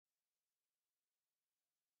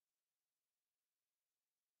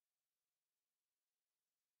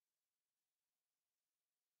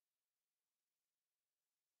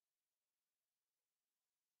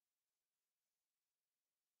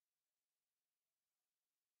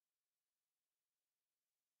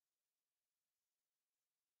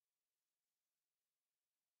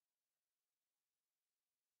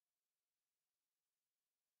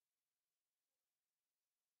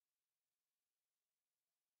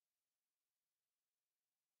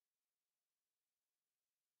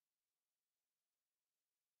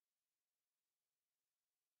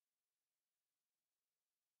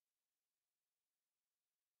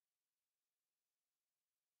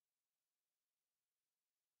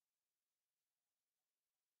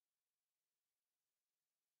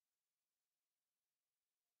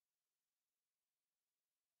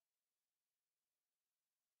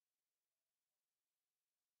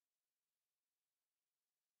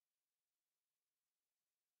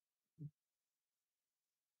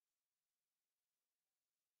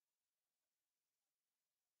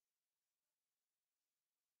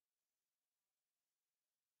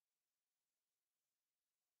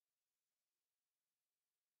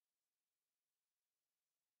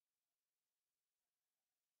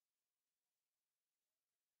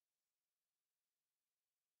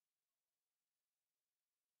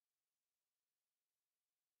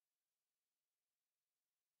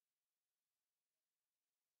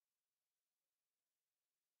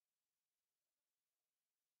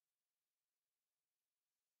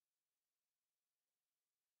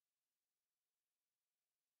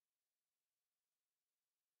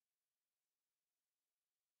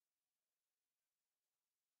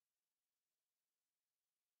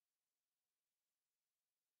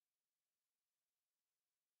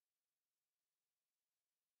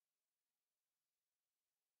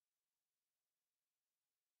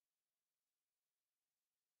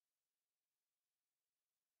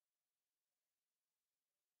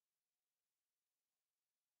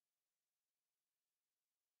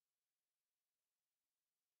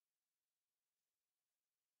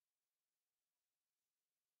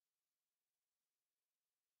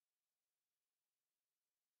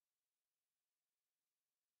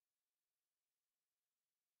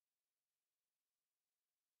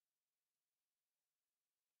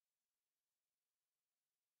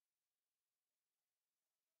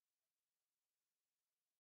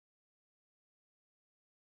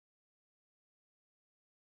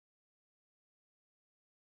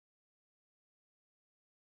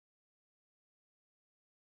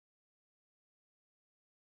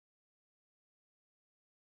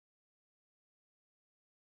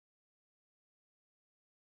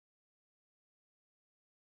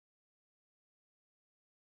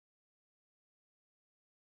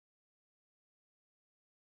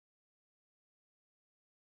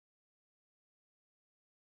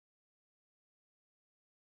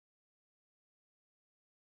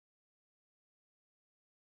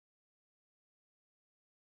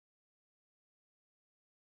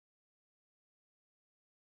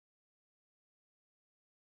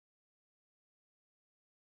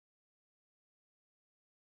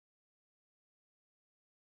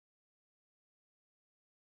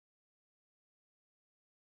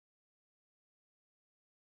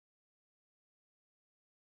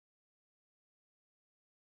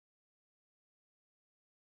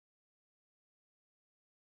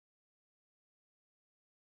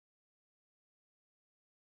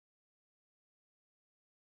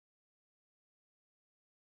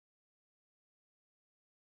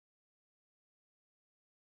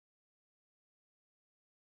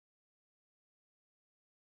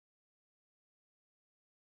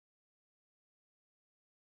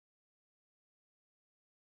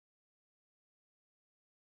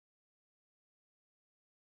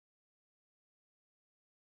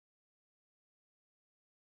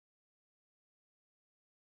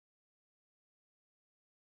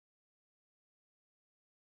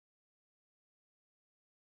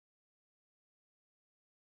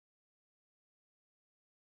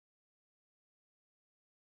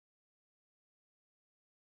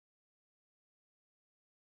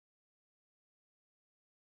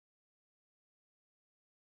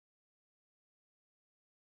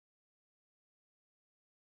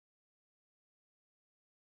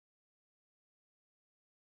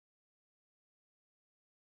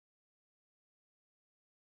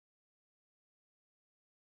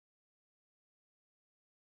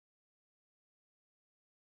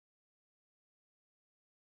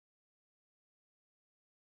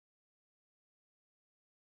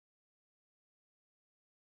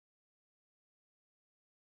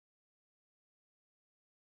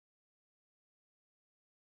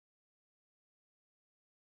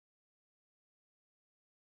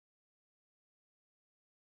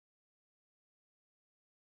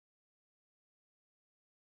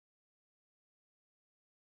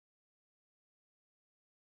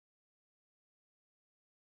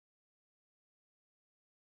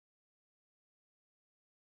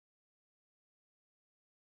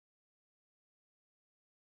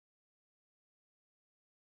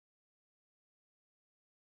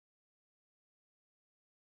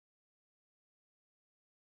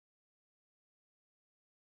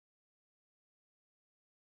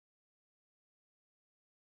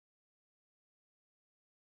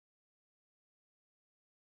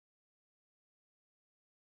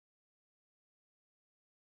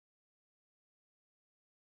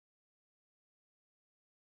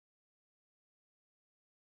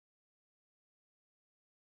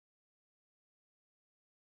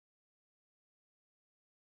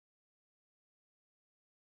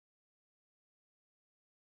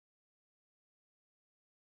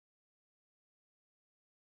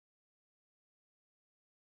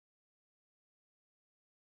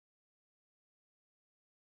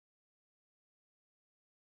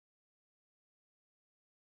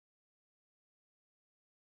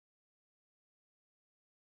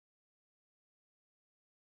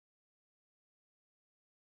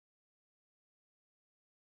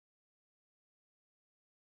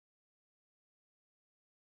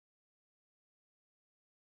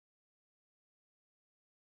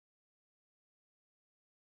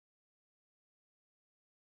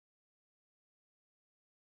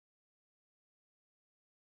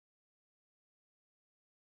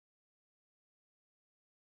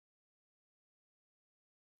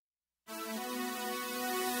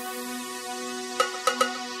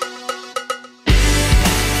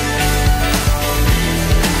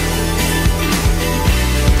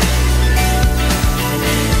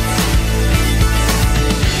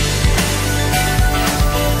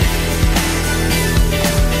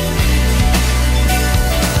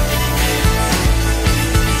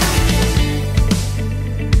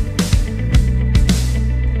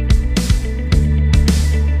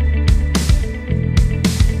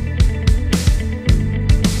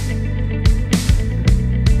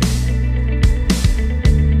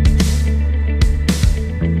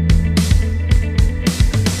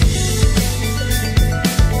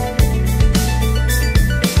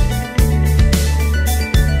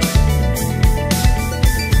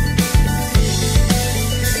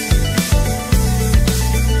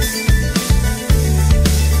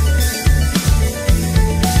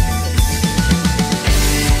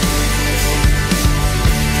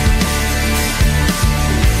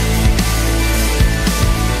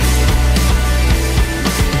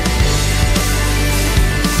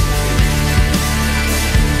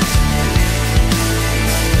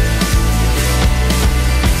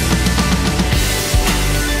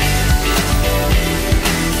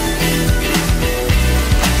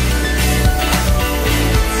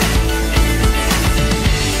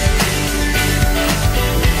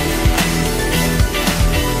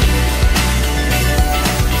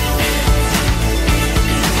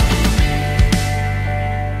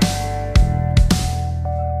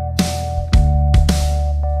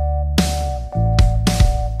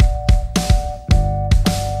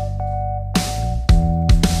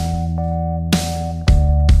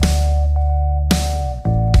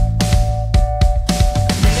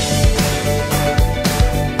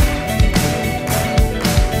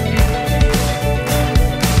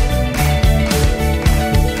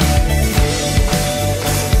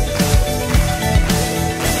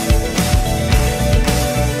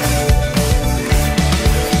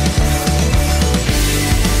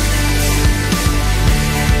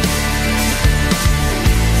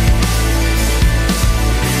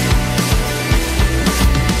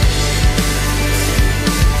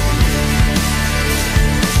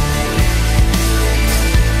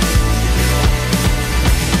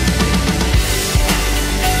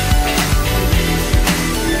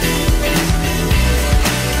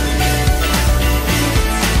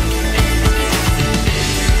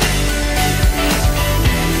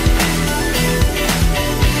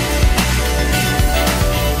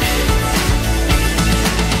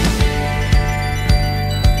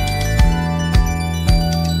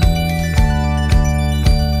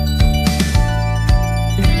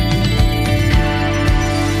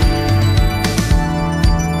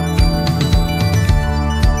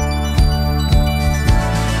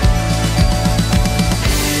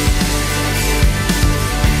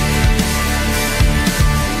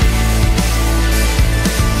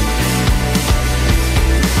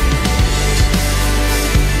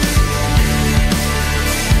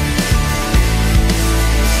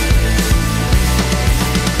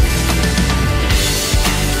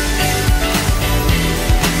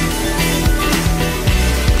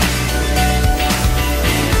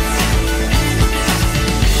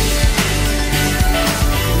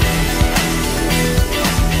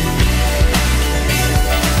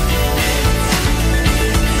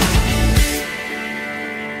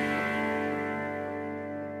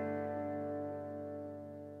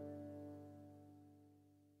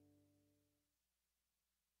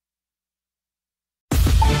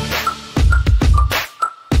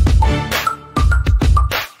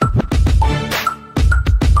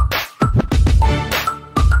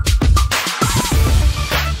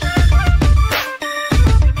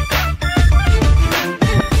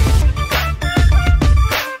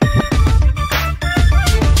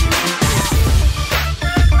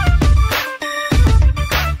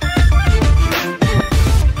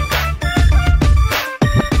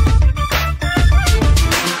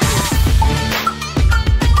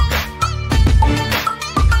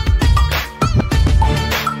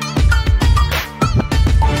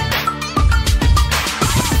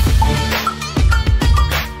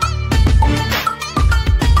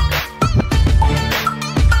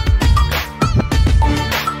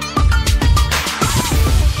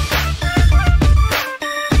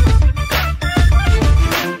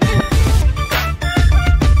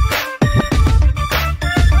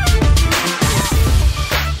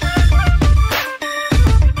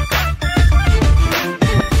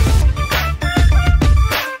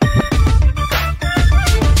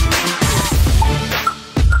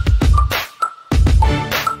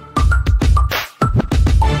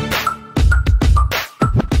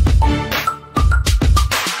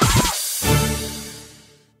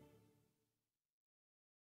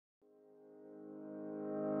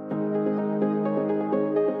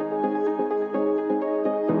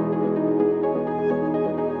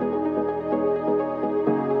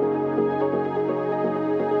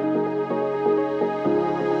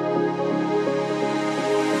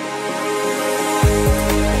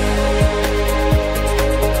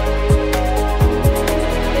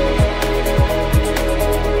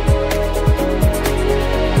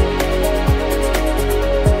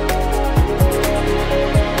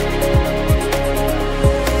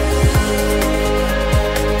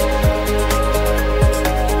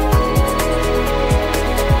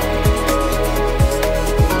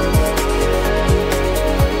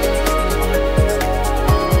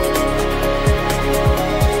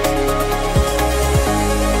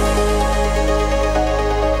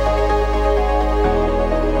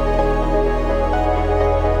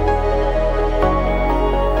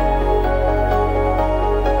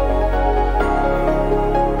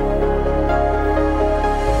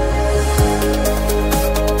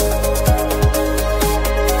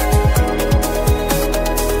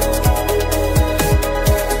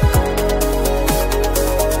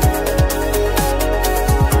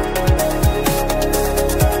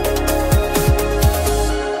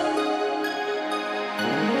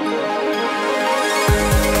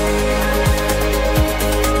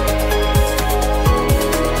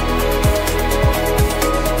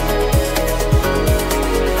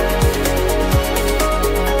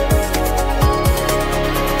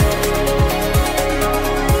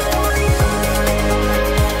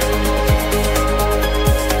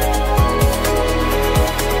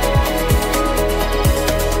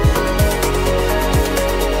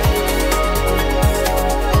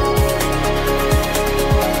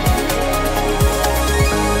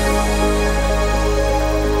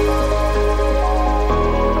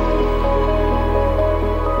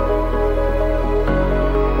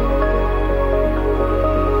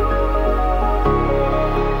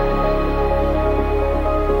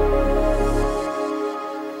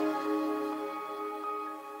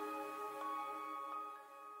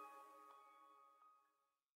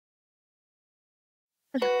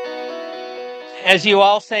As you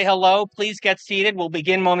all say hello, please get seated. We'll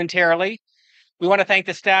begin momentarily. We want to thank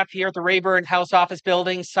the staff here at the Rayburn House Office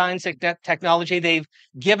Building, Science and Technology. They've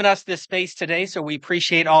given us this space today, so we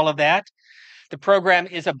appreciate all of that. The program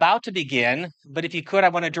is about to begin, but if you could, I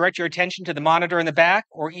want to direct your attention to the monitor in the back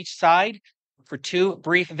or each side for 2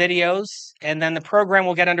 brief videos, and then the program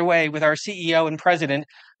will get underway with our CEO and President,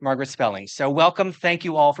 Margaret Spelling. So welcome. Thank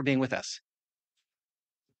you all for being with us.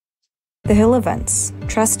 The Hill Events,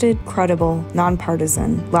 trusted, credible,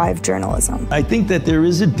 nonpartisan, live journalism. I think that there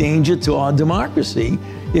is a danger to our democracy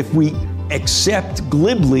if we accept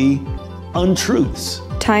glibly untruths.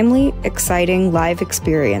 Timely, exciting live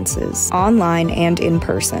experiences, online and in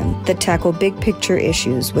person, that tackle big picture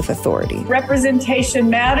issues with authority. Representation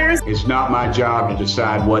matters. It's not my job to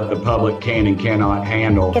decide what the public can and cannot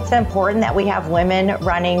handle. It's important that we have women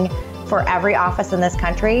running for every office in this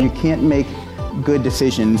country. You can't make good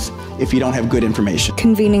decisions if you don't have good information.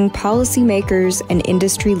 Convening policymakers and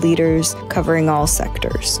industry leaders covering all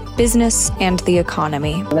sectors, business and the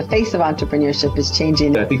economy. The face of entrepreneurship is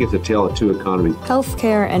changing. I think it's a tale of 2 economies.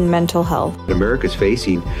 Healthcare and mental health. America's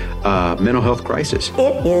facing a mental health crisis.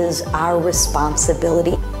 It is our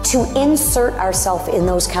responsibility to insert ourselves in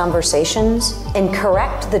those conversations and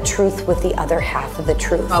correct the truth with the other half of the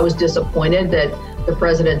truth. I was disappointed that the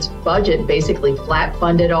president's budget basically flat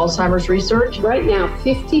funded Alzheimer's research. Right now,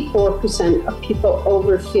 54% of people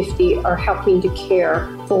over 50 are helping to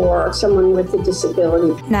care for someone with a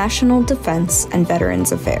disability. National Defense and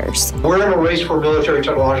Veterans Affairs. We're in a race for military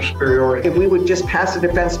technological superiority. If we would just pass the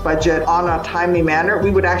defense budget on a timely manner,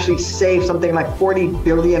 we would actually save something like $40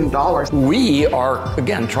 billion. We are,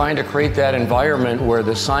 again, trying to create that environment where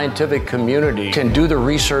the scientific community can do the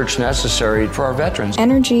research necessary for our veterans.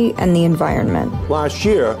 Energy and the environment. Last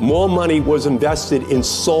year, more money was invested in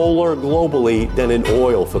solar globally than in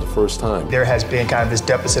oil for the first time. There has been kind of this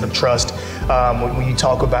deficit of trust when you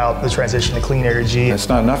talk about the transition to clean energy. It's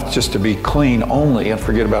not enough just to be clean only and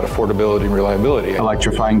forget about affordability and reliability.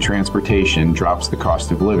 Electrifying transportation drops the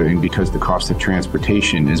cost of living because the cost of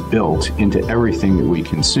transportation is built into everything that we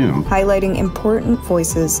consume. Highlighting important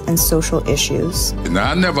voices and social issues.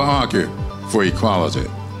 Now, I never argue for equality.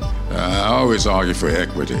 I always argue for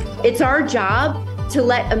equity. It's our job to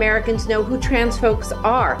let Americans know who trans folks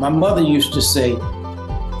are. My mother used to say,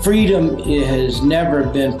 freedom has never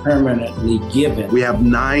been permanently given. We have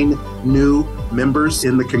 9 new members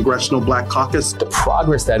in the Congressional Black Caucus. The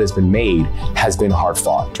progress that has been made has been hard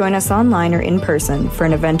fought. Join us online or in person for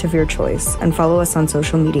an event of your choice, and follow us on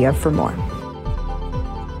social media for more.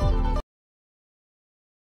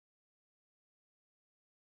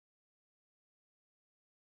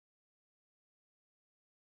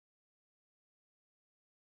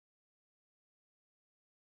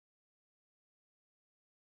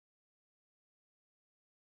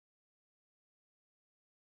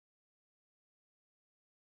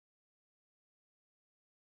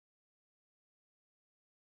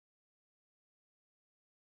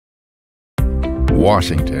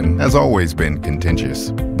 Washington has always been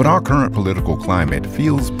contentious, but our current political climate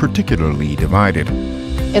feels particularly divided.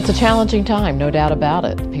 It's a challenging time, no doubt about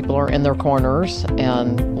it. People are in their corners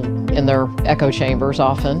and in their echo chambers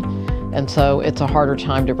often, and so it's a harder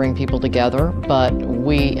time to bring people together, but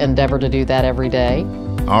we endeavor to do that every day.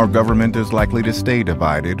 Our government is likely to stay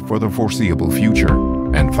divided for the foreseeable future,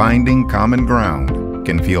 and finding common ground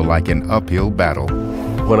can feel like an uphill battle.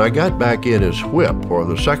 When I got back in as whip for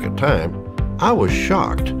the second time, I was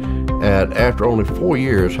shocked at, after only 4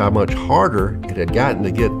 years, how much harder it had gotten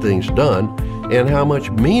to get things done and how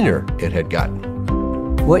much meaner it had gotten.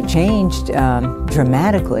 What changed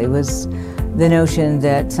dramatically was the notion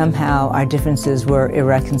that somehow our differences were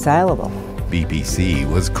irreconcilable. BPC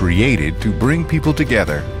was created to bring people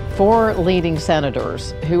together. 4 leading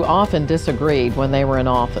senators who often disagreed when they were in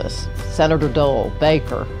office, Senator Dole,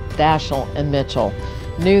 Baker, Daschle, and Mitchell,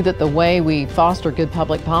 knew that the way we foster good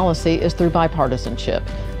public policy is through bipartisanship,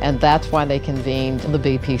 and that's why they convened the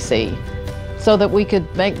BPC, so that we could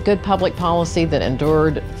make good public policy that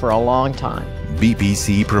endured for a long time.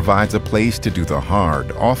 BPC provides a place to do the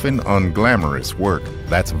hard, often unglamorous work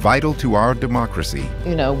that's vital to our democracy.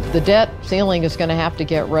 You know, the debt ceiling is going to have to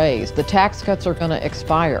get raised. The tax cuts are going to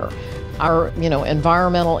expire. Our,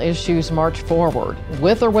 environmental issues march forward.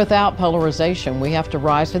 With or without polarization, we have to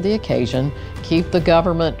rise to the occasion, keep the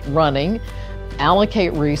government running,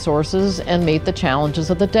 allocate resources, and meet the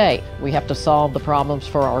challenges of the day. We have to solve the problems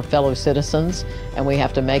for our fellow citizens, and we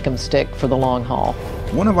have to make them stick for the long haul.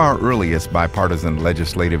 One of our earliest bipartisan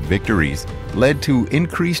legislative victories led to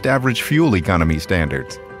increased average fuel economy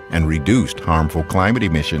standards and reduced harmful climate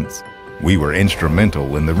emissions. We were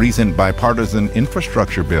instrumental in the recent bipartisan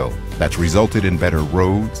infrastructure bill that's resulted in better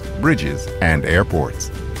roads, bridges, and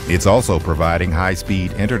airports. It's also providing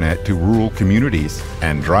high-speed internet to rural communities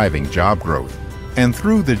and driving job growth. And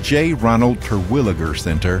through the J. Ronald Terwilliger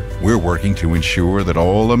Center, we're working to ensure that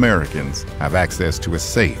all Americans have access to a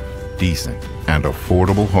safe, decent, and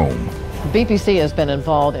affordable home. BPC has been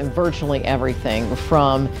involved in virtually everything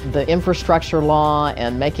from the infrastructure law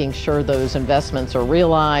and making sure those investments are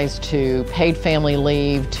realized to paid family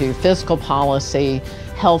leave to fiscal policy,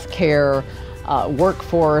 health care,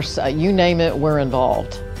 workforce, you name it, we're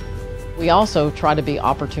involved. We also try to be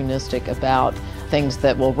opportunistic about things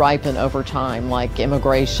that will ripen over time, like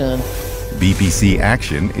immigration. BPC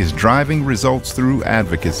Action is driving results through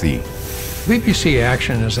advocacy. BPC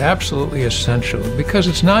Action is absolutely essential because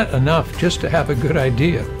it's not enough just to have a good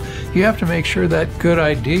idea. You have to make sure that good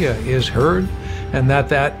idea is heard and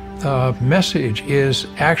that message is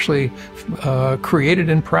actually created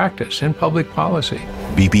in practice, in public policy.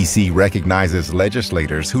 BPC recognizes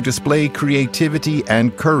legislators who display creativity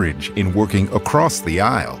and courage in working across the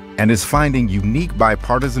aisle and is finding unique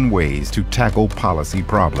bipartisan ways to tackle policy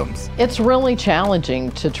problems. It's really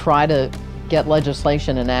challenging to try to get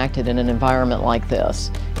legislation enacted in an environment like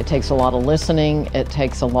this. It takes a lot of listening, it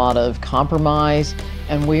takes a lot of compromise,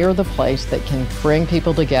 and we are the place that can bring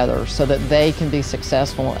people together so that they can be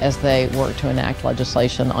successful as they work to enact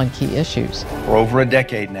legislation on key issues. For over a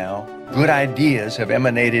decade now, good ideas have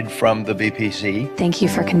emanated from the BPC. Thank you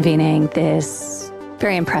for convening this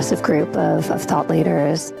very impressive group of thought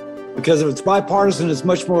leaders. Because if it's bipartisan, it's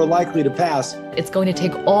much more likely to pass. It's going to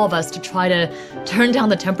take all of us to try to turn down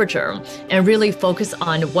the temperature and really focus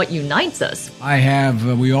on what unites us.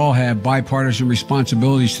 We all have bipartisan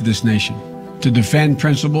responsibilities to this nation, to defend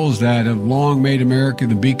principles that have long made America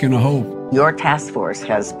the beacon of hope. Your task force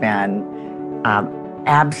has been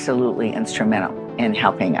absolutely instrumental in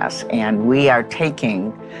helping us, and we are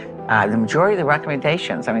taking the majority of the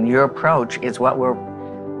recommendations. I mean, your approach is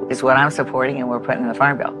what I'm supporting and we're putting in the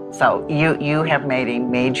Farm Bill. So you have made a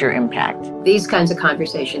major impact. These kinds of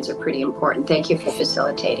conversations are pretty important. Thank you for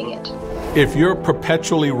facilitating it. If you're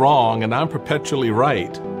perpetually wrong and I'm perpetually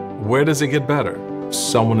right, where does it get better?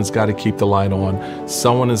 Someone has got to keep the light on.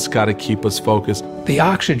 Someone has got to keep us focused. The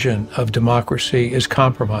oxygen of democracy is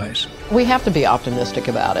compromise. We have to be optimistic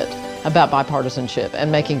about it, about bipartisanship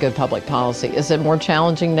and making good public policy. Is it more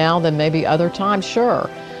challenging now than maybe other times? Sure.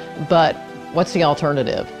 But what's the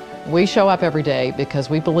alternative? We show up every day because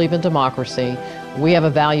we believe in democracy. We have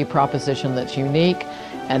a value proposition that's unique,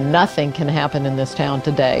 and nothing can happen in this town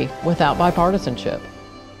today without bipartisanship.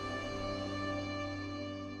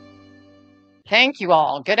 Thank you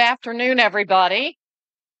all. Good afternoon, everybody.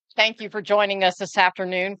 Thank you for joining us this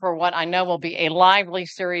afternoon for what I know will be a lively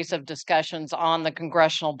series of discussions on the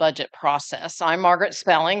congressional budget process. I'm Margaret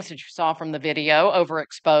Spellings, as you saw from the video,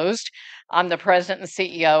 Overexposed. I'm the president and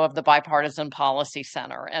CEO of the Bipartisan Policy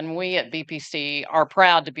Center, and we at BPC are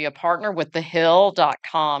proud to be a partner with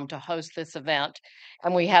thehill.com to host this event.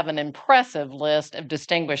 And we have an impressive list of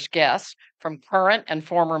distinguished guests, from current and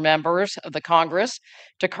former members of the Congress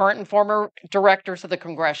to current and former directors of the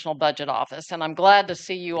Congressional Budget Office. And I'm glad to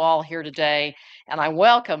see you all here today, and I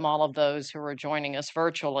welcome all of those who are joining us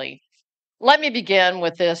virtually. Let me begin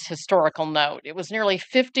with this historical note. It was nearly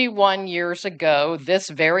 51 years ago, this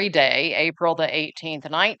very day, April the 18th,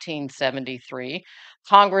 1973,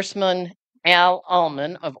 Congressman Al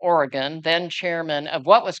Ullman of Oregon, then chairman of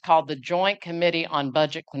what was called the Joint Committee on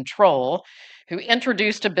Budget Control, who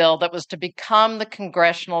introduced a bill that was to become the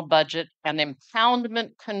Congressional Budget and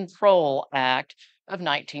Impoundment Control Act of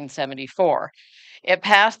 1974. It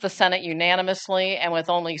passed the Senate unanimously and with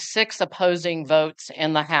only 6 opposing votes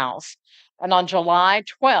in the House. And on July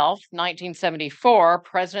 12, 1974,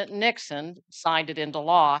 President Nixon signed it into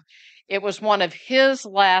law. It was one of his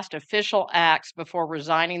last official acts before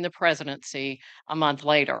resigning the presidency a month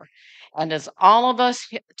later. And as all of us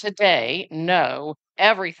today know,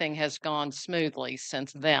 everything has gone smoothly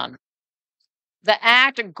since then. The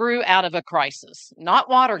act grew out of a crisis, not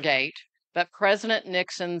Watergate, but President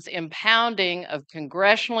Nixon's impounding of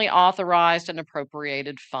congressionally authorized and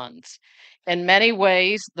appropriated funds. In many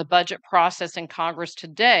ways, the budget process in Congress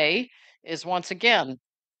today is once again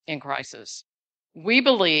in crisis. We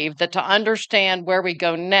believe that to understand where we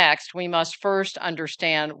go next, we must first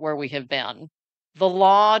understand where we have been. The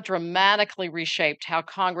law dramatically reshaped how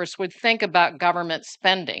Congress would think about government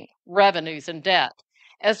spending, revenues, and debt,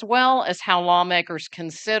 as well as how lawmakers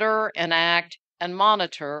consider, enact, and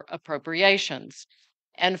monitor appropriations.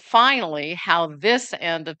 And finally, how this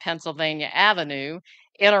end of Pennsylvania Avenue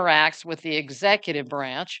interacts with the executive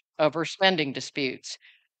branch over spending disputes.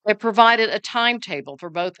 It provided a timetable for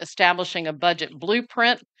both establishing a budget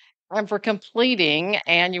blueprint and for completing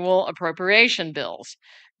annual appropriation bills.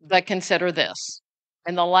 But consider this: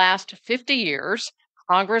 in the last 50 years,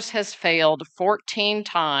 Congress has failed 14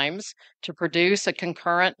 times to produce a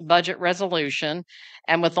concurrent budget resolution,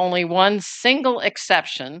 and with only one single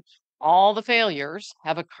exception, all the failures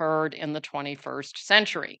have occurred in the 21st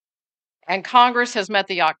century. And Congress has met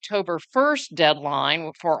the October 1st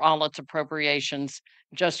deadline for all its appropriations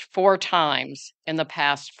just 4 times in the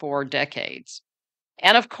past 4 decades.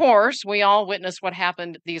 And of course, we all witnessed what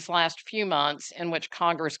happened these last few months, in which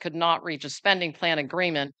Congress could not reach a spending plan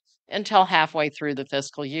agreement until halfway through the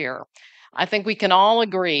fiscal year. I think we can all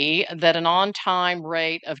agree that an on time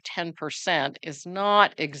rate of 10% is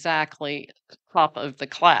not exactly top of the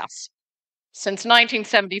class. Since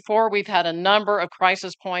 1974, we've had a number of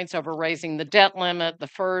crisis points over raising the debt limit, the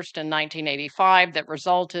first in 1985 that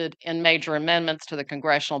resulted in major amendments to the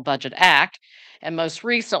Congressional Budget Act. And most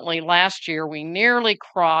recently, last year, we nearly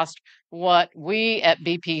crossed what we at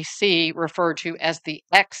BPC refer to as the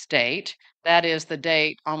X date. That is the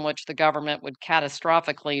date on which the government would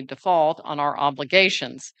catastrophically default on our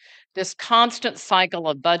obligations. This constant cycle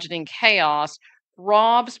of budgeting chaos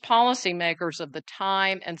robs policymakers of the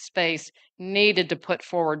time and space needed to put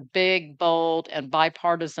forward big, bold, and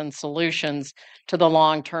bipartisan solutions to the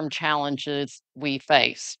long-term challenges we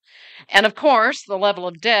face. And of course, the level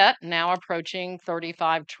of debt, now approaching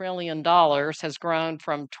 $35 trillion, has grown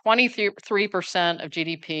from 23% of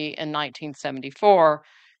GDP in 1974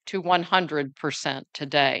 to 100%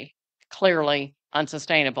 today. Clearly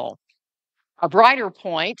unsustainable. A brighter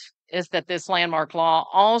point is that this landmark law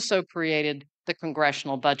also created the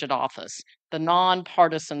Congressional Budget Office, the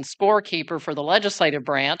nonpartisan scorekeeper for the legislative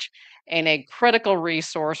branch, and a critical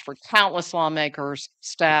resource for countless lawmakers,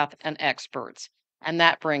 staff, and experts. And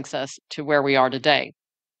that brings us to where we are today.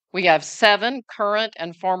 We have 7 current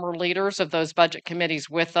and former leaders of those budget committees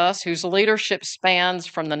with us, whose leadership spans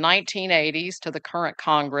from the 1980s to the current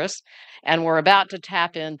Congress, and we're about to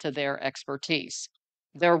tap into their expertise.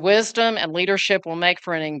 Their wisdom and leadership will make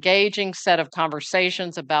for an engaging set of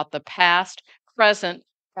conversations about the past, present,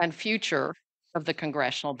 and future of the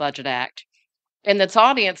Congressional Budget Act. In this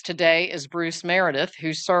audience today is Bruce Meredith,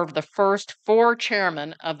 who served the first 4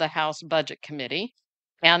 chairmen of the House Budget Committee.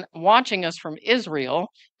 And watching us from Israel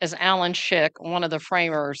is Alan Schick, one of the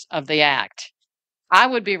framers of the Act. I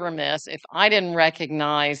would be remiss if I didn't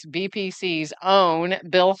recognize BPC's own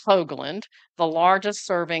Bill Hoagland, the largest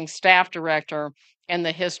serving staff director in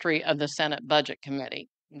the history of the Senate Budget Committee.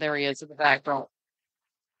 There he is in the back row.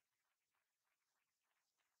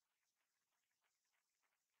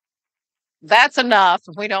 That's enough.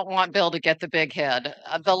 We don't want Bill to get the big head.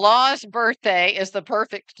 The law's birthday is the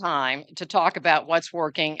perfect time to talk about what's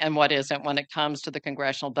working and what isn't when it comes to the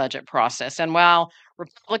congressional budget process. And while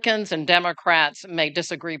Republicans and Democrats may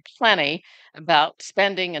disagree plenty about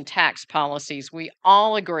spending and tax policies, we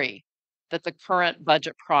all agree that the current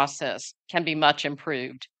budget process can be much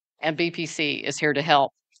improved, and BPC is here to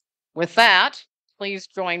help. With that, please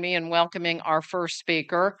join me in welcoming our first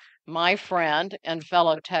speaker, my friend and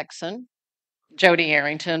fellow Texan, Jody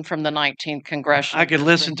Arrington from the 19th Congressional. I could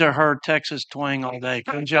listen to her Texas twang all day,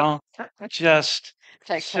 couldn't y'all? Just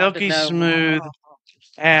silky smooth,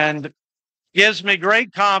 and gives me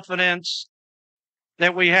great confidence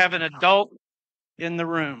that we have an adult in the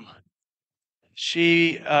room.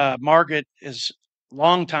 Margaret, is a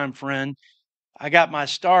longtime friend. I got my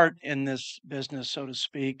start in this business, so to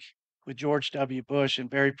speak, with George W. Bush, and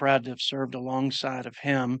very proud to have served alongside of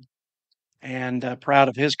him, and proud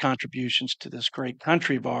of his contributions to this great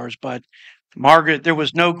country of ours. But Margaret, there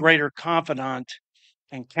was no greater confidant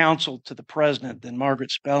and counsel to the president than Margaret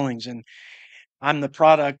Spellings. And I'm the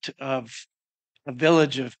product of a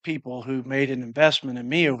village of people who made an investment in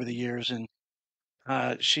me over the years. And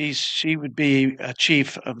she would be a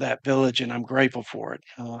chief of that village, and I'm grateful for it.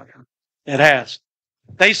 It has.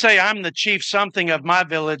 They say I'm the chief something of my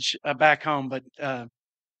village back home, but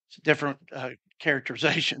it's a different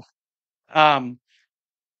characterization.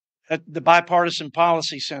 At the Bipartisan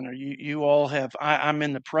Policy Center, you all have. I'm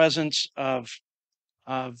in the presence of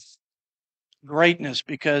greatness,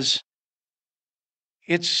 because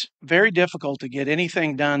it's very difficult to get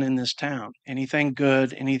anything done in this town, anything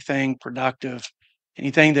good, anything productive,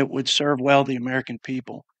 anything that would serve well the American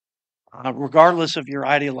people, regardless of your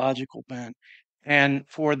ideological bent. And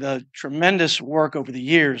for the tremendous work over the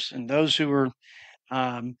years, and those who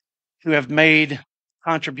have made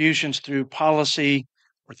contributions through policy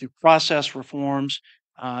or through process reforms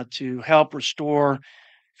to help restore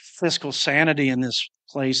fiscal sanity in this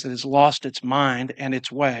place that has lost its mind and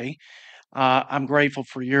its way. I'm grateful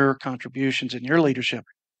for your contributions and your leadership.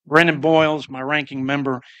 Brendan Boyles, my ranking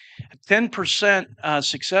member, 10%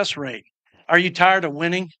 success rate. Are you tired of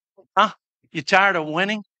winning? Huh? You tired of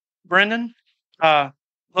winning, Brendan?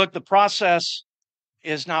 Look, the process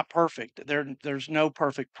is not perfect. There's no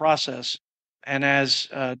perfect process. And as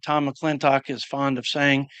Tom McClintock is fond of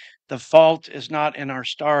saying, the fault is not in our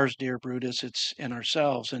stars, dear Brutus, it's in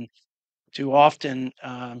ourselves. And too often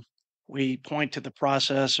we point to the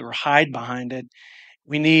process or hide behind it.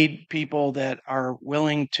 We need people that are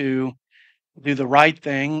willing to do the right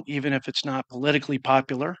thing, even if it's not politically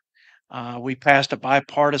popular. We passed a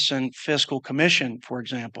bipartisan fiscal commission, for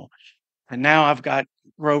example. And now I've got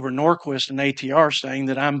Grover Norquist and ATR saying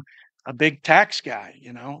that I'm a big tax guy,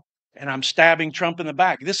 and I'm stabbing Trump in the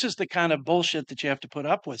back. This is the kind of bullshit that you have to put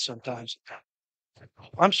up with sometimes.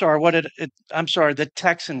 I'm sorry, I'm sorry, the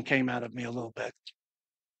Texan came out of me a little bit.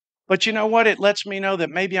 But you know what? It lets me know that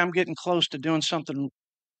maybe I'm getting close to doing something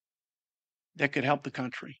that could help the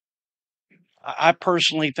country. I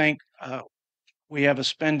personally think we have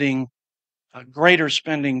a greater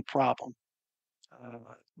spending problem.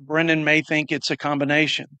 Brendan may think it's a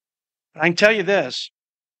combination. But I can tell you this,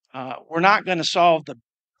 we're not going to solve the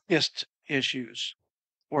biggest issues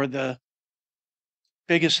or the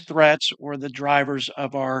biggest threats or the drivers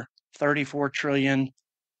of our 34 trillion,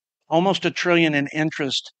 almost $1 trillion in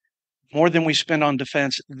interest, more than we spend on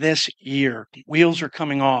defense this year. Wheels are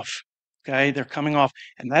coming off. Okay, they're coming off,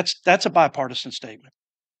 and that's a bipartisan statement.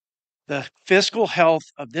 The fiscal health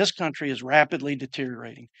of this country is rapidly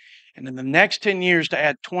deteriorating. And in the next 10 years, to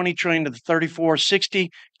add 20 trillion to the 34,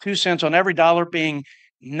 62 cents on every dollar being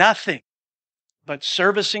nothing but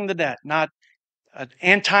servicing the debt, not an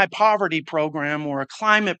anti-poverty program or a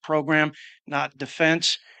climate program, not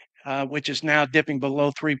defense, which is now dipping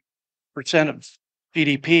below 3% of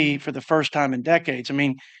GDP for the first time in decades. I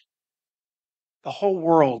mean, the whole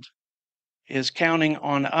world is counting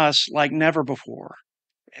on us like never before.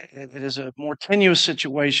 It is a more tenuous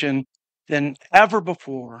situation than ever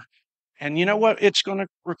before. And you know what? It's going to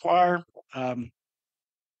require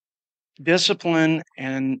discipline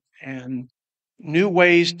and new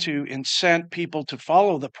ways to incent people to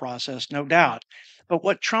follow the process, no doubt. But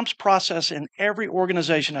what Trump's process in every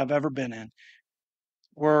organization I've ever been in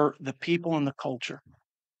were the people and the culture.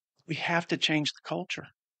 We have to change the culture.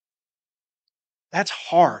 That's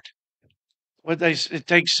hard. It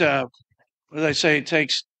takes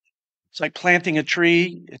it's like planting a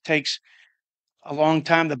tree. It takes a long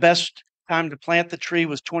time. The best time to plant the tree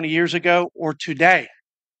was 20 years ago or today.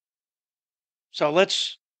 So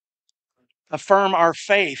let's affirm our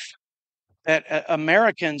faith that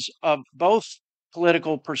Americans of both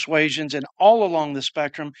political persuasions and all along the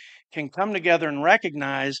spectrum can come together and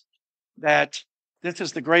recognize that this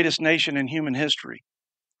is the greatest nation in human history.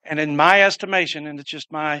 And in my estimation, and it's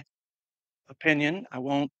just my opinion, I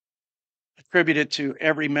won't attribute it to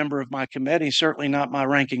every member of my committee, certainly not my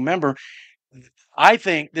ranking member. I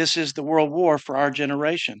think this is the world war for our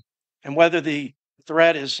generation. And whether the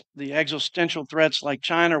threat is the existential threats like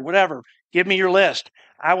China or whatever, give me your list.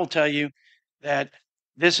 I will tell you that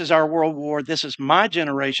this is our world war. This is my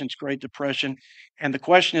generation's Great Depression. And the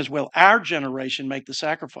question is, will our generation make the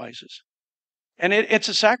sacrifices? And it's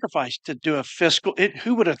a sacrifice to do a fiscal.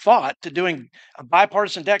 Who would have thought to doing a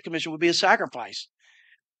bipartisan debt commission would be a sacrifice?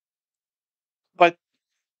 But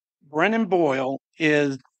Brendan Boyle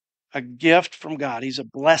is a gift from God. He's a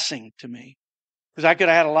blessing to me, because I could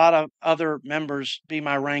have had a lot of other members be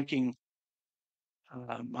my ranking,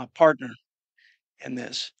 my partner in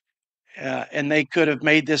this. And they could have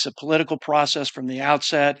made this a political process from the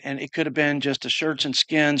outset, and it could have been just a shirts and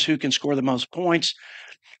skins, who can score the most points.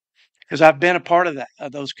 Because I've been a part of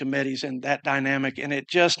those committees and that dynamic, and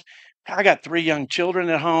I got 3 young children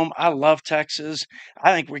at home. I love Texas.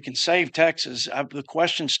 I think we can save Texas. The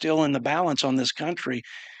question's still in the balance on this country.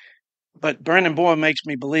 But Brendan Boyle makes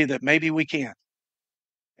me believe that maybe we can.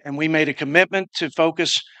 And we made a commitment to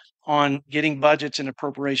focus on getting budgets and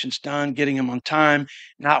appropriations done, getting them on time,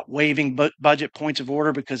 not waiving budget points of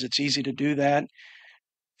order because it's easy to do that.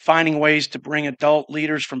 Finding ways to bring adult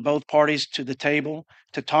leaders from both parties to the table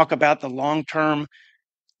to talk about the long-term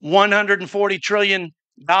 $140 trillion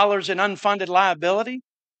in unfunded liability,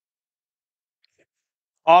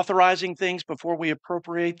 authorizing things before we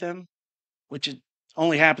appropriate them, which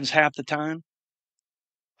only happens half the time.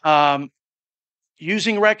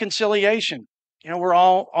 Using reconciliation. We're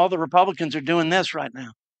all the Republicans are doing this right now.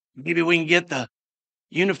 Maybe we can get the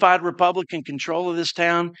unified Republican control of this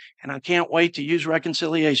town, and I can't wait to use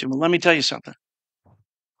reconciliation. Well, let me tell you something.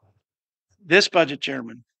 This budget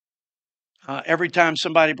chairman, every time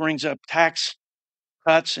somebody brings up tax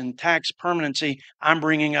cuts and tax permanency, I'm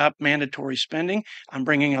bringing up mandatory spending, I'm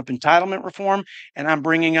bringing up entitlement reform, and I'm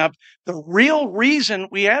bringing up the real reason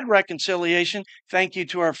we had reconciliation, thank you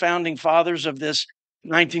to our founding fathers of this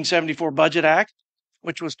 1974 Budget Act,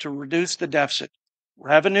 which was to reduce the deficit.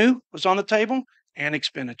 Revenue was on the table and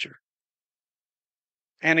expenditure.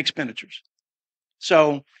 And expenditures.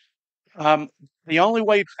 So the only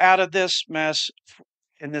way out of this mess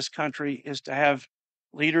in this country is to have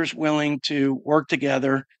leaders willing to work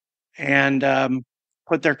together and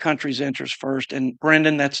put their country's interests first. And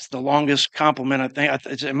Brendan, that's the longest compliment I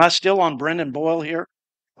think. Am I still on Brendan Boyle here?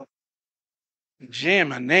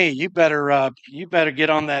 Jiminy, you better get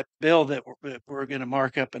on that bill that we're going to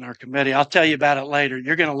mark up in our committee. I'll tell you about it later.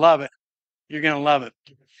 You're going to love it. You're going to love it.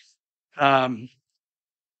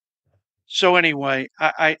 So anyway,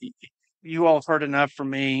 you all have heard enough from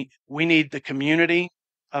me. We need the community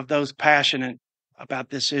of those passionate about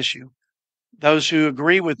this issue, those who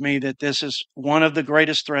agree with me that this is one of the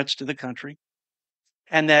greatest threats to the country,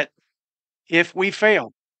 and that if we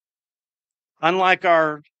fail, unlike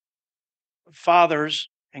our fathers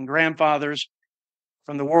and grandfathers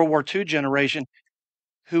from the World War II generation,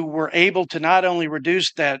 who were able to not only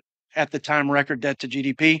reduce that at the time record debt to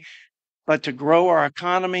GDP, but to grow our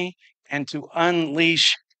economy and to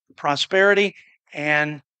unleash prosperity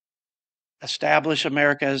and establish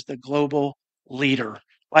America as the global leader.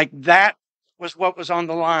 Like that was what was on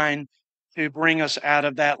the line to bring us out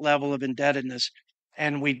of that level of indebtedness.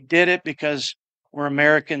 And we did it because we're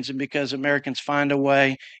Americans and because Americans find a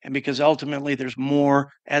way and because ultimately there's more,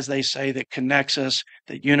 as they say, that connects us,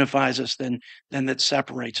 that unifies us than that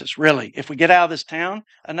separates us. Really, if we get out of this town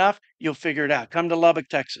enough, you'll figure it out. Come to Lubbock,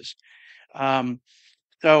 Texas.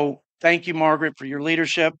 So thank you, Margaret, for your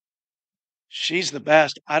leadership. She's the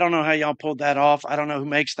best. I don't know how y'all pulled that off. I don't know who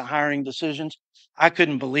makes the hiring decisions. I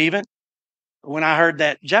couldn't believe it. But when I heard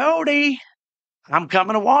that, Jody, I'm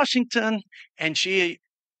coming to Washington, and she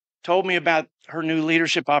told me about her new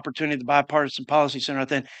leadership opportunity at the Bipartisan Policy Center, I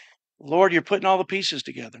thought, Lord, you're putting all the pieces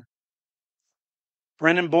together.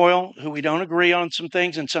 Brendan Boyle, who we don't agree on some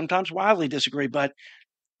things and sometimes wildly disagree, but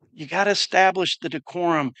you got to establish the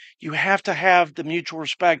decorum. You have to have the mutual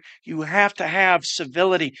respect. You have to have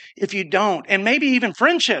civility. If you don't, and maybe even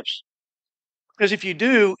friendships, because if you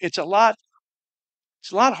do, it's a lot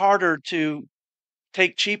harder to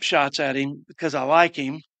take cheap shots at him because I like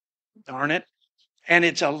him, darn it. And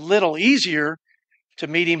it's a little easier to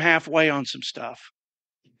meet him halfway on some stuff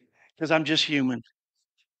because I'm just human.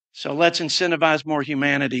 So let's incentivize more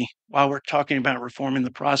humanity while we're talking about reforming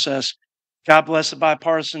the process. God bless the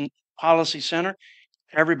Bipartisan Policy Center,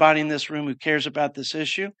 everybody in this room who cares about this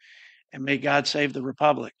issue, and may God save the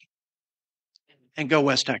Republic. And go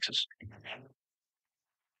West Texas.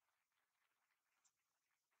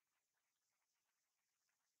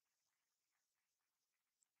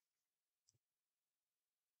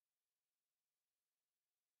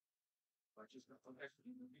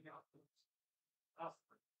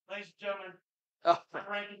 Ladies and gentlemen,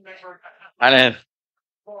 ranking member. I know.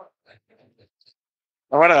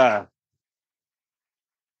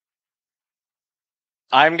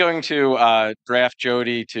 I'm going to draft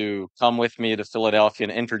Jody to come with me to Philadelphia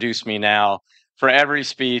and introduce me now for every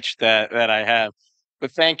speech that I have.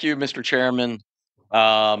 But thank you, Mr. Chairman.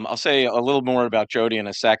 I'll say a little more about Jody in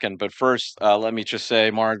a second, but first, let me just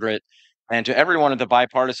say, Margaret, and to everyone at the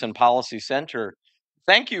Bipartisan Policy Center,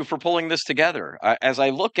 thank you for pulling this together. As I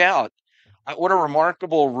look out, what a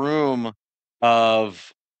remarkable room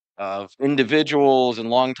of individuals and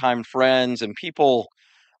longtime friends and people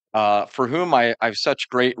for whom I have such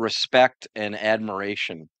great respect and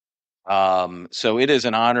admiration. So it is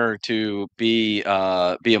an honor to be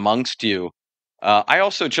amongst you. I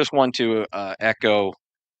also just want to echo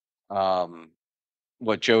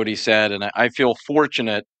what Jody said, and I feel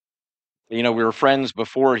fortunate. You know, we were friends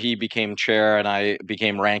before he became chair and I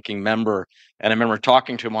became ranking member. And I remember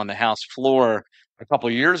talking to him on the House floor a couple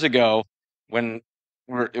of years ago when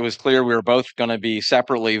it was clear we were both going to be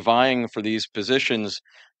separately vying for these positions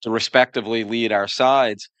to respectively lead our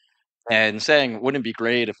sides, and saying, wouldn't it be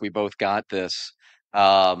great if we both got this?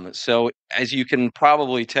 So as you can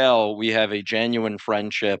probably tell, we have a genuine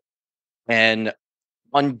friendship. And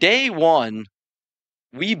on day one,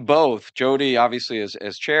 we both, Jody obviously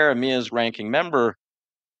as chair and me as ranking member,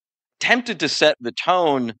 attempted to set the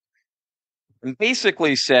tone and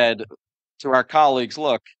basically said to our colleagues,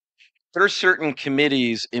 look, there are certain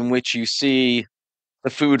committees in which you see the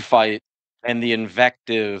food fight and the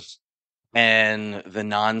invective and the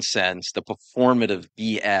nonsense, the performative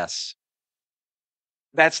BS.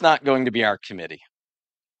 That's not going to be our committee.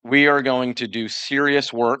 We are going to do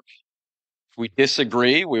serious work If we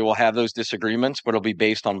disagree, we will have those disagreements, but it'll be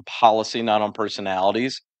based on policy, not on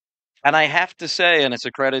personalities. And I have to say, and it's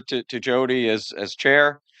a credit to Jody as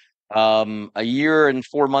chair, a year and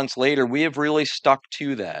 4 months later, we have really stuck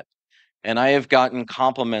to that. And I have gotten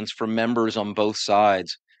compliments from members on both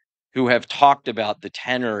sides who have talked about the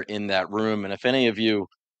tenor in that room. And if any of you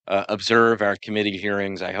observe our committee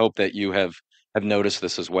hearings, I hope that you have noticed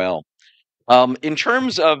this as well. In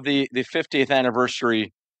terms of the 50th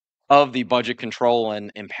anniversary of the Budget Control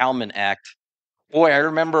and Impoundment Act, boy, I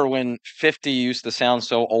remember when 50 used to sound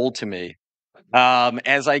so old to me.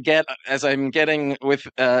 As I'm getting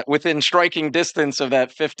within striking distance of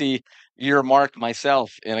that 50-year mark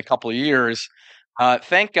myself in a couple of years,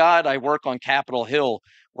 thank God I work on Capitol Hill,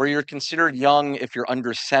 where you're considered young if you're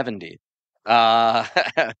under 70.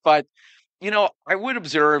 But I would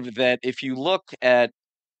observe that if you look at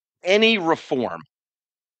any reform,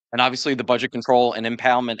 and obviously the Budget Control and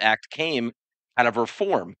Impoundment Act came out of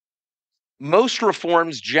reform, most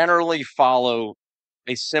reforms generally follow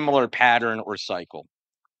a similar pattern or cycle.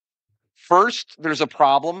 First, there's a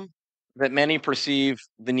problem that many perceive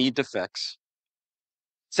the need to fix.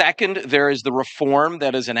 Second, there is the reform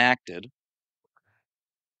that is enacted.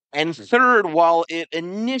 And third, while it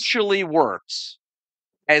initially works,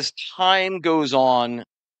 as time goes on,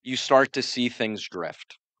 you start to see things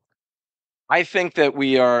drift. I think that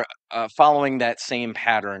we are following that same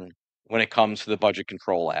pattern when it comes to the Budget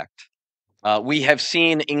Control Act. We have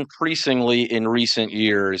seen increasingly in recent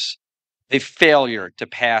years a failure to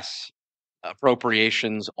pass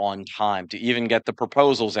appropriations on time, to even get the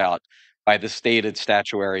proposals out by the stated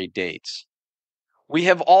statutory dates. We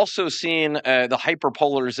have also seen the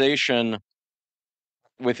hyperpolarization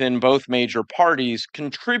within both major parties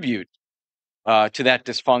contribute to that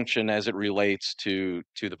dysfunction as it relates to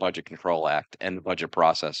the Budget Control Act and the budget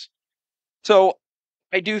process. So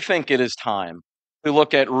I do think it is time to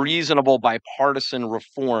look at reasonable bipartisan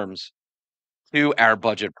reforms to our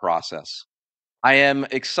budget process. I am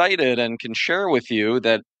excited and can share with you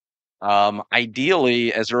that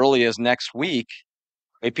ideally, as early as next week,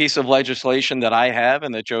 a piece of legislation that I have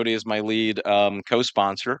and that Jody is my lead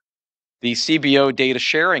co-sponsor, the CBO Data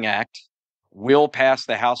Sharing Act, will pass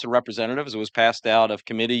the House of Representatives. It was passed out of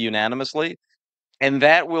committee unanimously, and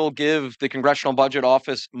that will give the Congressional Budget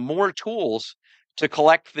Office more tools to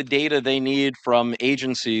collect the data they need from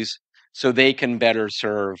agencies so they can better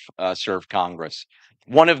serve Congress.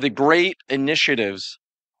 One of the great initiatives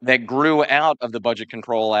that grew out of the Budget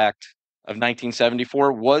Control Act of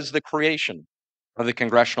 1974 was the creation of the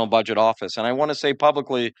Congressional Budget Office. And I want to say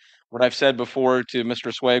publicly what I've said before to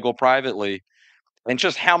Mr. Swagel privately, and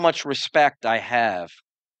just how much respect I have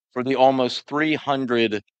for the almost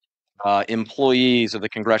 300 employees of the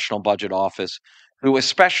Congressional Budget Office who,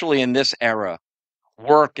 especially in this era,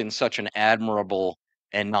 work in such an admirable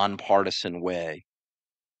and nonpartisan way.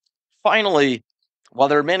 Finally, while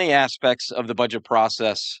there are many aspects of the budget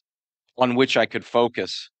process on which I could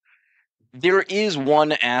focus, there is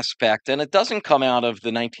one aspect, and it doesn't come out of the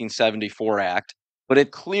 1974 Act, but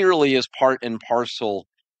it clearly is part and parcel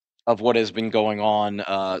of what has been going on,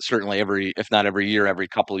 certainly if not every year, every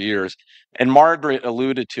couple of years. And Margaret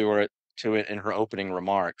alluded to it in her opening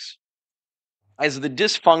remarks. As the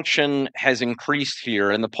dysfunction has increased here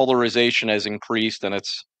and the polarization has increased, and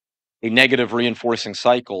it's a negative reinforcing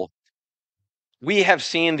cycle, we have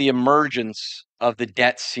seen the emergence of the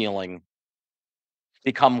debt ceiling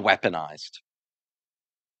become weaponized.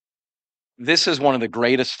 This is one of the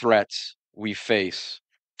greatest threats we face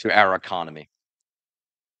to our economy.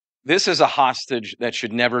 This is a hostage that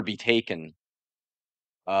should never be taken,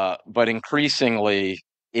 but increasingly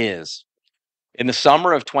is. In the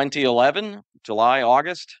summer of 2011, July,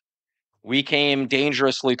 August, we came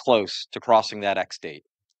dangerously close to crossing that X date.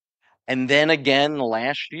 And then again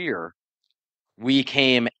last year, we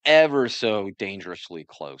came ever so dangerously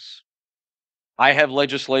close. I have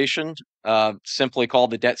legislation simply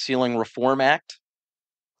called the Debt Ceiling Reform Act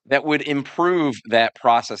that would improve that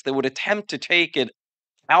process, that would attempt to take it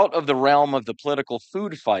out of the realm of the political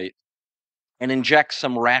food fight and inject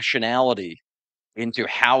some rationality into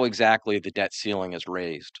how exactly the debt ceiling is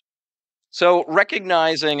raised. So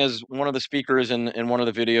recognizing, as one of the speakers in one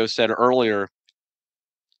of the videos said earlier,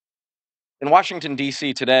 in Washington,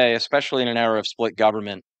 D.C. today, especially in an era of split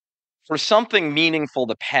government, for something meaningful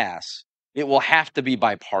to pass, it will have to be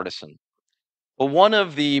bipartisan. But one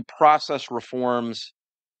of the process reforms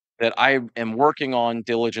that I am working on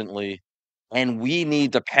diligently, and we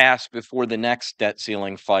need to pass before the next debt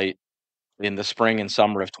ceiling fight in the spring and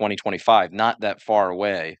summer of 2025, not that far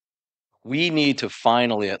away, we need to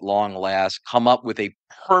finally, at long last, come up with a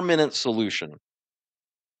permanent solution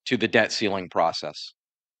to the debt ceiling process.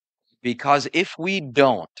 Because if we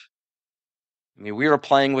don't, I mean, we are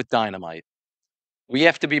playing with dynamite. We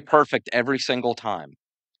have to be perfect every single time.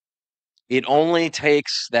 It only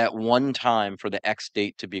takes that one time for the X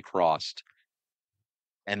date to be crossed.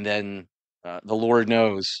 And then the Lord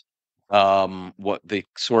knows what the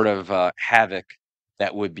sort of havoc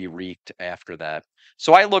that would be wreaked after that.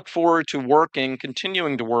 So I look forward to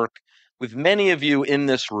continuing to work with many of you in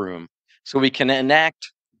this room so we can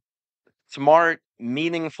enact smart,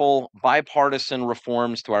 meaningful, bipartisan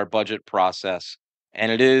reforms to our budget process.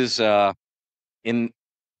 And it is in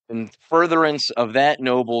furtherance of that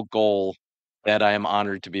noble goal that I am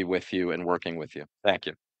honored to be with you and working with you. Thank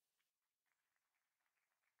you.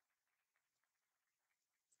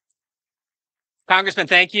 Congressman,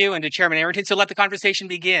 thank you, and to Chairman Arrington. So let the conversation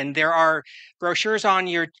begin. There are brochures on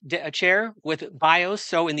your chair with bios.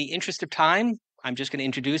 So in the interest of time, I'm just going to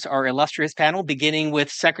introduce our illustrious panel, beginning with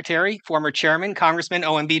Secretary, former Chairman, Congressman,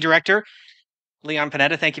 OMB Director, Leon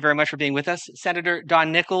Panetta. Thank you very much for being with us. Senator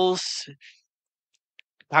Don Nichols,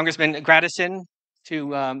 Congressman Gradison,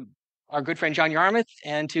 to our good friend John Yarmouth,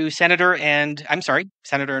 and to Senator and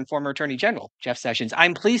former Attorney General Jeff Sessions.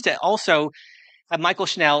 I'm pleased to also have Michael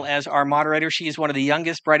Schnell as our moderator. She is one of the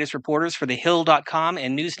youngest, brightest reporters for TheHill.com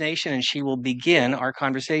and News Nation, and she will begin our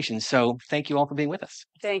conversation. So thank you all for being with us.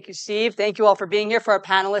 Thank you, Steve. Thank you all for being here. For our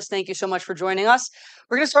panelists, thank you so much for joining us.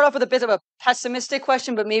 We're going to start off with a bit of a pessimistic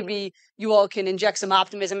question, but maybe you all can inject some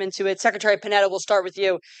optimism into it. Secretary Panetta, we'll start with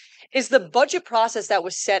you. Is the budget process that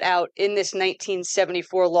was set out in this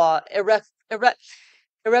 1974 law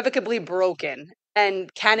irrevocably broken?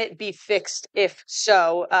 And can it be fixed if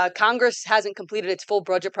so? Congress hasn't completed its full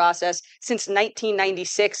budget process since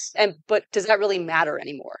 1996, but does that really matter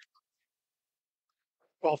anymore?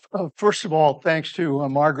 Well, first of all, thanks to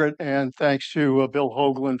Margaret, and thanks to Bill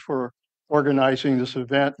Hoagland for organizing this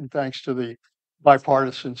event, and thanks to the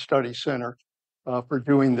Bipartisan Study Center for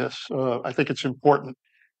doing this. I think it's important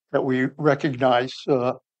that we recognize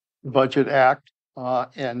the Budget Act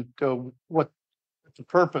and what the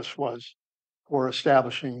purpose was for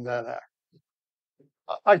establishing that act.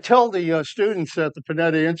 I tell the students at the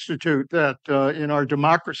Panetta Institute that in our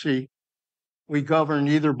democracy, we govern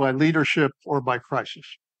either by leadership or by crisis.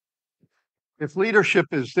 If leadership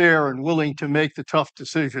is there and willing to make the tough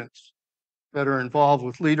decisions that are involved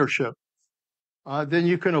with leadership, then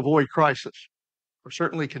you can avoid crisis or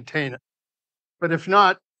certainly contain it. But if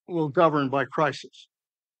not, we'll govern by crisis.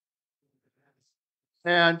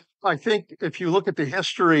 And I think if you look at the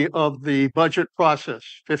history of the budget process,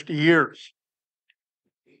 50 years,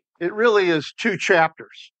 it really is two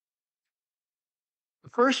chapters. The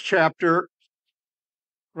first chapter,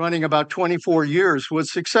 running about 24 years,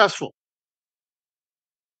 was successful.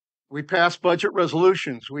 We passed budget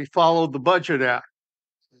resolutions. We followed the Budget Act.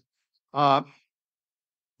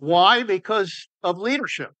 Why? Because of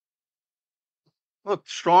leadership. Look,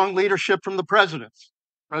 strong leadership from the presidents.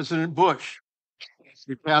 President Bush.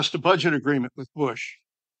 We passed a budget agreement with Bush.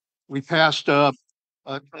 We passed a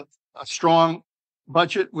strong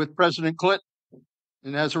budget with President Clinton.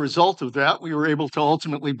 And as a result of that, we were able to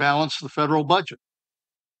ultimately balance the federal budget.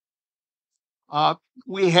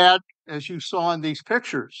 We had, as you saw in these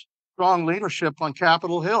pictures, strong leadership on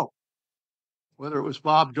Capitol Hill, whether it was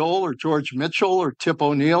Bob Dole or George Mitchell or Tip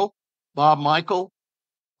O'Neill, Bob Michael.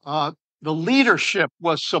 The leadership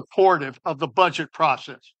was supportive of the budget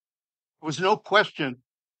process. There was no question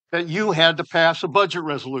that you had to pass a budget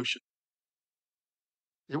resolution.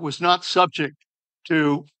 It was not subject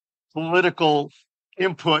to political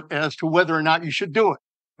input as to whether or not you should do it.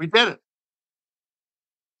 We did it.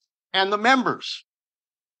 And the members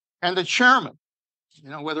and the chairman,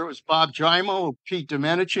 whether it was Bob Gymo or Pete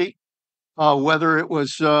Domenici, whether it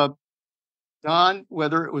was Don,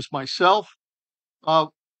 whether it was myself,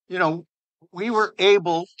 we were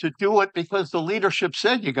able to do it because the leadership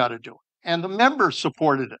said you got to do it. And the members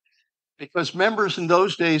supported it because members in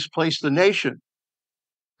those days placed the nation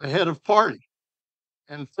ahead of party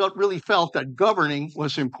and really felt that governing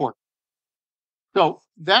was important. So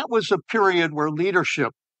that was a period where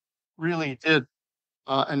leadership really did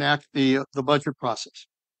enact the budget process.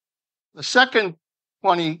 The second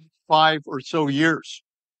 25 or so years,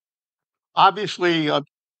 obviously,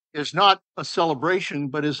 is not a celebration,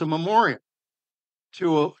 but is a memorial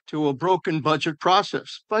to a broken budget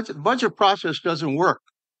process. Budget process doesn't work.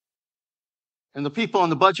 And the people on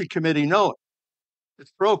the budget committee know it.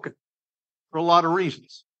 It's broken for a lot of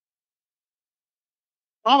reasons.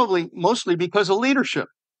 Probably mostly because of leadership.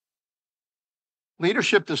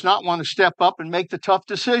 Leadership does not want to step up and make the tough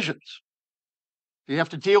decisions. You have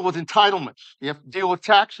to deal with entitlements. You have to deal with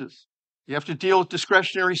taxes. You have to deal with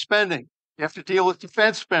discretionary spending. You have to deal with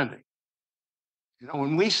defense spending. You know,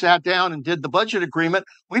 when we sat down and did the budget agreement,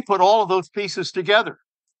 we put all of those pieces together.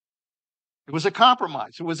 It was a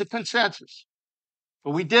compromise. It was a consensus,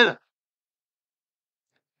 but we did it.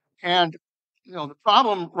 And, you know, the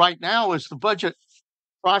problem right now is the budget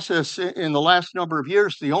process in the last number of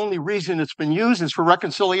years. The only reason it's been used is for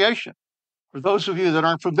reconciliation. For those of you that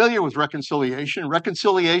aren't familiar with reconciliation,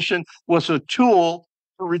 reconciliation was a tool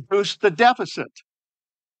to reduce the deficit.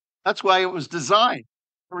 That's why it was designed,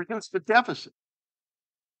 to reduce the deficit.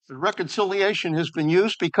 The reconciliation has been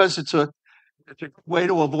used because it's a way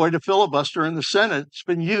to avoid a filibuster in the Senate. It's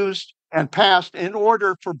been used and passed in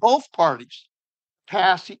order for both parties to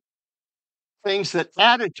pass things that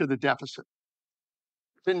added to the deficit,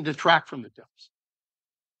 didn't detract from the deficit.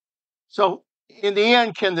 So in the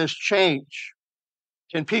end, can this change?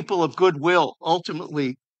 Can people of goodwill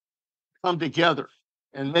ultimately come together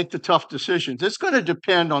and make the tough decisions? It's going to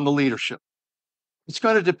depend on the leadership. It's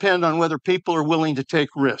going to depend on whether people are willing to take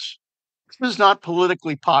risks. This is not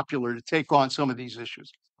politically popular to take on some of these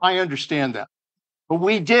issues. I understand that. But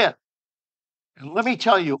we did. And let me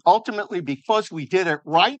tell you, ultimately, because we did it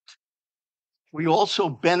right, we also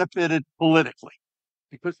benefited politically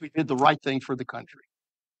because we did the right thing for the country.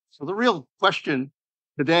 So the real question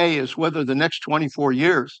today is whether the next 24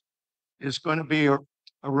 years is going to be a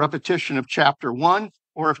repetition of chapter 1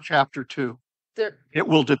 or of chapter 2. It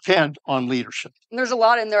will depend on leadership. There's a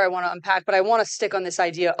lot in there I want to unpack, but I want to stick on this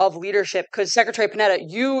idea of leadership because Secretary Panetta,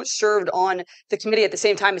 you served on the committee at the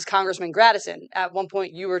same time as Congressman Gradison. At one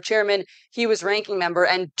point, you were chairman, he was ranking member,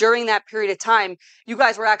 and during that period of time, you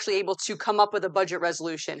guys were actually able to come up with a budget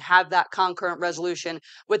resolution, have that concurrent resolution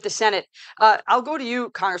with the Senate. I'll go to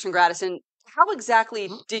you, Congressman Gradison. How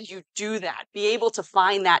exactly did you do that? Be able to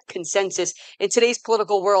find that consensus in today's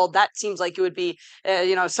political world? That seems like it would be,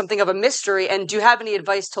 something of a mystery. And do you have any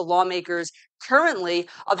advice to lawmakers currently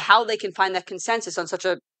of how they can find that consensus on such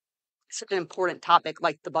an important topic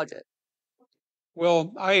like the budget?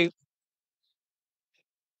 Well, I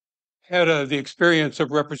had the experience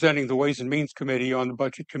of representing the Ways and Means Committee on the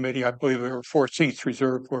Budget Committee. I believe there were 4 seats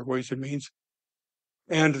reserved for Ways and Means.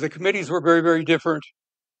 And the committees were very, very different.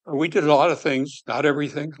 We did a lot of things, not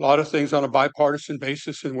everything, a lot of things on a bipartisan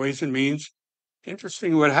basis in Ways and Means.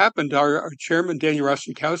 Interesting what happened, our chairman, Daniel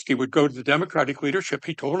Rostenkowski, would go to the Democratic leadership.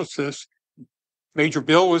 He told us this. Major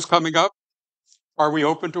bill was coming up. Are we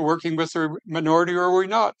open to working with the minority or are we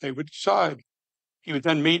not? They would decide. He would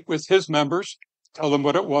then meet with his members, tell them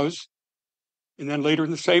what it was, and then later in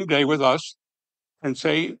the same day with us and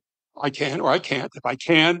say, I can or I can't. If I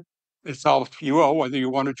can, it's all to you all whether you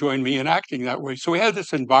want to join me in acting that way. So we had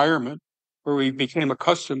this environment where we became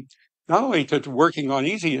accustomed not only to working on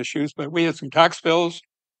easy issues, but we had some tax bills.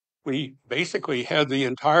 We basically had the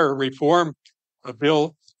entire reform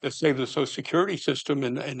bill that saved the Social Security system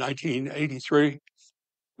in 1983.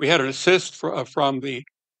 We had an assist from the,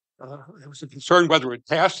 there was a concern whether it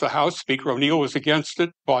passed the House. Speaker O'Neill was against it.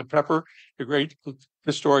 Claude Pepper, the great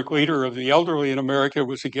historic leader of the elderly in America,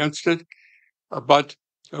 was against it. But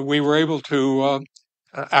we were able to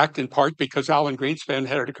act in part because Alan Greenspan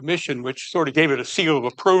had a commission which sort of gave it a seal of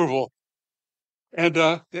approval. And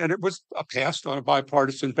it was passed on a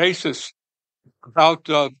bipartisan basis. About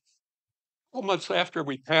 12 months after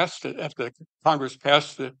we passed it, after Congress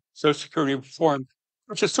passed the Social Security reform,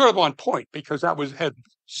 which is sort of on point because that had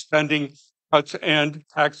spending cuts and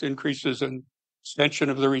tax increases and extension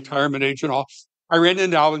of the retirement age and all. I ran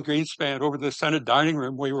into Alan Greenspan over the Senate dining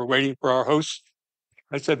room. We were waiting for our host.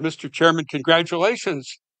 I said, Mr. Chairman,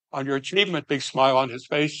 congratulations on your achievement. Big smile on his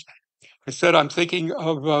face. I said, I'm thinking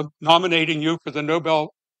of nominating you for the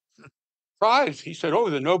Nobel Prize. He said, oh,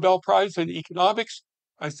 the Nobel Prize in economics?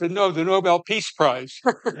 I said, no, the Nobel Peace Prize.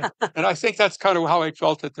 And I think that's kind of how I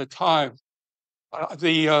felt at the time.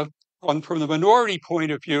 From the minority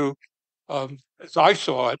point of view, as I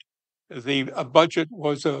saw it, the budget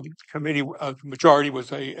was a committee, the majority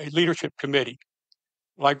was a leadership committee.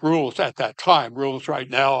 Like rules at that time. Rules right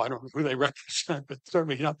now, I don't know who they represent, but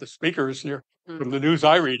certainly not the speakers here from the news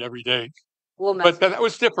I read every day. But that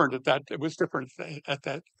was different at that. It was different at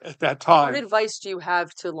that time. What advice do you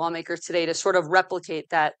have to lawmakers today to sort of replicate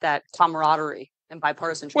that camaraderie and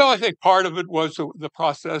bipartisanship? Well, I think part of it was the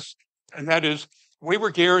process, and that is we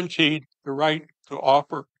were guaranteed the right to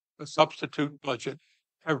offer a substitute budget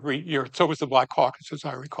every year. So was the Black Caucus, as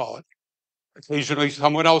I recall it. Occasionally,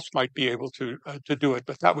 someone else might be able to do it,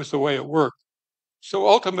 but that was the way it worked. So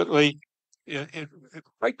ultimately, it's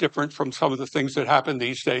quite different from some of the things that happen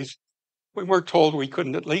these days. We weren't told we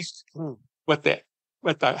couldn't at least let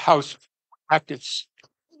the House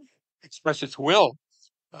express its will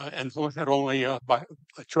and vote had only by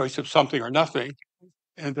a choice of something or nothing.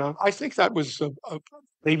 And I think that was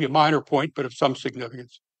maybe a minor point, but of some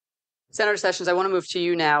significance. Senator Sessions, I want to move to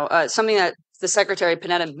you now. Something that the Secretary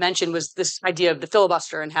Panetta mentioned was this idea of the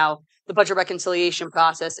filibuster and how the budget reconciliation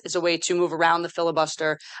process is a way to move around the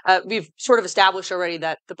filibuster. We've sort of established already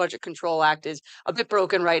that the Budget Control Act is a bit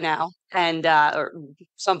broken right now, and or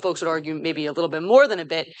some folks would argue maybe a little bit more than a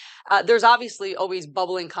bit. There's obviously always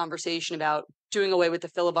bubbling conversation about doing away with the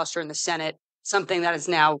filibuster in the Senate, something that is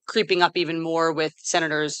now creeping up even more with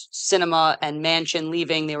Senators Sinema and Manchin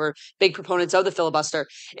leaving. They were big proponents of the filibuster.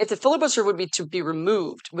 If the filibuster would be to be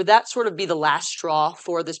removed, would that sort of be the last straw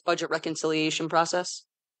for this budget reconciliation process?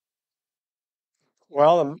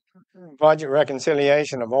 Well, the budget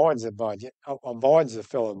reconciliation avoids the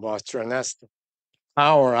filibuster, and that's the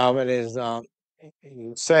power of it, is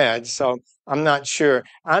you said. So I'm not sure.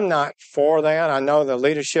 I'm not for that. I know the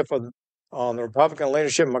leadership of the Republican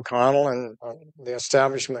leadership, McConnell, and the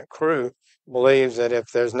establishment crew believes that if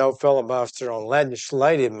there's no filibuster on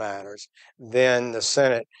legislative matters, then the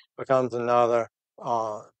Senate becomes another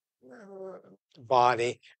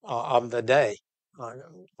body of the day.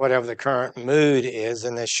 Whatever the current mood is,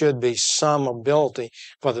 and there should be some ability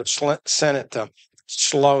for the Senate to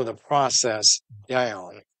slow the process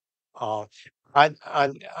down.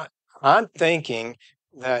 I'm thinking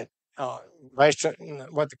that based on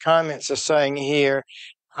what the comments are saying here,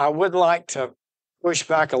 I would like to push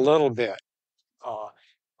back a little bit.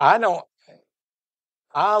 I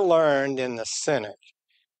learned in the Senate,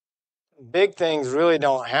 big things really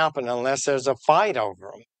don't happen unless there's a fight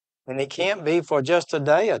over them. And it can't be for just a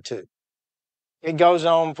day or two. It goes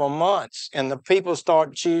on for months, and the people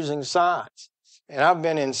start choosing sides. And I've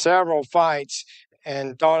been in several fights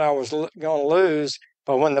and thought I was going to lose,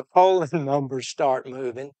 but when the polling numbers start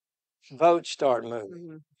moving, votes start moving.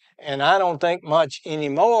 Mm-hmm. And I don't think much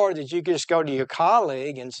anymore that you can just go to your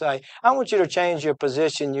colleague and say, I want you to change your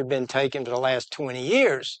position you've been taking for the last 20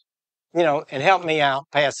 years, and help me out,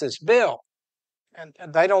 pass this bill. And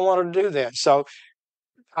they don't want to do that. So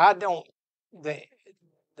the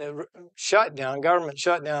government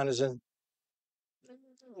shutdown is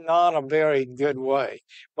not a very good way,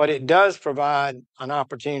 but it does provide an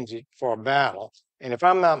opportunity for a battle. And if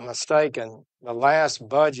I'm not mistaken, the last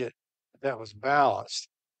budget that was balanced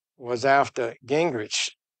was after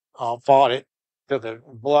Gingrich fought it till the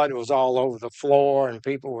blood was all over the floor and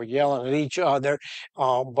people were yelling at each other.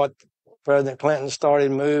 But President Clinton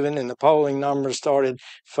started moving and the polling numbers started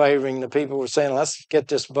favoring the people who were saying, let's get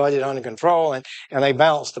this budget under control, and they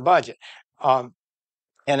balanced the budget. And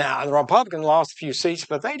the Republicans lost a few seats,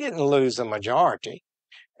 but they didn't lose the majority.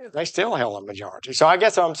 They still held a majority. So I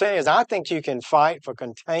guess what I'm saying is I think you can fight for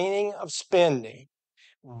containing of spending,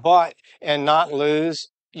 and not lose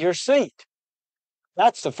your seat.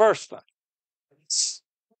 That's the first thing.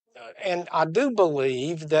 And I do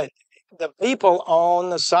believe that the people on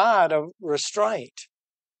the side of restraint,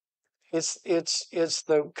 it's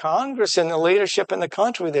the Congress and the leadership in the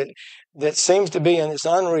country that seems to be in this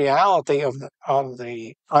unreality of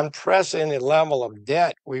the unprecedented level of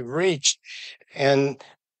debt we've reached. And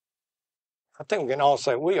I think we can all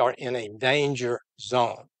say we are in a danger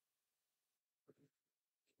zone.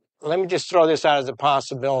 Let me just throw this out as a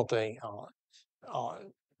possibility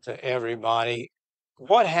to everybody.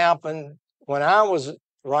 What happened when I was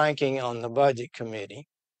ranking on the budget committee?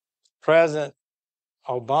 President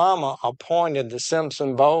Obama appointed the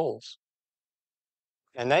Simpson Bowles,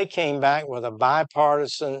 and they came back with a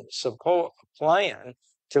bipartisan support plan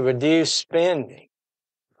to reduce spending.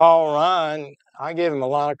 Paul Ryan, I give him a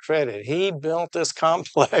lot of credit. He built this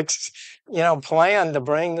complex, plan to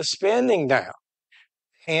bring the spending down.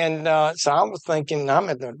 And so I was thinking, I'm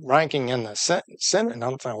at the ranking in the Senate, and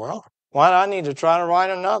I'm thinking, well, why do I need to try to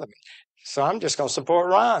write another one? So I'm just going to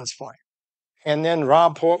support Ryan's plan. And then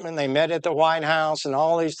Rob Portman, they met at the White House and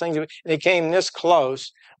all these things. They came this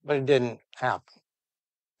close, but it didn't happen.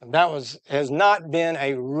 And that has not been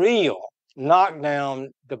a real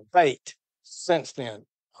knockdown debate since then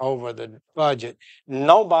over the budget.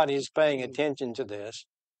 Nobody is paying attention to this.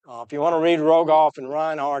 If you want to read Rogoff and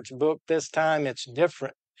Reinhardt's book, this time it's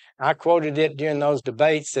different. I quoted it during those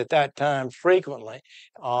debates at that time frequently.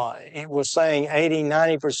 It was saying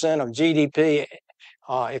 80-90% of GDP,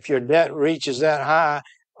 if your debt reaches that high,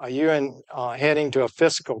 you're heading to a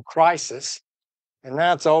fiscal crisis, and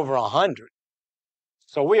that's over 100.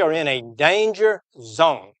 So we are in a danger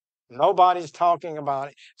zone. Nobody's talking about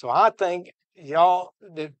it. So I think y'all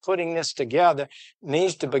putting this together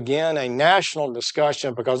needs to begin a national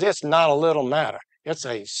discussion, because it's not a little matter. It's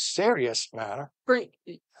a serious matter.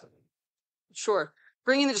 Sure.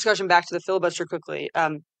 bringing the discussion back to the filibuster quickly,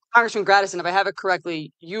 Congressman Gradison, if I have it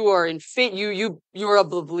correctly, you are you are of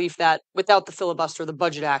the belief that without the filibuster, the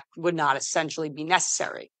Budget Act would not essentially be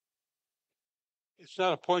necessary. It's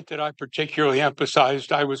not a point that I particularly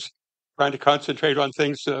emphasized. I was trying to concentrate on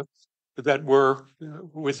things that were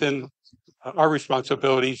within our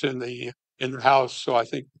responsibilities in the House. So I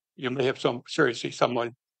think you may have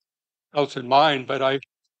someone else in mind, but I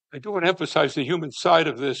do want to emphasize the human side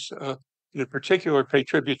of this. In particular, pay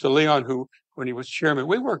tribute to Leon, who, when he was chairman,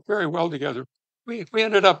 we worked very well together. We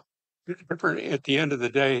ended up different at the end of the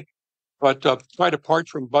day, but quite apart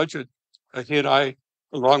from budget, he and I,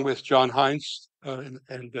 along with John Hines and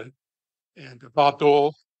Bob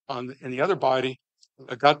Dole in the other body,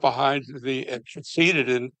 got behind and succeeded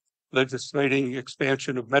in legislating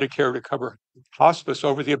expansion of Medicare to cover hospice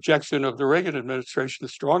over the objection of the Reagan administration, a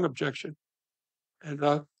strong objection. And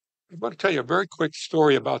I want to tell you a very quick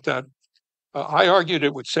story about that. I argued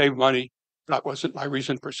it would save money. That wasn't my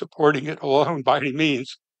reason for supporting it alone by any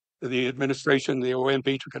means. The administration, the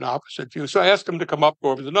OMB, took an opposite view. So I asked them to come up, go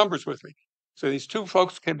over the numbers with me. So these two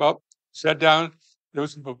folks came up, sat down.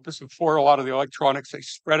 This was before a lot of the electronics. They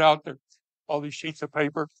spread out all these sheets of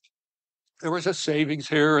paper. There was a savings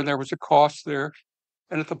here and there was a cost there.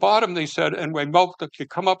 And at the bottom, they said, and to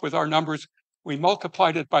come up with our numbers, we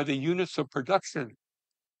multiplied it by the units of production.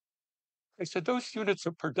 They said those units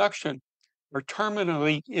of production are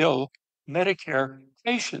terminally ill Medicare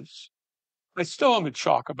patients. I still am in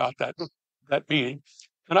shock about that meeting.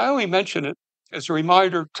 And I only mention it as a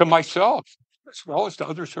reminder to myself, as well as to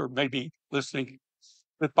others who are maybe listening,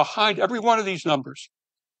 that behind every one of these numbers,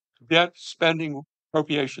 debt, spending,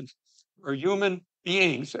 appropriations, are human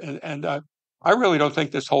beings. And I really don't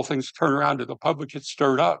think this whole thing's turned around to the public gets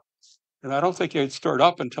stirred up. And I don't think it's stirred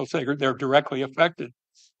up until they're directly affected.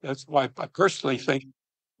 That's why I personally think,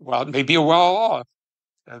 well, it may be a well-off,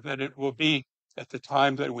 that it will be at the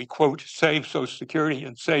time that we, quote, save Social Security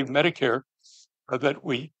and save Medicare, that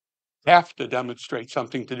we have to demonstrate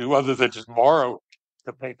something to do other than just borrow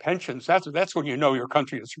to pay pensions. That's when you know your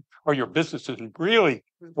country is, or your business is really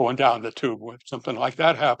going down the tube when something like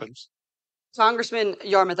that happens. Congressman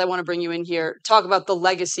Yarmuth, I want to bring you in here. Talk about the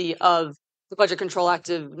legacy of the Budget Control Act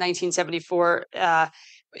of 1974.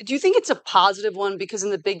 Do you think it's a positive one? Because in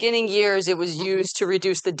the beginning years, it was used to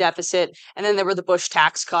reduce the deficit, and then there were the Bush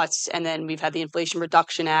tax cuts, and then we've had the Inflation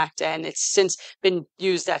Reduction Act, and it's since been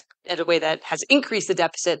used in a way that has increased the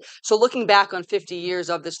deficit. So looking back on 50 years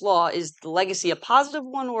of this law, is the legacy a positive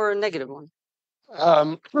one or a negative one?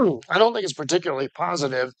 I don't think it's particularly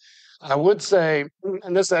positive. I would say,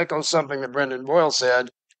 and this echoes something that Brendan Boyle said,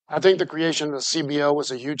 I think the creation of the CBO was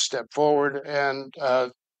a huge step forward, and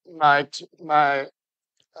my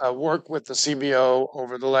work with the CBO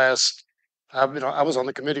over the last, I was on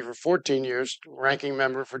the committee for 14 years, ranking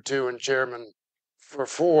member for 2 and chairman for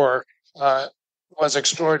 4, was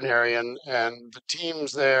extraordinary. And the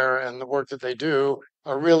teams there and the work that they do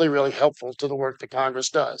are really, really helpful to the work that Congress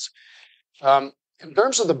does. In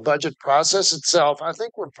terms of the budget process itself, I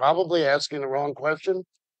think we're probably asking the wrong question.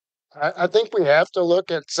 I think we have to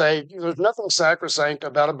look at, say, there's nothing sacrosanct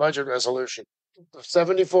about a budget resolution. The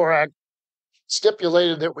 74 Act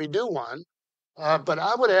stipulated that we do one, but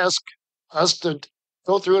I would ask us to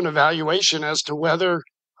go through an evaluation as to whether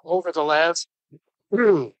over the last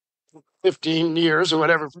 15 years or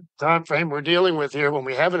whatever time frame we're dealing with here, when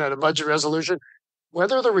we haven't had a budget resolution,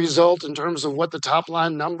 whether the result in terms of what the top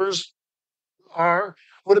line numbers are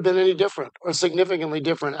would have been any different or significantly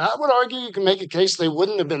different. I would argue you can make a case they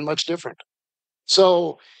wouldn't have been much different.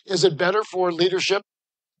 So is it better for leadership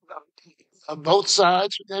of both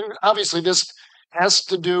sides? And obviously, this has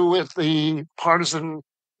to do with the partisan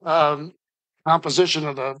composition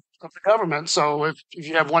of the government. So if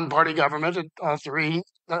you have one party government, all 3,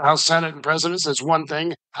 the House, Senate, and presidents, that's one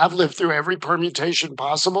thing. I've lived through every permutation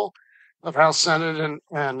possible of House, Senate,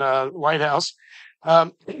 and White House.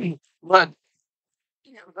 But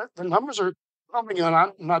the numbers are probably going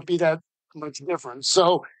to not be that much different.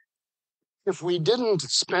 So if we didn't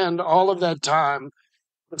spend all of that time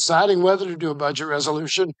deciding whether to do a budget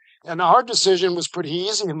resolution, and our decision was pretty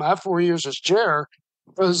easy in my 4 years as chair,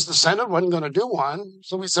 because the Senate wasn't going to do one.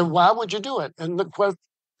 So we said, why would you do it? And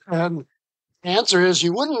the answer is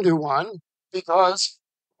you wouldn't do one because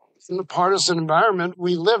in the partisan environment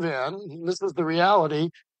we live in, this is the reality,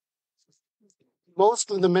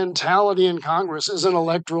 most of the mentality in Congress is an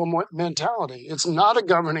electoral mentality. It's not a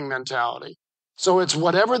governing mentality. So it's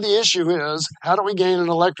whatever the issue is, how do we gain an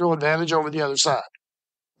electoral advantage over the other side?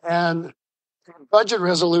 And a budget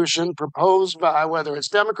resolution proposed by whether it's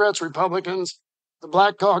Democrats, Republicans, the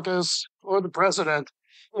Black Caucus, or the president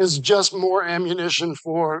is just more ammunition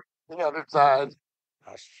for the other side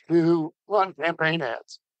to run campaign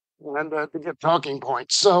ads and to get talking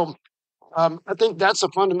points. So I think that's a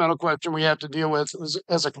fundamental question we have to deal with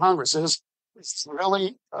as a Congress. Is it's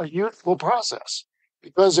really a youthful process,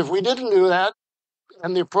 because if we didn't do that,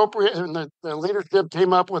 and the leadership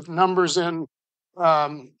came up with numbers in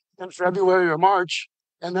February or March,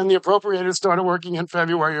 and then the appropriators started working in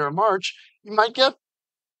February or March, you might get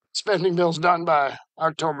spending bills done by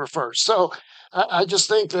October 1st. So I just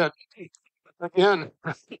think that, again,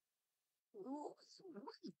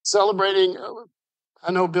 celebrating,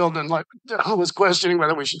 I know Bill was questioning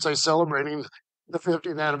whether we should say celebrating the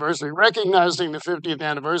 50th anniversary, recognizing the 50th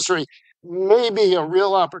anniversary may be a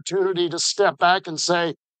real opportunity to step back and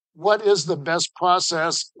say, what is the best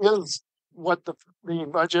process? Is what the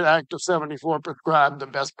Budget Act of 74 prescribed the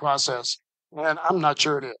best process? And I'm not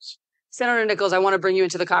sure it is. Senator Nichols, I want to bring you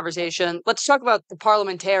into the conversation. Let's talk about the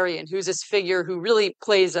parliamentarian, who's this figure who really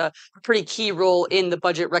plays a pretty key role in the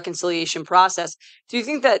budget reconciliation process. Do you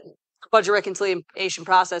think that budget reconciliation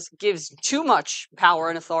process gives too much power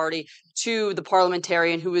and authority to the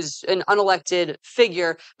parliamentarian, who is an unelected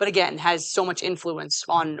figure, but again, has so much influence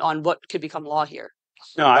on what could become law here?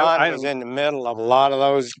 No, I was in the middle of a lot of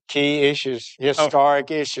those key issues,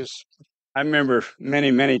 historic issues. I remember many,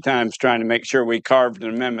 many times trying to make sure we carved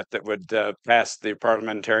an amendment that would pass the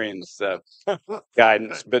parliamentarians'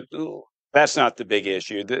 guidance, but that's not the big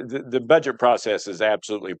issue. The budget process is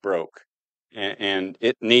absolutely broke, and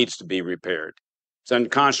it needs to be repaired. It's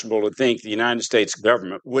unconscionable to think the United States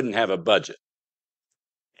government wouldn't have a budget.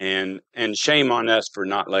 And shame on us for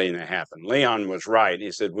not letting it happen. Leon was right.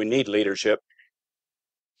 He said, we need leadership.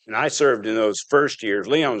 And I served in those first years.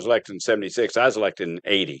 Leon was elected in 76. I was elected in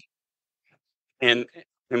 80. And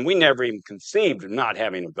we never even conceived of not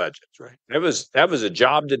having a budget. Right. That was a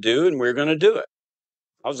job to do, and we were going to do it.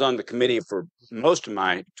 I was on the committee for most of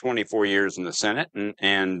my 24 years in the Senate,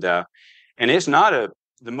 and it's not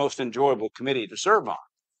the most enjoyable committee to serve on.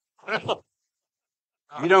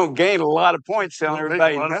 You don't gain a lot of points telling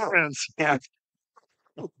everybody no. Yeah.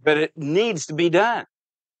 But it needs to be done.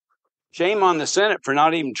 Shame on the Senate for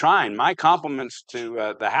not even trying. My compliments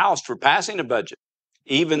to the House for passing a budget,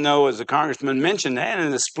 even though, as the congressman mentioned, and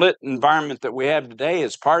in the split environment that we have today,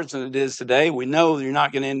 as partisan as it is today, we know you're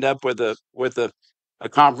not going to end up with a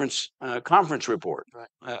conference report, right.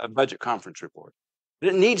 A budget conference report. But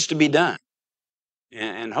it needs to be done.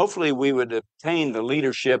 And hopefully we would obtain the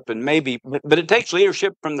leadership, and maybe, but it takes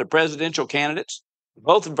leadership from the presidential candidates.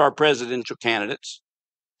 Both of our presidential candidates,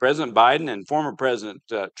 President Biden and former President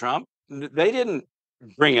Trump, they didn't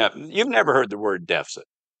bring up, you've never heard the word deficit,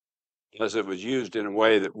 unless it was used in a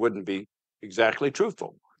way that wouldn't be exactly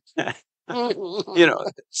truthful.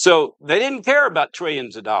 So they didn't care about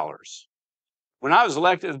trillions of dollars. When I was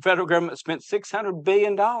elected, the federal government spent $600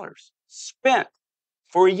 billion. Spent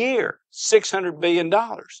for a year, $600 billion.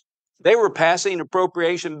 They were passing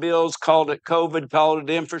appropriation bills, called it COVID, called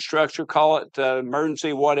it infrastructure, call it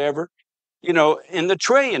emergency, whatever, in the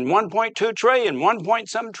trillion, 1.2 trillion, 1 point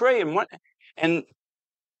some trillion. And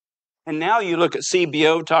now you look at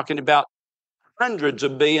CBO talking about hundreds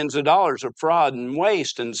of billions of dollars of fraud and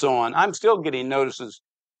waste and so on. I'm still getting notices.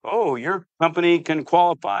 Oh, your company can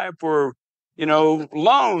qualify for,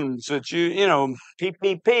 loans that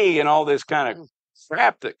PPP and all this kind of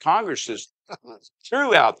crap that Congress just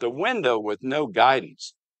threw out the window with no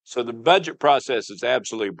guidance. So the budget process is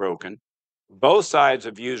absolutely broken. Both sides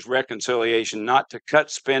have used reconciliation not to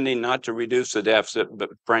cut spending, not to reduce the deficit, but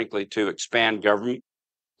frankly to expand government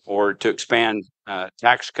or to expand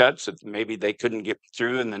tax cuts that maybe they couldn't get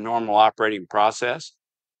through in the normal operating process.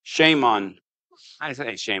 I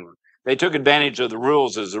say shame on. They took advantage of the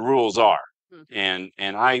rules as the rules are, and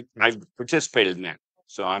I participated in that.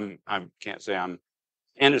 So I can't say I'm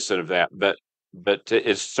innocent of that, but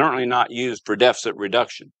it's certainly not used for deficit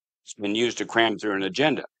reduction. It's been used to cram through an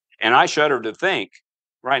agenda. And I shudder to think,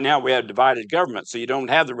 right now we have divided government, so you don't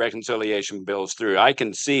have the reconciliation bills through. I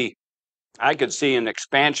could see an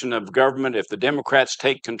expansion of government if the Democrats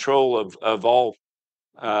take control of all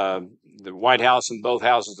the White House and both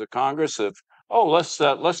houses of Congress.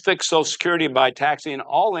 Let's fix Social Security by taxing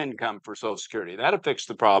all income for Social Security. That'll fix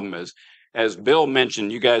the problem. As Bill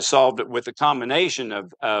mentioned, you guys solved it with a combination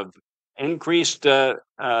of increased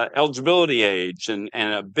eligibility age and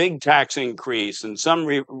a big tax increase and some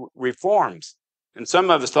reforms. And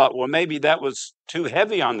some of us thought, well, maybe that was too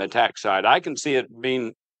heavy on the tax side. I can see it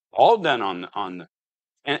being all done on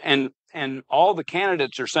the and all the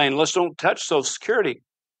candidates are saying, let's don't touch Social Security.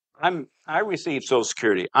 I received Social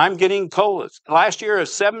Security. I'm getting COLAs. Last year, a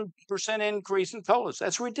 7% increase in COLAs.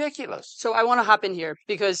 That's ridiculous. So I want to hop in here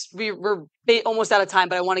because we're almost out of time,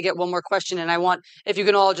 but I want to get one more question, and I want if you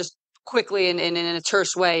can all just quickly and in a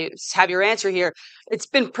terse way have your answer here. It's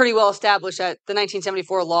been pretty well established that the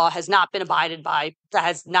 1974 law has not been abided by, that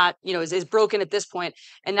has not, is broken at this point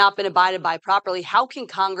and not been abided by properly. How can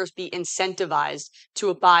Congress be incentivized to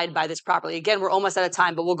abide by this properly? Again, we're almost out of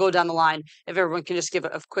time, but we'll go down the line if everyone can just give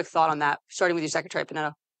a quick thought on that, starting with you, Secretary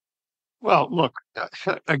Panetta. Well, look,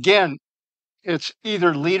 again, it's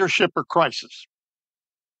either leadership or crisis.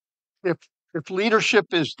 If leadership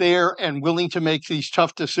is there and willing to make these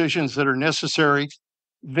tough decisions that are necessary,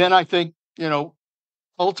 then I think,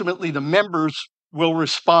 ultimately the members will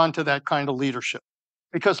respond to that kind of leadership.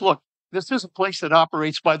 Because look, this is a place that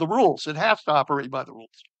operates by the rules. It has to operate by the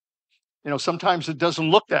rules. Sometimes it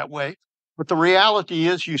doesn't look that way, but the reality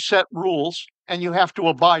is you set rules and you have to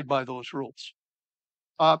abide by those rules.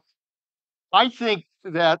 I think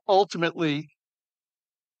that ultimately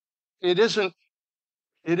it isn't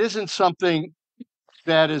something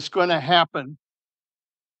that is going to happen.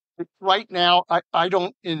 Right now, I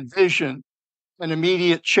don't envision an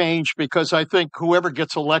immediate change because I think whoever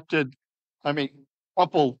gets elected,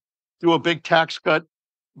 Trump will do a big tax cut.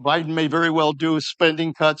 Biden may very well do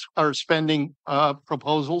spending cuts or spending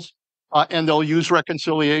proposals, and they'll use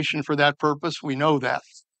reconciliation for that purpose. We know that.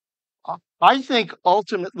 I think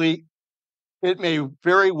ultimately it may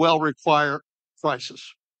very well require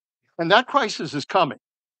crisis. And that crisis is coming.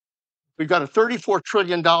 We've got a $34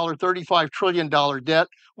 trillion, $35 trillion debt.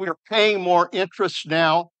 We are paying more interest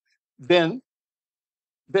now than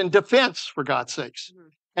defense, for God's sakes.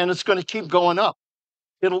 And it's going to keep going up.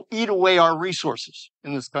 It'll eat away our resources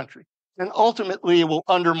in this country. And ultimately, it will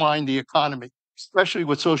undermine the economy, especially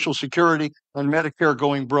with Social Security and Medicare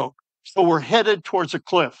going broke. So we're headed towards a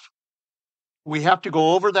cliff. We have to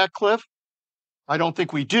go over that cliff. I don't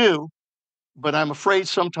think we do, but I'm afraid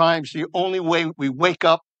sometimes the only way we wake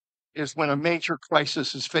up is when a major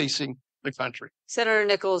crisis is facing the country. Senator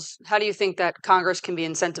Nichols, how do you think that Congress can be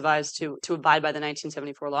incentivized to abide by the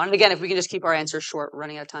 1974 law? And again, if we can just keep our answers short, we're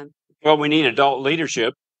running out of time. Well, we need adult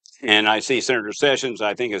leadership. And I see Senator Sessions,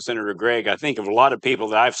 I think of Senator Gregg, I think of a lot of people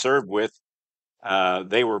that I've served with.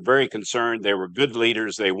 They were very concerned. They were good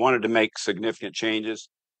leaders. They wanted to make significant changes.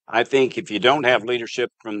 I think if you don't have leadership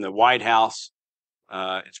from the White House,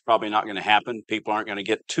 it's probably not going to happen. People aren't going to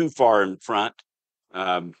get too far in front.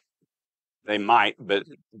 They might, but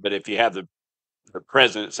if you have the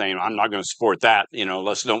president saying, I'm not going to support that,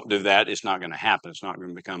 let's don't do that, it's not going to happen. It's not going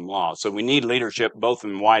to become law. So we need leadership both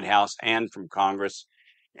from the White House and from Congress.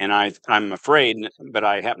 And I'm afraid, but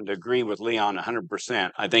I happen to agree with Leon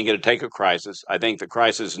 100%. I think it'll take a crisis. I think the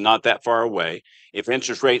crisis is not that far away. If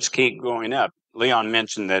interest rates keep going up, Leon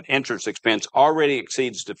mentioned that interest expense already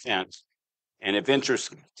exceeds defense. And if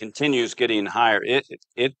interest continues getting higher,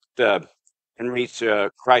 it can reach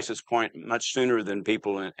a crisis point much sooner than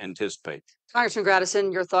people anticipate. Congressman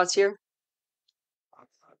Gradison, your thoughts here?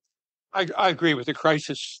 I agree with the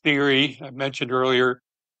crisis theory I mentioned earlier,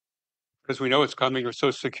 because we know it's coming, with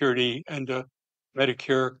Social Security and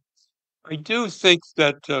Medicare. I do think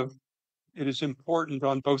that it is important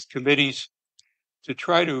on both committees to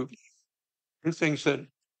try to do things that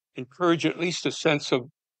encourage at least a sense of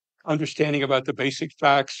understanding about the basic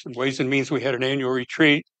facts and Ways and Means. We had an annual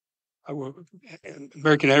retreat.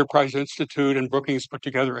 American Enterprise Institute and Brookings put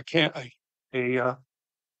together a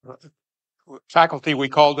faculty, we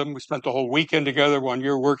called them. We spent the whole weekend together 1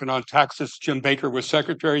 year working on taxes. Jim Baker was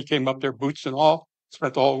secretary, came up there, boots and all,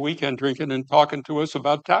 spent the whole weekend drinking and talking to us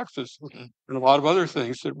about taxes and a lot of other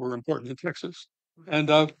things that were important in Texas. And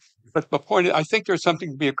but the point is, I think there's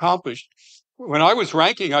something to be accomplished. When I was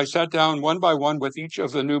ranking, I sat down one by one with each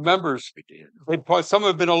of the new members. Some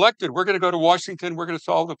have been elected. We're going to go to Washington. We're going to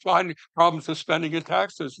solve the problems of spending and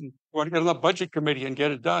taxes. And we want to get on the budget committee and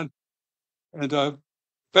get it done. And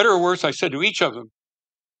better or worse, I said to each of them,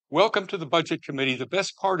 welcome to the budget committee. The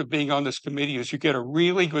best part of being on this committee is you get a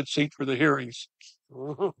really good seat for the hearings.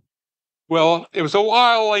 Well, it was a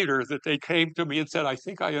while later that they came to me and said, I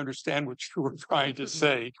think I understand what you were trying to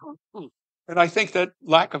say. And I think that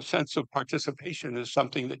lack of sense of participation is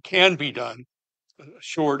something that can be done,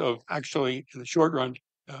 short of actually, in the short run,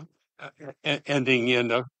 ending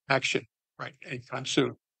in action anytime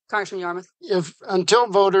soon. Congressman Yarmouth. If until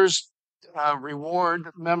voters reward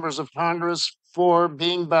members of Congress for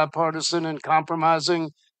being bipartisan and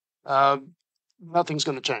compromising, nothing's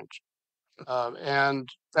going to change. And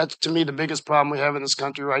that's, to me, the biggest problem we have in this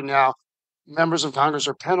country right now. Members of Congress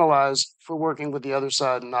are penalized for working with the other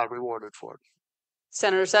side and not rewarded for it.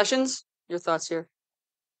 Senator Sessions, your thoughts here?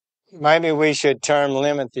 maybe we should term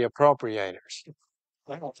limit the appropriators.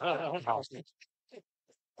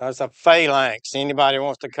 That's a phalanx. Anybody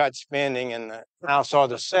wants to cut spending in the House or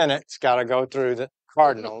the Senate, it's got to go through the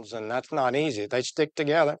Cardinals, and that's not easy. They stick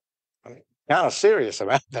together. I'm kind of serious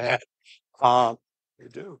about that. You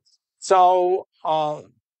do. So, all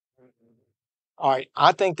right,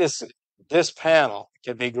 I think this panel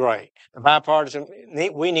could be great. The bipartisan,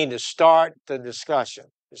 we need to start the discussion.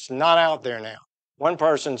 It's not out there now. One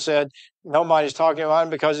person said nobody's talking about it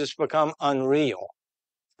because it's become unreal.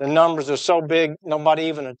 The numbers are so big, nobody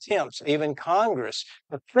even attempts, even Congress,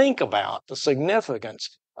 to think about the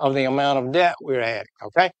significance of the amount of debt we're adding,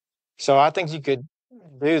 okay? So I think you could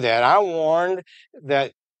do that. I warned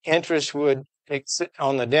that interest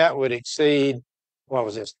on the debt would exceed, what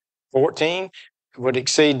was this, 14? Would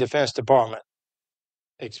exceed Defense Department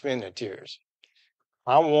expenditures.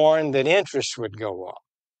 I warned that interest would go up.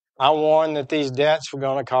 I warned that these debts were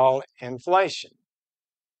going to cause inflation.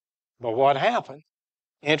 But what happened?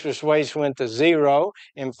 Interest rates went to zero.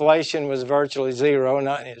 Inflation was virtually zero,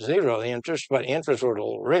 not zero interest, but interest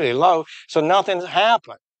were really low. So nothing's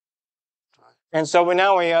happened. And so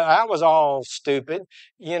that was all stupid.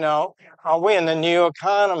 You know, are we in the new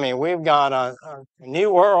economy? We've got a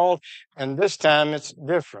new world, and this time it's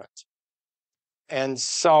different. And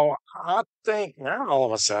so I think now all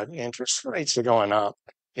of a sudden interest rates are going up.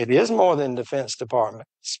 It is more than Defense Department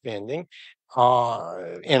spending.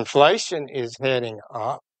 Inflation is heading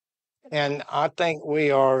up. And I think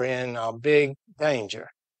we are in a big danger.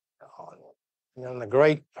 The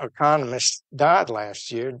great economist died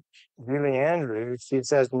last year, Julie Andrews. She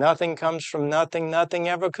says, nothing comes from nothing, nothing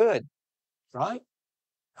ever could. Right?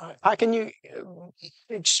 How can you?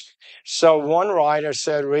 So one writer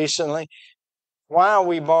said recently, why are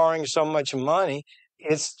we borrowing so much money?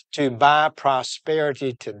 It's to buy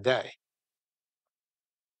prosperity today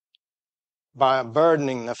by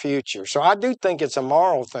burdening the future. So I do think it's a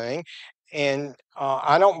moral thing. And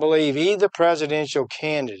I don't believe either presidential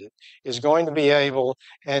candidate is going to be able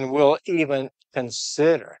and will even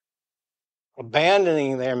consider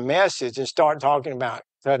abandoning their message and start talking about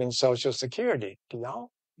cutting Social Security. Do y'all?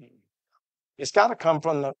 It's got to come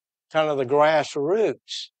from the kind of the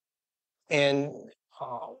grassroots. And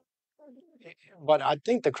but I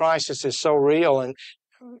think the crisis is so real, and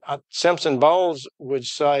Simpson Bowles would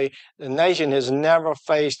say the nation has never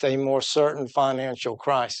faced a more certain financial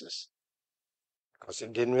crisis because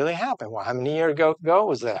it didn't really happen. Well, how many years ago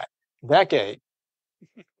was that? Decade.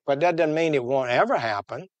 But that doesn't mean it won't ever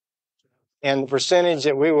happen. And the percentage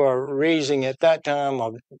that we were raising at that time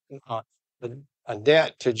of a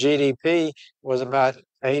debt to GDP was about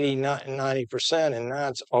 80, 90%, and now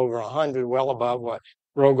it's over 100, well above what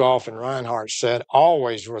Rogoff and Reinhardt said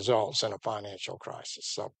always results in a financial crisis.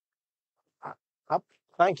 So I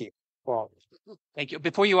thank you. Well, thank you.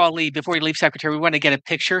 Before you leave, Secretary, we want to get a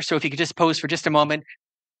picture. So if you could just pose for just a moment.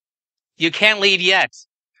 You can't leave yet,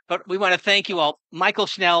 but we want to thank you all. Michael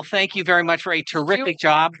Schnell, thank you very much for a terrific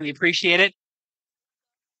job. We appreciate it.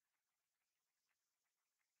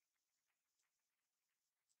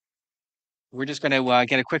 We're just going to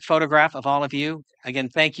get a quick photograph of all of you. Again,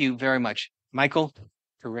 thank you very much. Michael,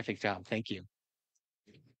 terrific job. Thank you.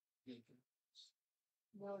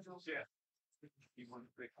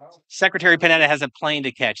 Secretary Panetta has a plane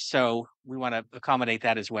to catch, so we want to accommodate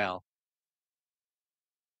that as well.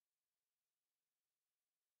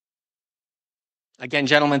 Again,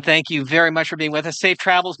 gentlemen, thank you very much for being with us. Safe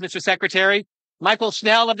travels, Mr. Secretary. Michael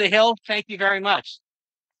Schnell of The Hill, thank you very much.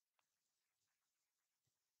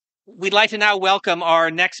 We'd like to now welcome our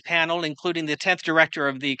next panel, including the 10th Director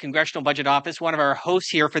of the Congressional Budget Office, one of our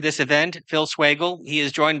hosts here for this event, Phil Swagel. He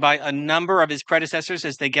is joined by a number of his predecessors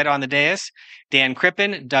as they get on the dais: Dan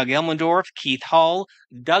Crippen, Doug Elmendorf, Keith Hull,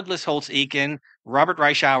 Douglas Holtz-Eakin, Robert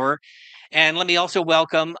Reischauer. And let me also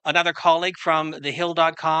welcome another colleague from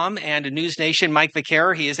thehill.com and News Nation, Mike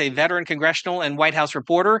Vaquer. He is a veteran congressional and White House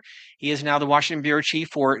reporter. He is now the Washington Bureau Chief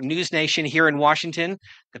for News Nation here in Washington.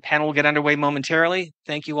 The panel will get underway momentarily.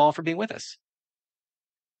 Thank you all for being with us.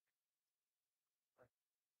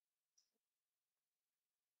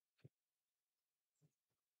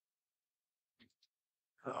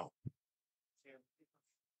 Oh.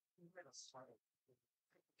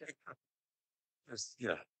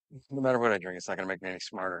 Yeah. No matter what I drink, it's not going to make me any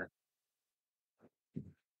smarter.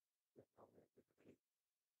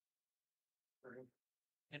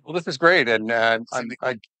 Well, this is great, and I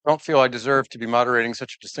don't feel I deserve to be moderating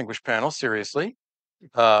such a distinguished panel. Seriously,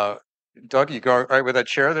 Doug, you go all right with that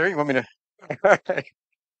chair there? You want me to?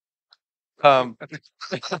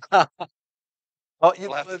 Well,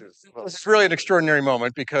 this is really an extraordinary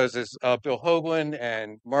moment because, as Bill Hoagland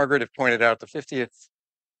and Margaret have pointed out, the 50th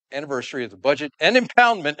anniversary of the Budget and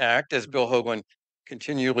Impoundment Act, as Bill Hoagland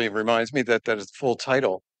continually reminds me that is the full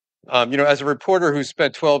title. As a reporter who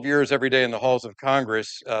spent 12 years every day in the halls of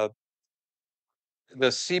Congress, the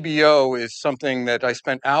CBO is something that I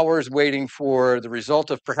spent hours waiting for the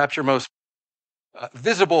result of perhaps your most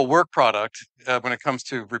visible work product when it comes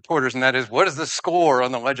to reporters, and that is, what is the score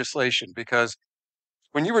on the legislation? Because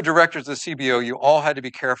when you were directors of the CBO, you all had to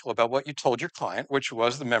be careful about what you told your client, which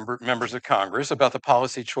was the members of Congress, about the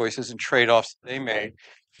policy choices and trade-offs they made.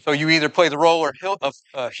 So you either play the role of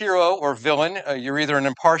hero or villain. You're either an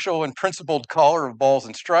impartial and principled caller of balls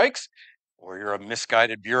and strikes, or you're a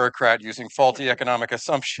misguided bureaucrat using faulty economic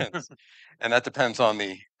assumptions. And that depends on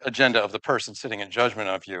the agenda of the person sitting in judgment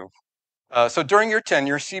of you. So during your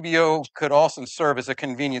tenure, CBO could also serve as a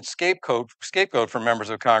convenient scapegoat for members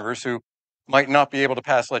of Congress who might not be able to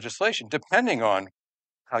pass legislation, depending on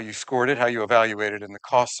how you scored it, how you evaluated it, and the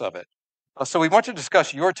costs of it. So we want to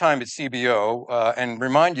discuss your time at CBO and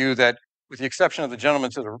remind you that, with the exception of the gentleman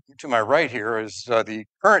to my right here, is the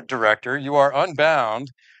current director, you are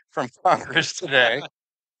unbound from Congress today.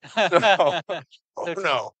 Oh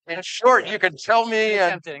no! In short, you can tell me.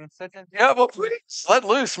 Yeah, well, please let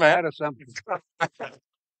loose, man.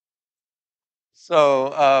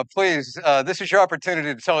 So please, this is your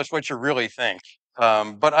opportunity to tell us what you really think.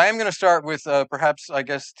 But I am going to start with perhaps, I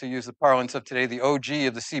guess, to use the parlance of today, the OG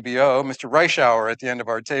of the CBO, Mr. Reischauer, at the end of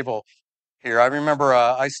our table here. I remember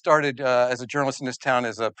I started as a journalist in this town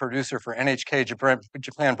as a producer for NHK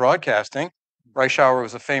Japan Broadcasting. Reischauer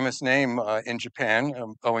was a famous name in Japan,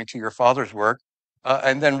 owing to your father's work.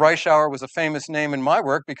 And then Reischauer was a famous name in my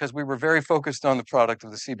work because we were very focused on the product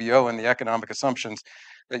of the CBO and the economic assumptions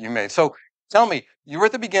that you made. So tell me, you were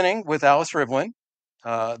at the beginning with Alice Rivlin,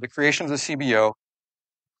 the creation of the CBO.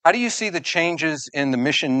 How do you see the changes in the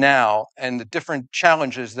mission now and the different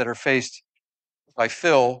challenges that are faced by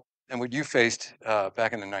Phil and what you faced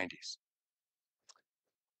back in the 90s?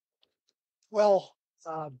 Well,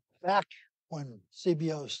 back when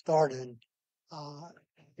CBO started,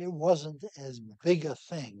 it wasn't as big a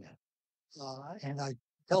thing. And I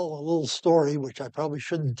tell a little story, which I probably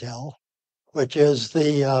shouldn't tell, which is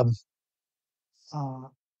the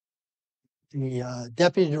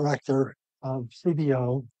deputy director of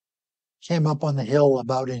CBO came up on the Hill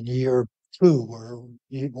about in year 2 or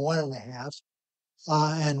 1.5,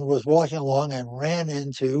 and was walking along and ran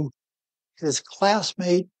into his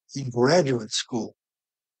classmate in graduate school.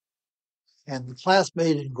 And the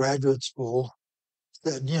classmate in graduate school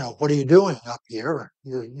said, what are you doing up here?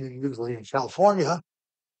 You're usually in California.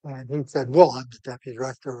 And he said, well, I'm the deputy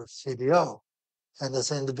director of CBO. And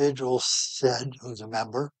this individual said, who's a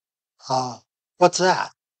member, what's that?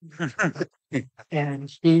 And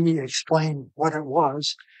he explained what it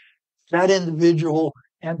was. That individual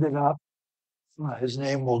ended up, his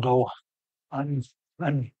name will go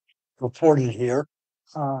unreported here,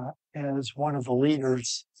 as one of the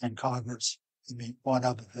leaders in Congress. I mean, one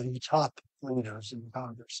of the top leaders in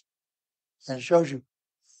Congress. And it shows you,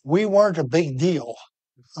 we weren't a big deal.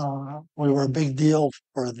 We were a big deal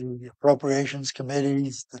for the appropriations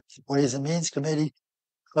committees, the Ways and Means Committee,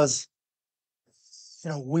 because,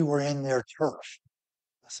 we were in their turf,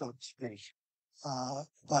 so to speak.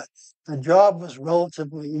 But the job was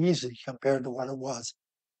relatively easy compared to what it was.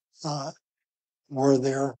 Were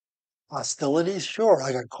there hostilities? Sure,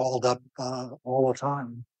 I got called up all the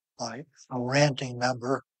time by a ranting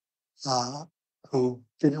member who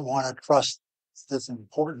didn't want to trust this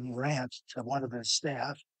important rant to one of his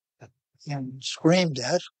staff and screamed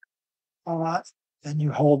at. Then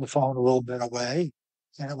you hold the phone a little bit away,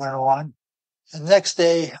 and it went on. And the next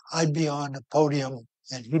day, I'd be on the podium,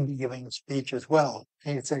 and he'd be giving a speech as well.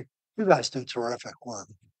 And he'd say, you guys do terrific work.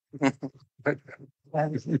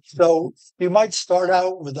 And so you might start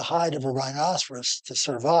out with the hide of a rhinoceros to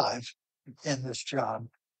survive in this job,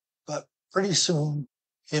 but pretty soon,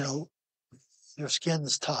 your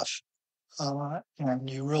skin's tough, and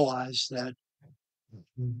you realize that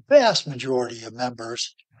the vast majority of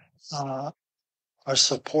members are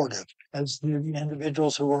supportive, as the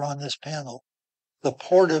individuals who are on this panel,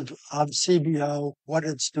 supportive of CBO, what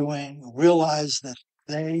it's doing, realize that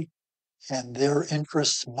they and their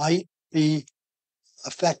interests might be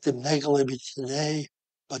affected negatively today,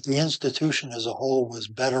 but the institution as a whole was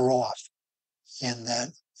better off in that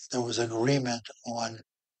there was agreement on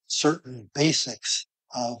certain basics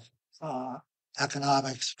of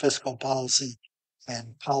economics, fiscal policy,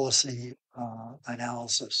 and policy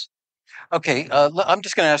analysis. Okay, I'm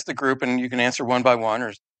just going to ask the group, and you can answer one by one,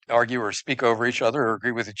 or argue, or speak over each other, or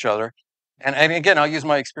agree with each other. And again, I'll use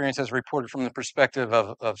my experience as a reporter from the perspective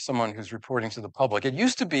of someone who's reporting to the public. It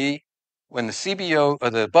used to be when the CBO or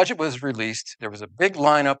the budget was released, there was a big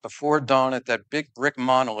lineup before dawn at that big brick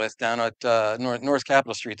monolith down at North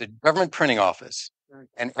Capitol Street, the government printing office.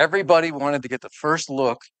 And everybody wanted to get the first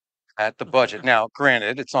look at the budget. Now,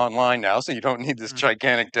 granted, it's online now, so you don't need this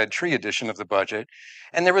gigantic dead tree edition of the budget.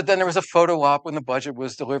 And there was a photo op when the budget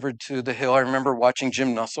was delivered to the Hill. I remember watching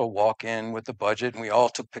Jim Nussle walk in with the budget, and we all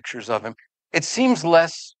took pictures of him. It seems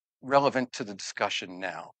less relevant to the discussion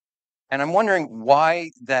now. And I'm wondering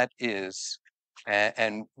why that is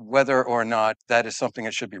and whether or not that is something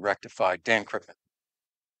that should be rectified. Dan Crippen.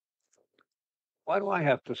 Why do I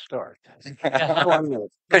have to start?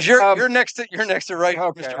 Because you're next to Mr.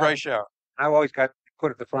 Reichow. I always got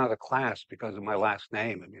put at the front of the class because of my last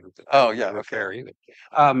name. I mean, okay.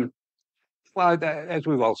 Either. Well, as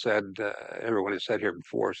we've all said, everyone has said here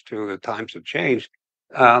before us too, the times have changed.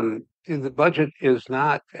 The budget is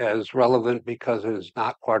not as relevant because it is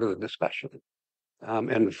not part of the discussion.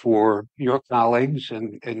 And for your colleagues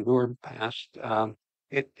and your past,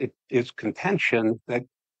 it is contention that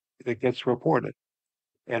gets reported.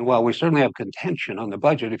 And while we certainly have contention on the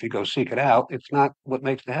budget, if you go seek it out, it's not what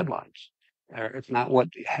makes the headlines. It's not what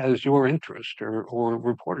has your interest or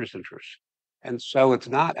reporters' interest. And so it's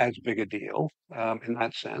not as big a deal in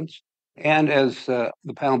that sense. And as the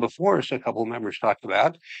panel before us, a couple of members talked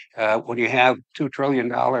about, when you have $2 trillion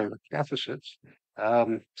deficits,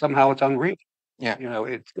 somehow it's unreal. Yeah.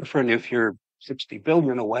 It's different if you're 60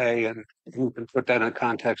 billion away and you can put that in the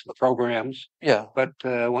context of the programs. Yeah. But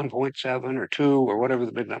 1.7 or 2 or whatever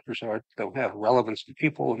the big numbers are don't have relevance to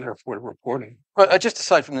people and therefore to reporting. Well, just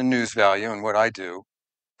aside from the news value and what I do,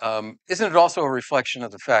 isn't it also a reflection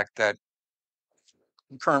of the fact that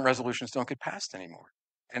current resolutions don't get passed anymore?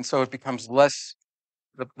 And so it becomes less,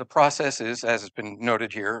 the process is, as has been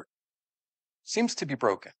noted here, seems to be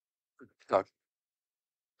broken. Doug.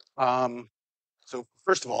 So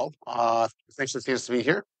first of all, thanks for the chance to be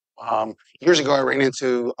here. Years ago, I ran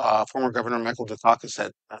into former Governor Michael Dukakis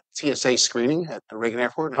at TSA screening at the Reagan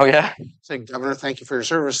Airport. Oh, yeah? I said, Governor, thank you for your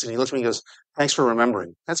service. And he looked at me and goes, thanks for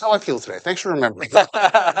remembering. That's how I feel today. Thanks for remembering.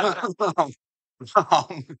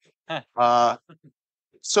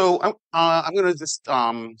 So I'm going to just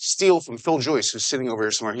steal from Phil Joyce, who's sitting over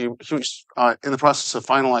here somewhere. He was in the process of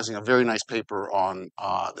finalizing a very nice paper on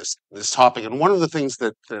this topic. And one of the things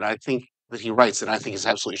that I think that he writes, and I think is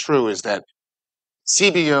absolutely true, is that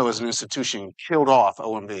CBO as an institution killed off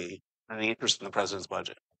OMB in the interest in the president's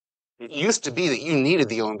budget. It used to be that you needed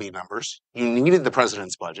the OMB numbers, you needed the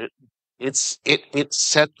president's budget. It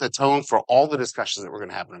set the tone for all the discussions that were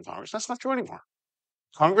going to happen in Congress. That's not true anymore.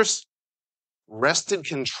 Congress wrested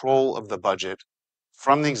control of the budget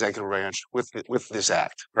from the executive branch with this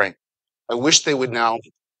act. Right. I wish they would now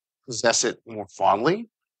possess it more fondly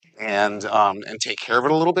and take care of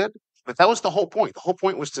it a little bit. But that was the whole point. The whole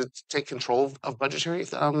point was to take control of budgetary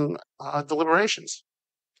deliberations.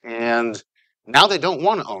 And now they don't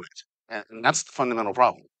want to own it. And that's the fundamental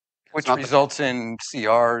problem. Which results in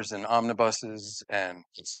CRs and omnibuses and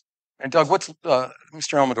Doug, Mr.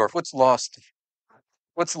 Elmendorf, what's lost?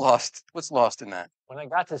 What's lost in that? When I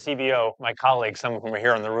got to CBO, my colleagues, some of whom are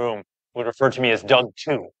here in the room, would refer to me as Doug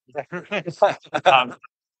 2. I'm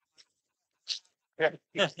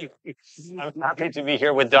happy to be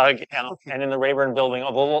here with Doug and in the Rayburn building. A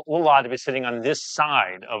little odd to be sitting on this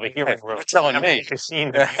side of a hearing room. You're telling me.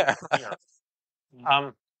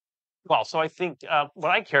 Well, so I think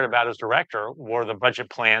what I cared about as director were the budget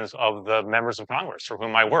plans of the members of Congress for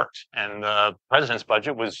whom I worked. And the president's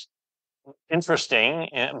budget was interesting,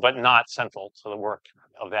 but not central to the work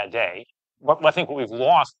of that day. But I think what we've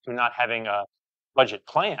lost through not having budget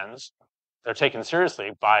plans that are taken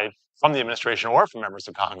seriously from the administration or from members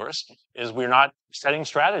of Congress is we're not setting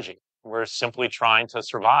strategy. We're simply trying to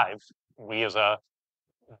survive. We as a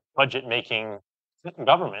budget-making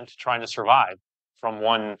government trying to survive from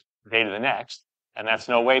one day to the next, and that's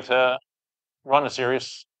no way to run a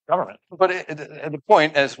serious government. But the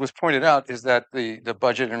point, as was pointed out, is that the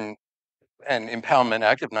Budget and Impoundment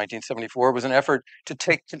Act of 1974 was an effort to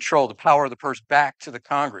take control, the power of the purse back to the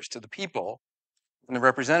Congress, to the people, and the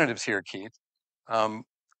representatives here, Keith.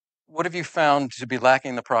 What have you found to be lacking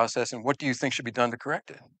in the process, and what do you think should be done to correct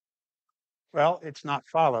it? Well, it's not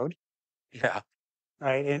followed. Yeah.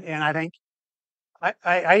 Right. And I think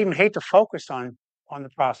I even hate to focus on the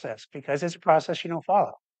process because it's a process you don't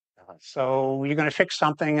follow. So you're going to fix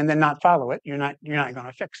something and then not follow it. You're not going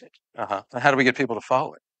to fix it. How do we get people to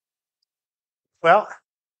follow it? Well,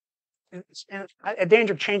 and a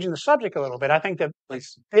danger of changing the subject a little bit. I think the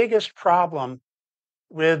biggest problem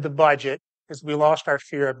with the budget is we lost our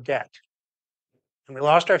fear of debt. And we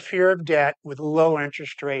lost our fear of debt with low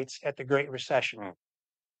interest rates at the Great Recession.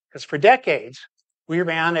 Because for decades, we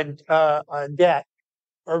ran a debt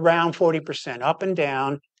around 40%, up and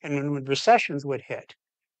down. And when recessions would hit,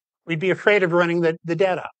 we'd be afraid of running the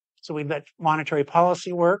debt up. So we'd let monetary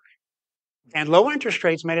policy work. And low interest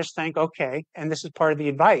rates made us think, okay, and this is part of the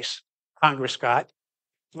advice Congress got.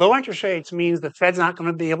 Low interest rates means the Fed's not going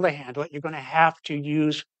to be able to handle it. You're going to have to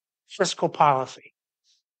use fiscal policy.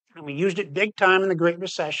 And we used it big time in the Great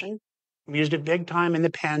Recession. We used it big time in the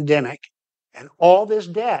pandemic. And all this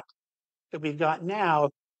debt that we've got now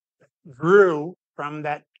grew from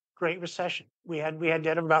that Great Recession. We had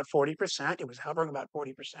debt of about 40%. It was hovering about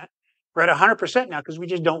 40%. We're at 100% now because we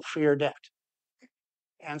just don't fear debt.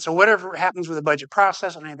 And so whatever happens with the budget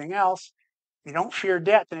process and anything else, if you don't fear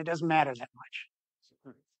debt, then it doesn't matter that much.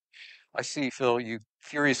 I see, Phil, you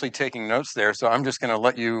furiously taking notes there, so I'm just going to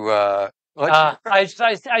let you. I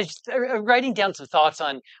was writing down some thoughts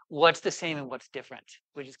on what's the same and what's different,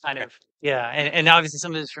 which is kind of, yeah. And obviously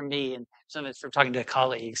some of it's from me and some of it's from talking to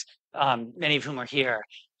colleagues, many of whom are here.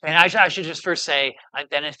 And I should just first say I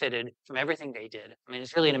benefited from everything they did. I mean,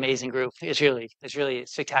 it's really an amazing group. It's really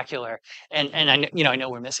spectacular. And I know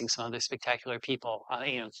we're missing some of those spectacular people,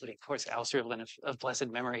 including, of course, Al Serlin of blessed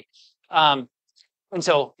memory. And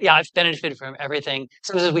so, yeah, I've benefited from everything.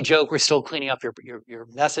 Sometimes as we joke, we're still cleaning up your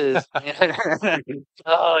messes.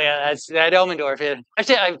 Oh yeah, that's that Elmendorf. Yeah.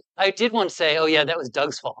 Actually, I did once say, oh yeah, that was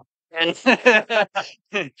Doug's fault. And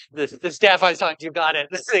the staff I was talking to got it.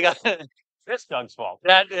 It's Doug's fault.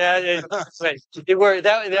 It worked.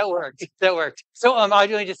 That worked. That worked. So I'll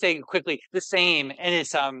only just say quickly the same. And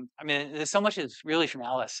it's I mean, there's so much is really from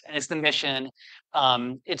Alice, and it's the mission,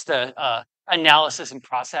 it's the analysis and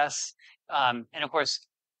process, and of course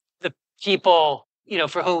the people.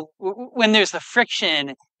 For who when there's the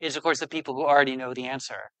friction is of course the people who already know the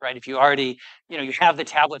answer, right? If you already you have the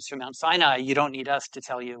tablets from Mount Sinai, you don't need us to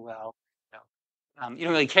tell you. Well, you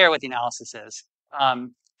don't really care what the analysis is.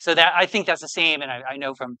 So that I think that's the same, and I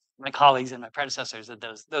know from my colleagues and my predecessors that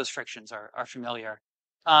those frictions are familiar.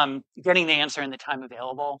 Getting the answer in the time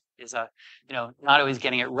available is not always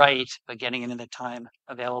getting it right, but getting it in the time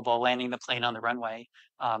available, landing the plane on the runway,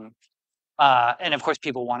 and of course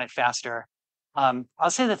people want it faster. I'll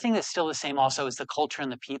say the thing that's still the same also is the culture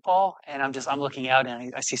and the people. And I'm looking out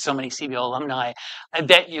and I see so many CBO alumni. I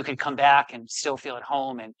bet you could come back and still feel at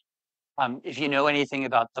home. And if you know anything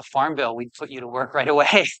about the Farm Bill, we'd put you to work right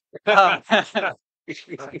away.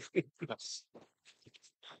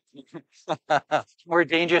 More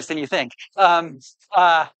dangerous than you think. So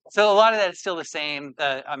a lot of that is still the same.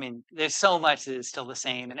 There's so much that is still the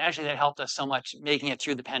same. And actually that helped us so much making it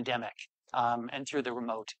through the pandemic. And through the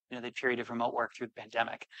remote, the period of remote work through the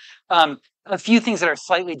pandemic. A few things that are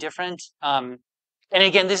slightly different. And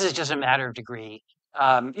again, this is just a matter of degree.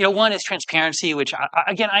 One is transparency, which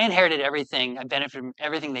I inherited everything. I benefited from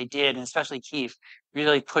everything they did, and especially Keith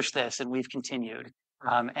really pushed this, and we've continued.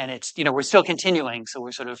 And it's, we're still continuing, so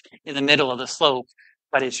we're sort of in the middle of the slope,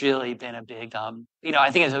 but it's really been a big,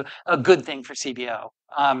 I think it's a good thing for CBO.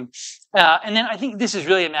 And then I think this is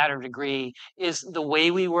really a matter of degree, is the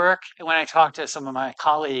way we work. And when I talk to some of my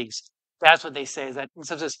colleagues, that's what they say, is that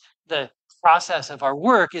sometimes the process of our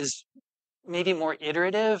work is maybe more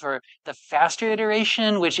iterative, or the faster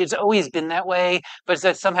iteration, which it's always been that way, but it's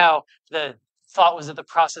that somehow the thought was that the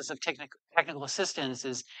process of technical assistance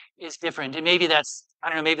is different. And maybe that's, I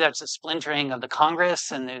don't know, maybe that's a splintering of the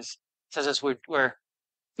Congress, and we're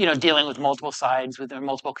dealing with multiple sides, with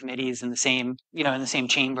multiple committees in the same, in the same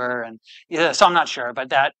chamber. And so I'm not sure, but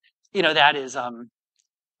that is,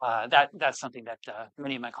 that's something that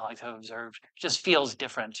many of my colleagues have observed, just feels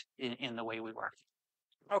different in the way we work.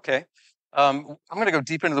 Okay. I'm going to go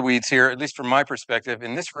deep into the weeds here, at least from my perspective.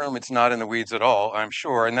 In this room, it's not in the weeds at all, I'm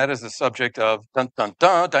sure, and that is the subject of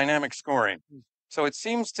dynamic scoring. So it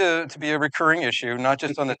seems to be a recurring issue, not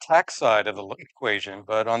just on the tax side of the equation,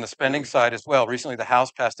 but on the spending side as well. Recently, the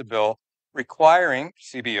House passed a bill requiring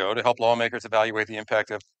CBO to help lawmakers evaluate the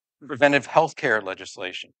impact of preventive health care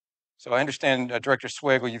legislation. So I understand, Director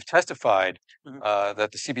Swagel, you've testified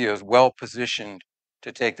that the CBO is well positioned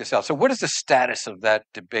to take this out. So what is the status of that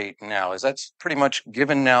debate now? Is that pretty much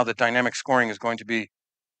given now that dynamic scoring is going to be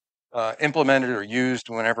implemented or used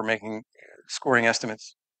whenever making scoring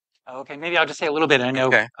estimates? Okay, maybe I'll just say a little bit. I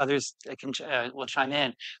know others will chime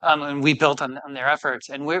in. And we built on their efforts,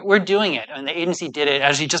 and we're doing it. And the agency did it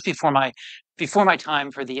actually just before my time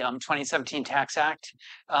for the 2017 Tax Act.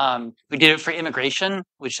 We did it for immigration,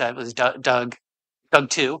 which was Doug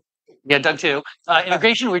 2. Yeah, Doug 2.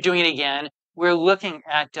 Immigration, we're doing it again. We're looking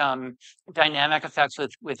at dynamic effects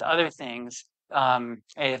with other things.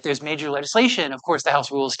 If there's major legislation, of course, the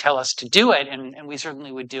House rules tell us to do it, and we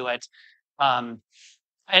certainly would do it.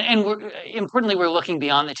 Importantly, we're looking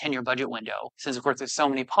beyond the 10-year budget window, since of course there's so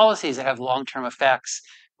many policies that have long-term effects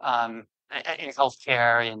in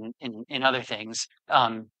healthcare, in other things.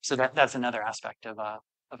 So that's another aspect of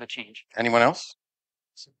a change. Anyone else?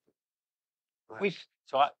 I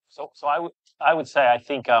would say I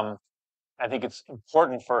think it's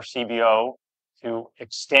important for CBO to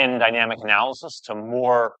extend dynamic analysis to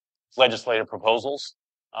more legislative proposals.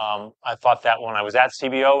 I thought that when I was at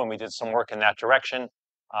CBO and we did some work in that direction.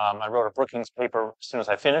 I wrote a Brookings paper as soon as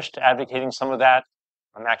I finished advocating some of that.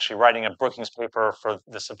 I'm actually writing a Brookings paper for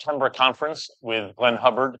the September conference with Glenn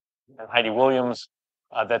Hubbard and Heidi Williams.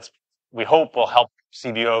 That's, we hope, will help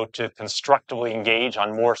CBO to constructively engage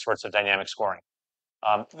on more sorts of dynamic scoring.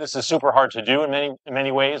 This is super hard to do in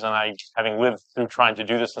many ways, and having lived through trying to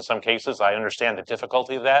do this in some cases, I understand the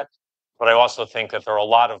difficulty of that. But I also think that there are a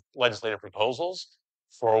lot of legislative proposals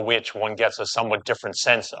for which one gets a somewhat different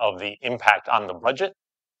sense of the impact on the budget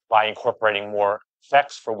by incorporating more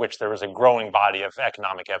effects for which there is a growing body of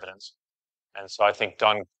economic evidence. And so I think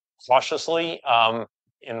done cautiously,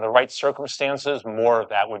 in the right circumstances, more of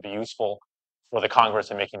that would be useful for the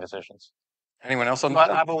Congress in making decisions. Anyone else on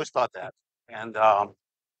I've always thought that. And I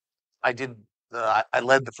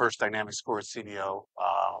led the first dynamic score at CBO.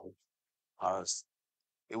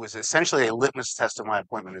 It was essentially a litmus test of my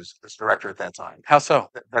appointment as director at that time. How so?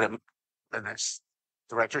 That the next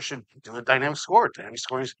director should do a dynamic score. Dynamic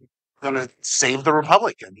scoring is going to save the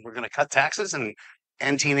republic, and we're going to cut taxes and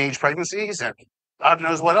end teenage pregnancies and God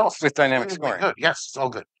knows what else. With dynamic scoring. Good. Yes, it's all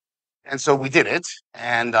good. And so we did it.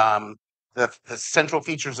 And the central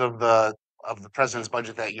features of the president's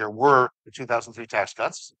budget that year were the 2003 tax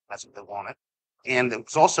cuts. That's what they wanted. And it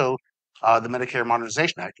was also the Medicare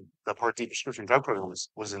Modernization Act. The Part D prescription drug program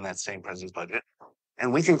was in that same president's budget.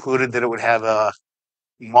 And we concluded that it would have a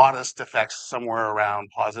modest effects somewhere around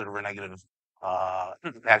positive or negative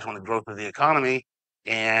impact on the growth of the economy.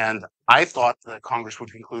 And I thought that Congress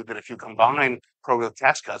would conclude that if you combine pro-growth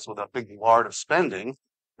tax cuts with a big wad of spending,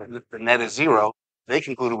 the net is zero. They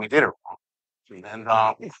concluded we did it wrong.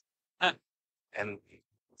 And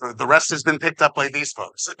the rest has been picked up by these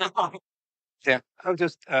folks. Yeah, I was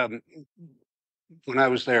just when I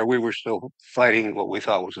was there, we were still fighting what we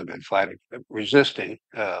thought was a good fight, resisting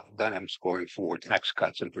dynamic scoring for tax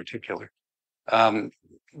cuts in particular.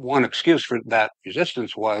 One excuse for that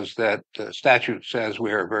resistance was that the statute says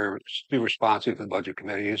we are very responsive to the budget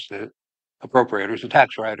committees, the appropriators, the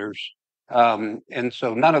tax writers. And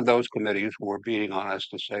so none of those committees were beating on us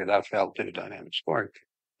to say that felt to dynamic scoring.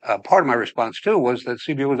 Part of my response, too, was that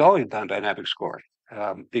CBO has always done dynamic scoring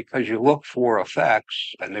because you look for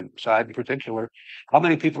effects and they decide in particular how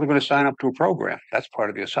many people are going to sign up to a program. That's part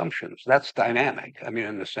of the assumptions. That's dynamic. I mean,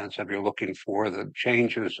 in the sense of you're looking for the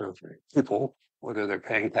changes of people, whether they're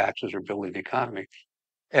paying taxes or building the economy.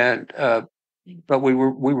 And but we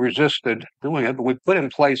resisted doing it, but we put in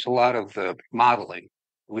place a lot of the modeling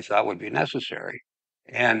we thought would be necessary.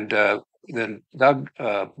 And then Doug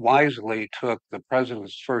wisely took the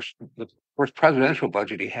first presidential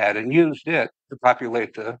budget he had and used it to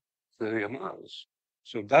populate the models.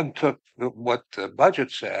 So Doug took what the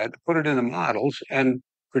budget said, put it in the models, and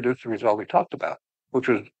produced the result we talked about, which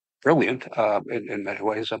was brilliant in many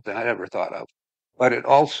ways, something I never thought of. But it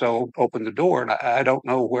also opened the door, and I don't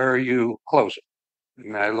know where you close it. I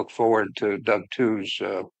mean, I look forward to Doug Two's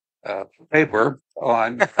paper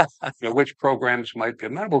on which programs might be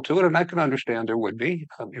amenable to it, and I can understand there would be.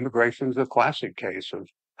 Immigration is a classic case of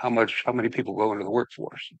how many people go into the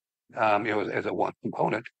workforce, as a one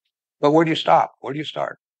component. But where do you stop? Where do you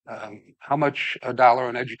start? How much a dollar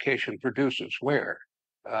on education produces? Where?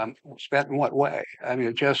 Spent in what way? I mean,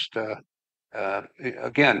 it just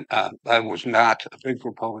again, I was not a big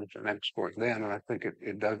proponent of dynamic scoring then, and I think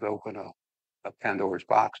it does open a Pandora's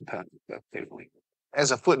box.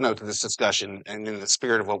 As a footnote to this discussion, and in the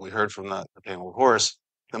spirit of what we heard from the panel of Horace,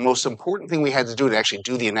 the most important thing we had to do to actually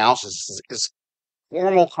do the analysis is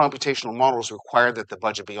formal computational models require that the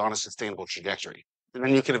budget be on a sustainable trajectory. And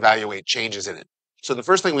then you can evaluate changes in it. So the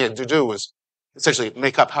first thing we had to do was essentially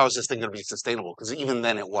make up how is this thing going to be sustainable? Because even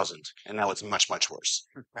then it wasn't. And now it's much, much worse.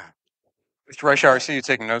 Mr. Reichauer, I see you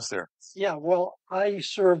taking notes there. Yeah, well, I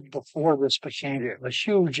served before this became a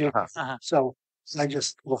huge issue. So I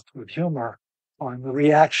just looked with humor on the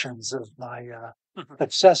reactions of my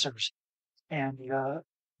successors. And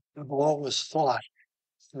I've always thought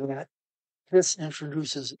that this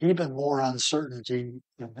introduces even more uncertainty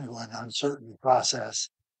into an uncertain process.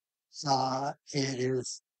 It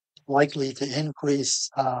is likely to increase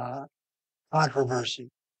controversy.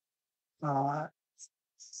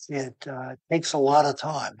 it takes a lot of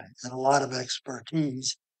time and a lot of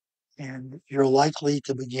expertise, and you're likely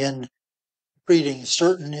to begin treating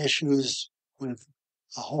certain issues with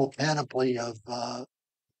a whole panoply of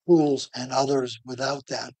tools and others without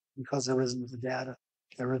that, because there isn't the data,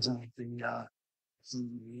 there isn't the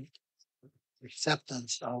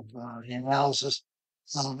acceptance of the analysis,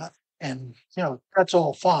 and that's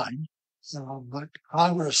all fine. But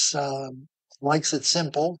Congress likes it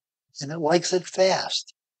simple and it likes it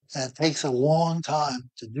fast, and it takes a long time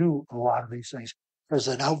to do a lot of these things. There's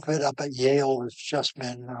an outfit up at Yale that's just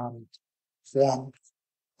been formed,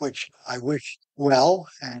 which I wish well,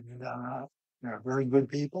 and they're very good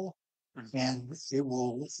people, and it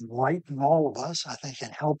will enlighten all of us, I think,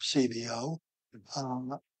 and help CBO,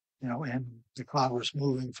 and the Congress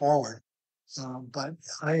moving forward. But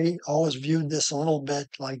I always viewed this a little bit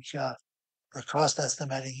like for cost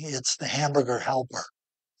estimating, it's the hamburger helper.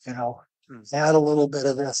 Add a little bit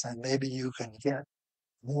of this, and maybe you can get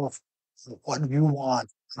more of what you want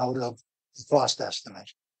out of the cost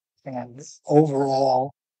estimate. And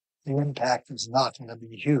overall, the impact is not going to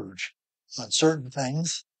be huge on certain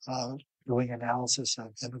things. Doing analysis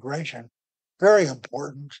of immigration, very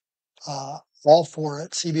important. All for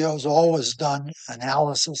it. CBO has always done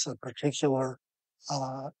analysis of particular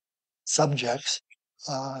subjects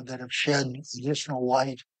that have shed additional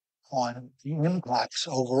light on the impacts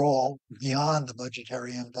overall beyond the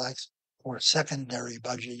budgetary impacts or secondary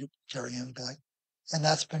budgetary impact, and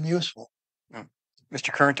that's been useful.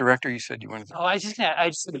 Mr. Current Director, you said you wanted to. Oh, I just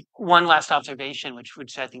had one last observation,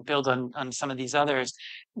 which I think builds on some of these others,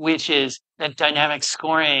 which is that dynamic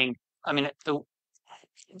scoring. I mean, the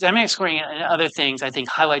dynamic scoring and other things, I think,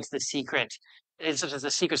 highlights the secret. It's the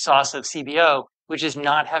secret sauce of CBO, which is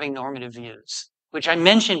not having normative views, which I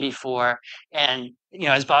mentioned before. And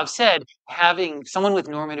as Bob said, having someone with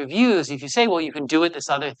normative views, if you say, well, you can do it this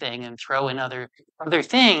other thing and throw in other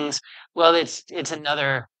things, well, it's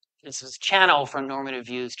another. This is channel for normative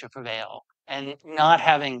views to prevail, and not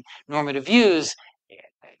having normative views,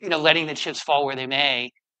 letting the chips fall where they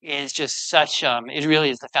may, is just such. It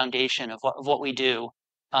really is the foundation of what we do.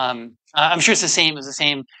 I'm sure it's the same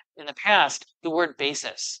in the past. The word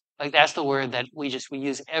basis, like that's the word that we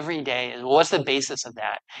use every day. What's the basis of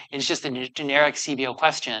that? It's just a generic CBO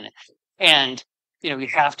question, and we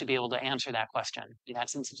have to be able to answer that question. In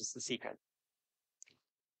that sense, it's just the secret.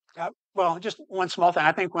 Well, just one small thing.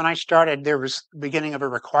 I think when I started, there was the beginning of a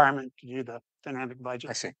requirement to do the dynamic budget.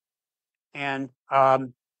 I see. And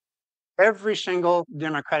every single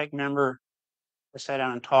Democratic member I sat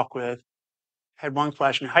down and talked with had one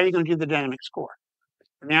question: how are you going to do the dynamic score?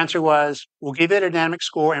 And the answer was, we'll give it a dynamic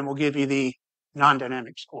score and we'll give you the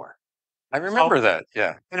non-dynamic score. I remember that,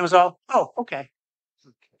 yeah. And it was all, oh, okay.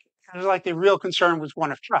 It was like the real concern was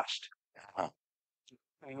one of trust.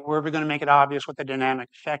 Were we going to make it obvious what the dynamic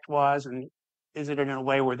effect was, and is it in a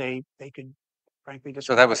way where they could, frankly, just...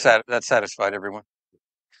 So that satisfied everyone.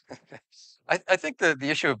 I think the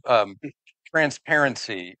issue of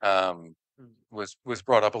transparency was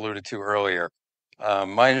brought up, alluded to earlier.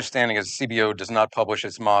 My understanding is CBO does not publish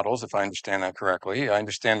its models, if I understand that correctly. I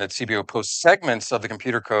understand that CBO posts segments of the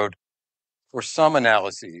computer code for some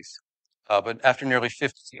analyses, but after nearly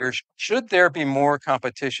 50 years, should there be more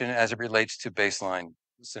competition as it relates to baseline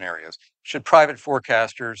scenarios? Should private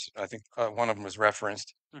forecasters, I think one of them was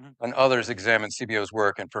referenced, and others examine CBO's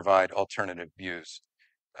work and provide alternative views?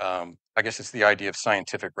 I guess it's the idea of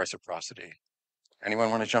scientific reciprocity.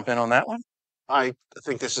 Anyone want to jump in on that one? I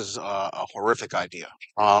think this is a horrific idea.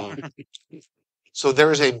 So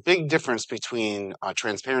there is a big difference between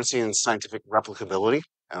transparency and scientific replicability,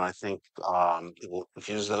 and I think people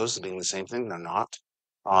confuse those as being the same thing. They're not.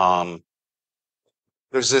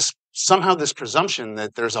 There's somehow this presumption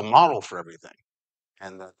that there's a model for everything,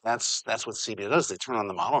 and that's what CBO does. They turn on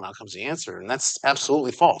the model, and out comes the answer, and that's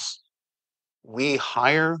absolutely false. We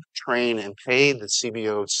hire, train, and pay the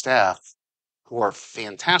CBO staff, who are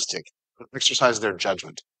fantastic, to exercise their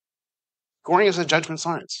judgment. Scoring is a judgment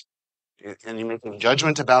science, and you make a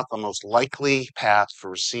judgment about the most likely path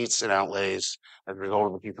for receipts and outlays as a result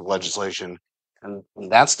of a piece of legislation, and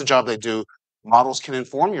that's the job they do. Models can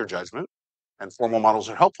inform your judgment, and formal models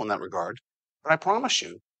are helpful in that regard. But I promise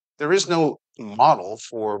you, there is no model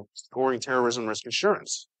for scoring terrorism risk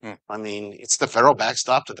insurance. I mean, it's the federal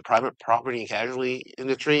backstop to the private property and casualty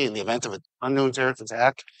industry in the event of an unknown terrorist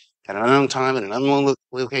attack at an unknown time in an unknown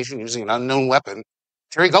location using an unknown weapon.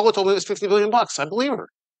 Terry Gullet told me it was $50 billion. I believe her.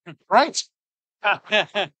 Right.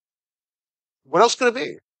 What else could it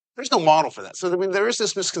be? there's no model for that. So I mean, there is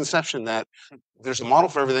this misconception that there's a model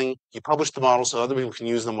for everything. You publish the model so other people can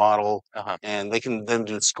use the model, and they can then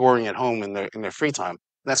do scoring at home in their free time.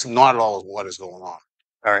 That's not at all what is going on.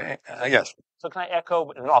 All right. Yes. So can I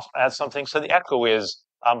echo and also add something? So the echo is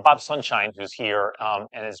Bob Sunshine, who's here and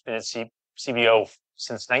has been at CBO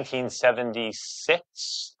since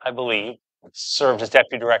 1976, I believe, served as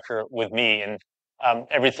deputy director with me, and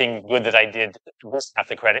everything good that I did, half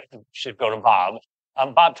the credit should go to Bob.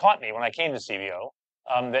 Bob taught me when I came to CBO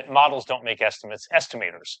that models don't make estimates,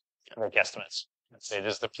 estimators make estimates. It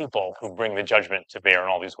is the people who bring the judgment to bear in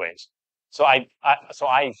all these ways. So I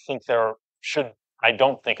think there should. I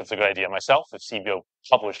don't think it's a good idea myself if CBO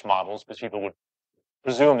published models, because people would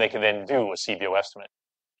presume they could then do a CBO estimate.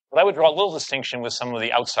 But I would draw a little distinction with some of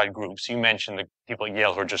the outside groups. You mentioned the people at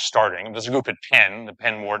Yale who are just starting. There's a group at Penn, the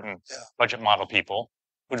Penn Wharton budget model people,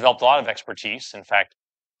 who developed a lot of expertise. In fact,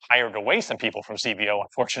 hired away some people from CBO,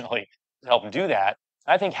 unfortunately, to help do that.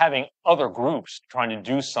 I think having other groups trying to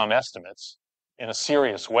do some estimates in a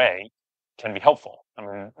serious way can be helpful. I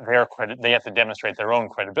mean, they have to demonstrate their own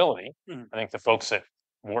credibility. I think the folks at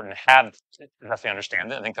Wharton have definitely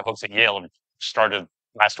understand it. I think the folks at Yale have started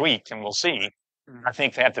last week, and we'll see. I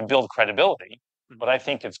think they have to build credibility, but I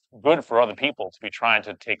think it's good for other people to be trying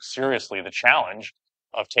to take seriously the challenge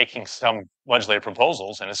of taking some legislative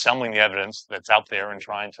proposals and assembling the evidence that's out there and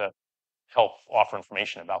trying to help offer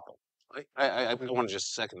information about them. I want to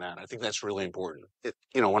just second that. I think that's really important.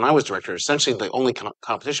 When I was director, essentially the only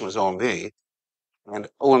competition was OMB, and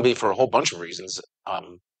OMB, for a whole bunch of reasons,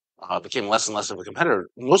 became less and less of a competitor,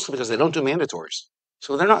 mostly because they don't do mandatories.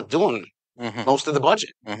 So they're not doing most of the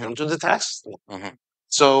budget. They don't do the taxes.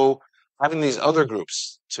 So having these other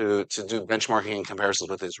groups to do benchmarking and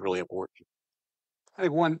comparisons with is really important. I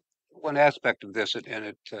think one aspect of this, and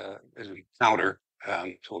it as a counter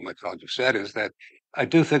to what my colleagues have said, is that I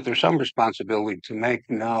do think there's some responsibility to make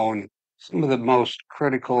known some of the most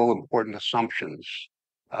critical, important assumptions.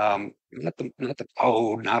 Not the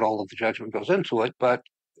code, not all of the judgment goes into it, but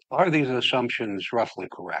are these assumptions roughly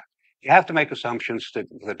correct? You have to make assumptions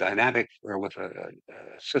with a dynamic or with a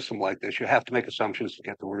system like this. You have to make assumptions to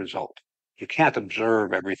get the result. You can't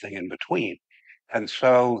observe everything in between. And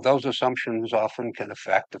so those assumptions often can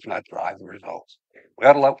affect, if not drive, the results. We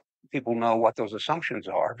ought to let people know what those assumptions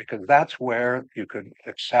are, because that's where you could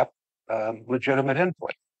accept legitimate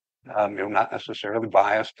input. You're not necessarily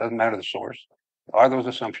biased, doesn't matter the source. Are those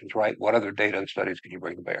assumptions right? What other data and studies can you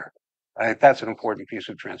bring to bear? I think that's an important piece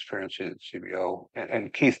of transparency at CBO,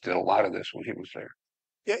 and Keith did a lot of this when he was there.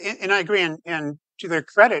 Yeah, and I agree. And to their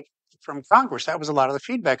credit from Congress, that was a lot of the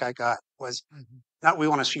feedback I got was not we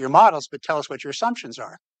want to see your models, but tell us what your assumptions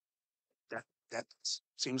are. That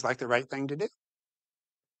seems like the right thing to do.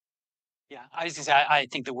 Yeah, I was gonna say, I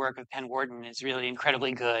think the work of Penn Wharton is really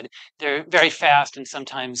incredibly good. They're very fast, and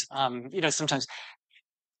sometimes, sometimes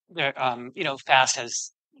they're, fast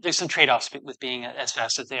there's some trade-offs with being as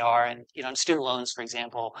fast as they are. And, in student loans, for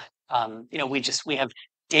example, we have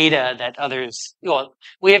data that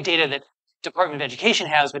we have data that Department of Education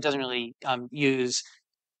has, but doesn't really use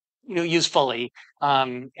fully.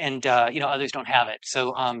 Others don't have it.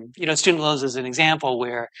 So, student loans is an example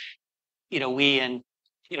where, we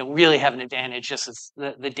really have an advantage just as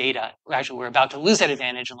the data. Actually, we're about to lose that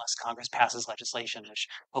advantage unless Congress passes legislation, which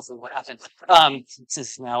hopefully will happen, since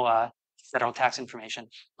it's now federal tax information.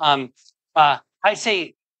 I'd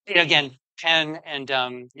say, again, Penn and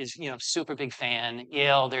is super big fan.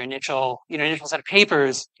 Yale, their initial set of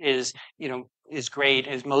papers is great,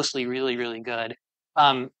 is mostly really, really good.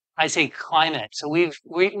 I say climate. So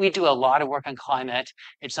we do a lot of work on climate.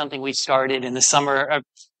 It's something we started in the summer.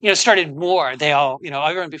 Started more. They all,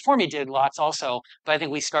 everyone before me did lots also, but I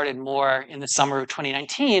think we started more in the summer of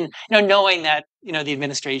 2019. Knowing that the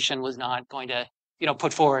administration was not going to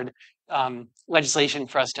put forward legislation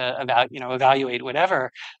for us to evaluate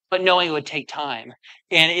whatever, but knowing it would take time.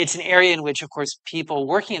 And it's an area in which, of course, people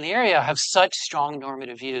working in the area have such strong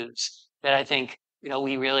normative views that I think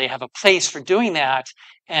we really have a place for doing that.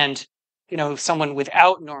 And, someone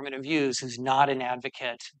without normative views who's not an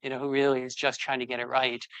advocate, who really is just trying to get it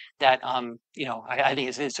right, that, I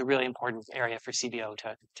think it's a really important area for CBO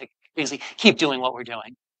to basically keep doing what we're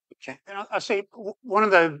doing. Okay. And I'll say one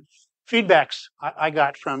of the feedbacks I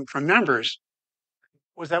got from members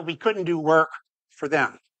was that we couldn't do work for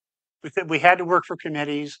them. We had to work for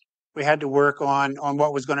committees. We had to work on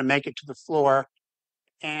what was going to make it to the floor.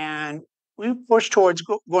 And we pushed towards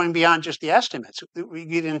going beyond just the estimates. We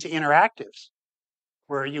get into interactives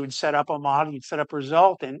where you would set up a model, you'd set up a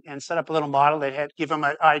result and set up a little model that had give them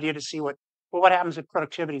an idea to see what happens if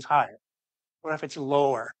productivity is higher? What if it's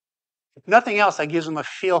lower? If nothing else, that gives them a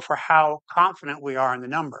feel for how confident we are in the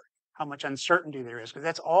number, how much uncertainty there is, because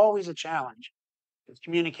that's always a challenge. It's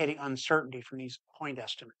communicating uncertainty from these point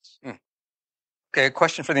estimates. Okay, a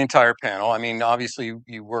question for the entire panel. I mean, obviously,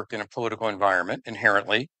 you work in a political environment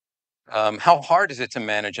inherently. How hard is it to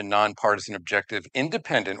manage a nonpartisan, objective,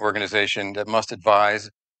 independent organization that must advise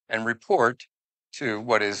and report to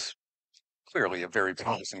what is clearly a very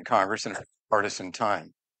partisan Congress in a partisan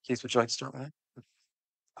time? Keith, would you like to start with that?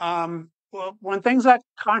 Well, when things got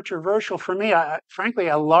controversial for me, frankly,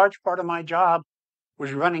 a large part of my job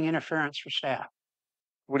was running interference for staff.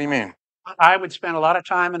 What do you mean? I would spend a lot of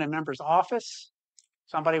time in a member's office.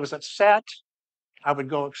 Somebody was upset. I would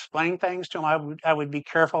go explain things to them. I would be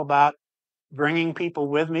careful about bringing people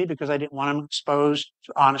with me because I didn't want them exposed,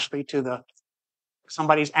 honestly, to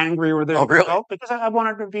somebody's angry with their result, because I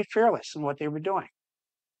wanted to be fearless in what they were doing,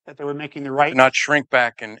 that they were making the right. To not shrink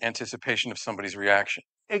back in anticipation of somebody's reaction.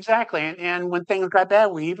 Exactly. And when things got bad,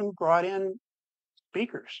 we even brought in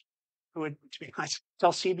speakers who would, to be honest,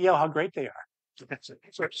 tell CBO how great they are.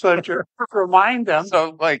 So to remind them.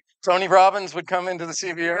 So like Tony Robbins would come into the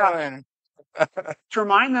CBO and to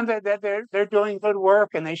remind them that they're doing good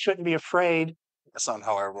work and they shouldn't be afraid. That's not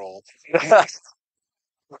how I roll.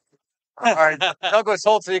 All right, Douglas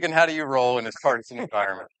Holtz-Egan, how do you roll in this partisan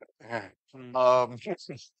environment?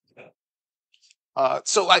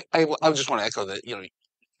 So I just want to echo that, you know, it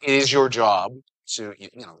is your job to, you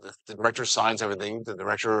know, the director signs everything, the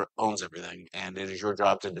director owns everything, and it is your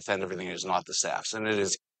job to defend everything. It is not the staff's, and it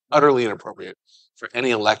is utterly inappropriate for any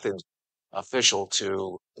elected official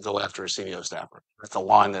to go after a CBO staffer. That's a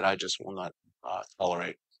line that I just will not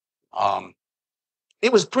tolerate.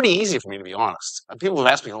 It was pretty easy for me, to be honest. People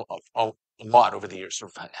have asked me a lot over the years,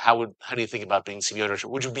 sort of, how do you think about being CBO director?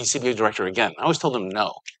 Would you be CBO director again? I always told them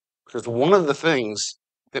no, because one of the things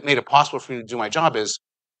that made it possible for me to do my job is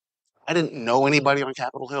I didn't know anybody on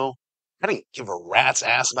Capitol Hill. I didn't give a rat's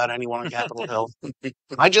ass about anyone on Capitol Hill.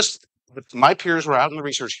 My peers were out in the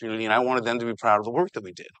research community, and I wanted them to be proud of the work that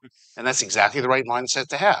we did. And that's exactly the right mindset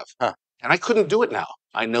to have. And I couldn't do it now.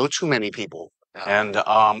 I know too many people, and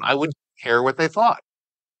I would care what they thought.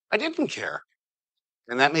 I didn't care,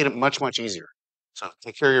 and that made it much, much easier. So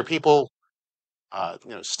take care of your people, you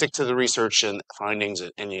know, stick to the research and findings,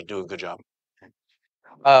 and you do a good job.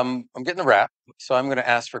 I'm getting a wrap, so I'm going to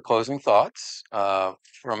ask for closing thoughts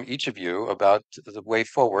from each of you about the way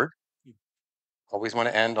forward. Always want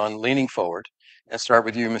to end on leaning forward, and start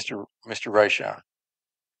with you, Mr. Reichow.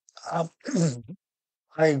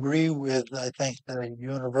 I agree with, I think, the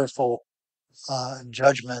universal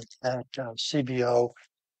judgment that CBO,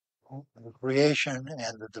 the creation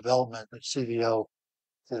and the development of CBO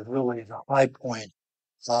is really the high point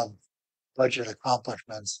of budget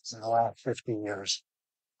accomplishments in the last 50 years.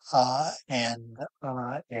 And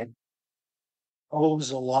it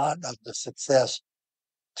owes a lot of the success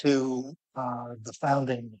to the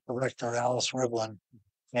founding director, Alice Rivlin,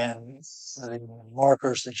 and the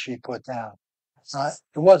markers that she put down.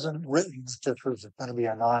 It wasn't written that this was going to be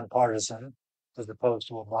a nonpartisan as opposed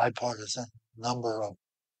to a bipartisan. Number of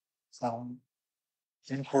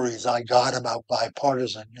inquiries I got about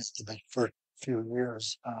bipartisan in the first few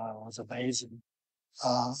years was amazing.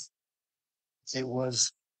 It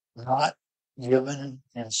was not given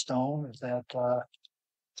in stone that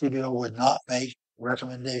CBO would not make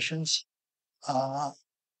recommendations.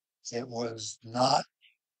 It was not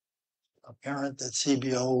apparent that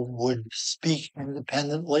CBO would speak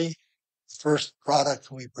independently. The first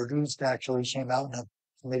product we produced actually came out in a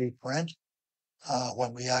committee print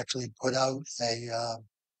when we actually put out a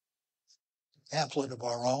pamphlet of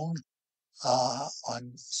our own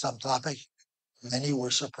on some topic. Many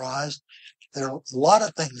were surprised. There are a lot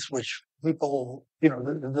of things which people, you know,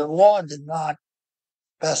 the law did not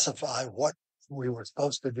specify what we were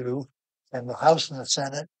supposed to do, and the House and the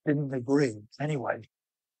Senate didn't agree anyway.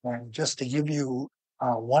 And just to give you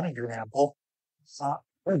one example,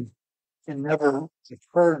 it never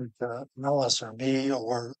occurred to Mellis or me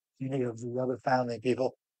or any of the other founding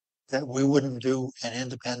people that we wouldn't do an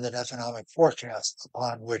independent economic forecast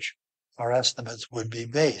upon which our estimates would be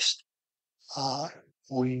based.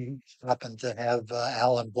 We happen to have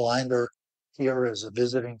Alan Blinder here as a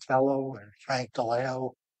visiting fellow, and Frank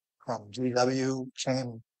DeLeo from GW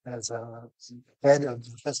came as a head of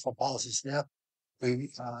the fiscal policy staff. We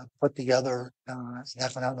put together an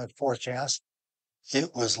economic forecast.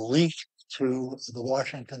 It was leaked to the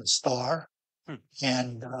Washington Star,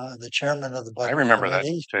 and the chairman of the budget I remember that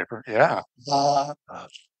committee, newspaper. Yeah.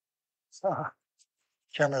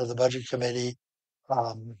 Chairman of the budget committee,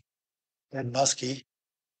 Ed Muskie,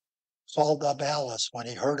 called up Alice when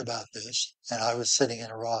he heard about this, and I was sitting in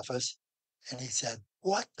her office, And he said,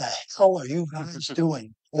 "What the hell are you guys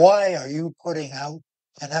doing? Why are you putting out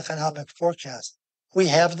an economic forecast? We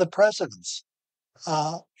have the president's."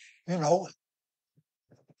 You know,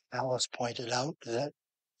 Alice pointed out that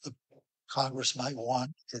the Congress might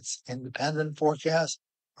want its independent forecast.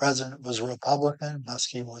 President was Republican,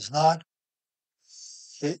 Muskie was not.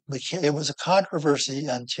 It was a controversy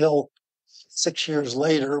until 6 years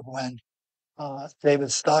later when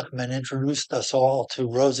David Stockman introduced us all to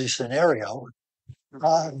Rosy Scenario,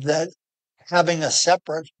 that having a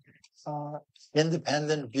separate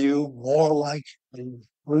independent view, more like the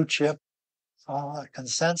blue chip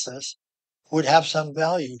consensus, would have some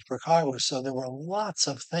value for Congress. So there were lots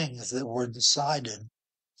of things that were decided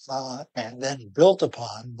and then built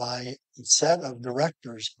upon by a set of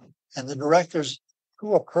directors. And the directors,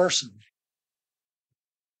 to a person,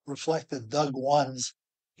 reflected Doug One's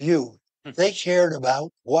view. They cared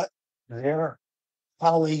about what their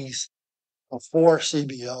colleagues before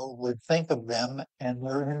CBO would think of them and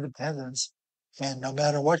their independence. And no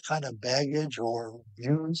matter what kind of baggage or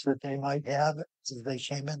views that they might have as they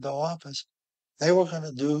came into office, they were going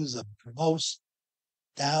to do the most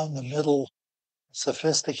down the middle,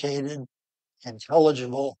 sophisticated,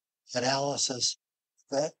 intelligible analysis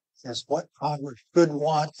that is what Congress should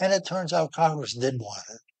want. And it turns out Congress did want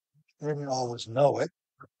it. They didn't always know it,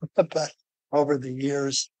 but over the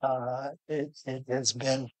years, it has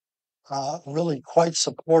been really quite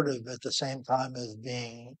supportive at the same time as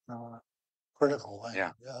being critical. And,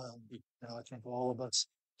 I think all of us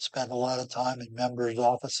spend a lot of time in members'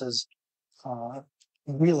 offices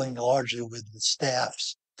dealing largely with the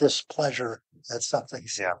staff's displeasure that something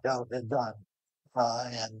CBO had done.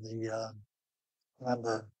 And the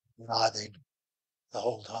member nodding the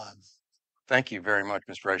whole time. Thank you very much,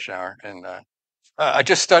 Mr. Reischauer. And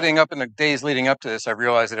just studying up in the days leading up to this, I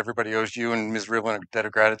realized that everybody owes you and Ms. Rivlin a debt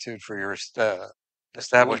of gratitude for your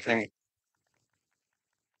establishing.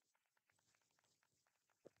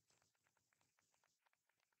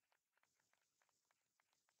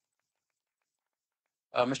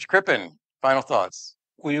 Mr. Crippen, final thoughts.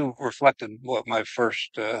 Well, you reflected what my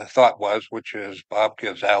first thought was, which is Bob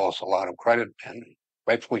gives Alice a lot of credit, and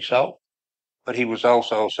rightfully so. But he was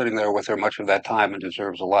also sitting there with her much of that time and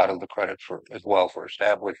deserves a lot of the credit as well for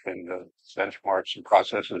establishing the benchmarks and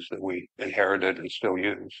processes that we inherited and still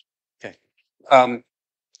use. Okay.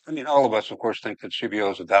 All of us, of course, think that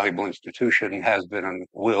CBO is a valuable institution, has been and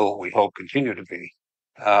will, we hope, continue to be.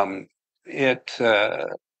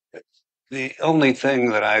 The only thing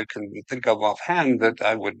that I can think of offhand that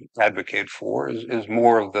I would advocate for is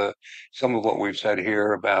more of some of what we've said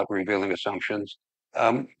here about revealing assumptions.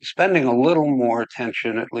 Spending a little more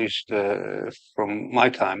attention, at least from my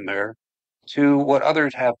time there, to what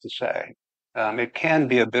others have to say. It can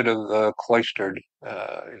be a bit of a cloistered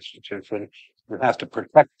institution. You have to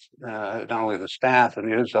protect not only the staff, and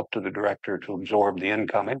it is up to the director to absorb the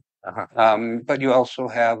incoming, but you also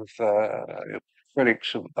have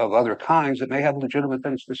critics of other kinds that may have legitimate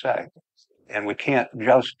things to say. And we can't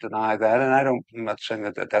just deny that. And I'm not saying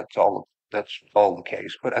that's all the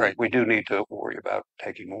case, but I think we do need to worry about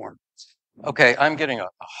taking more. Okay, I'm getting a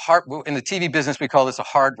hard, in the TV business, we call this a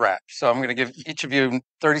hard wrap. So I'm going to give each of you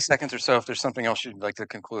 30 seconds or so if there's something else you'd like to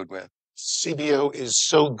conclude with. CBO is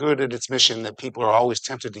so good at its mission that people are always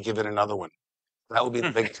tempted to give it another one. That would be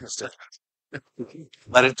the biggest mistake.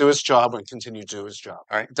 Let it do its job and continue to do its job.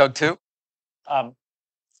 All right, Doug, too? I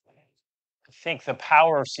think the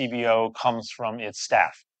power of CBO comes from its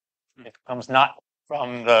staff. It comes not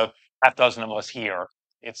from the half dozen of us here.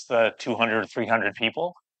 It's the 200, 300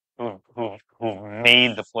 people who've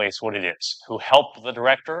made the place what it is, who help the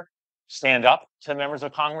director stand up to members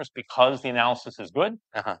of Congress because the analysis is good,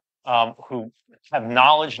 who have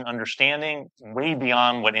knowledge and understanding way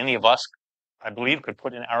beyond what any of us, I believe, could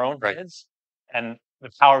put in our own heads. And the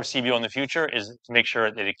power of CBO in the future is to make sure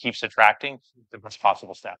that it keeps attracting the best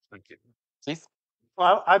possible staff. Thank you. Keith?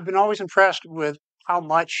 Well, I've been always impressed with how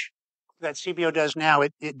much that CBO does now.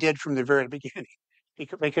 It did from the very beginning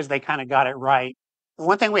because they kind of got it right. The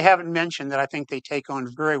one thing we haven't mentioned that I think they take on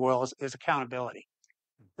very well is accountability.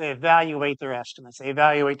 They evaluate their estimates. They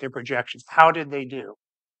evaluate their projections. How did they do?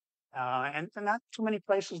 And not too many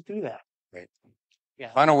places do that. Great.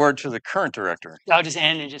 Yeah. Final word to the current director. I'll just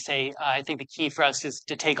end and just say, I think the key for us is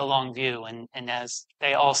to take a long view. And as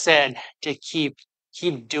they all said, to keep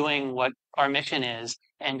doing what our mission is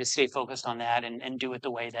and to stay focused on that and do it the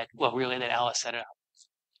way that Alice set it up.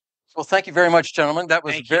 Well, thank you very much, gentlemen. That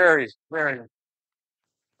was very, very,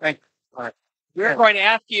 thank you. All right. We're going to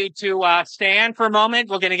ask you to stand for a moment.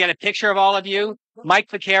 We're going to get a picture of all of you. Mike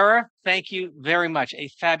Vaquera, thank you very much. A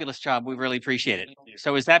fabulous job. We really appreciate it.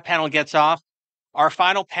 So as that panel gets off, our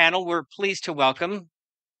final panel, we're pleased to welcome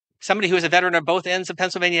somebody who is a veteran of both ends of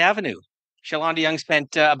Pennsylvania Avenue. Shalonda Young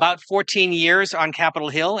spent about 14 years on Capitol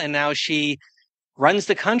Hill, and now she runs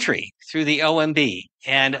the country through the OMB.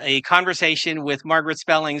 And a conversation with Margaret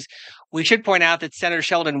Spellings. We should point out that Senator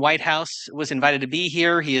Sheldon Whitehouse was invited to be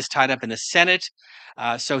here. He is tied up in the Senate,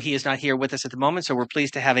 so he is not here with us at the moment. So we're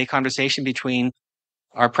pleased to have a conversation between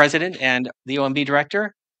our president and the OMB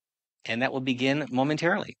director, and that will begin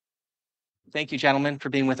momentarily. Thank you, gentlemen, for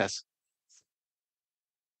being with us.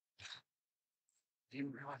 Thank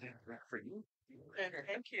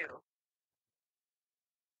you.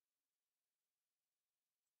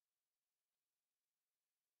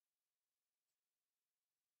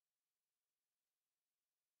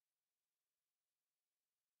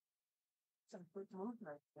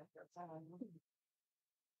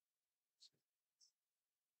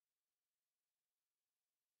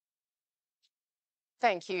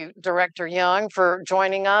 Thank you, Director Young, for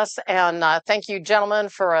joining us. And thank you, gentlemen,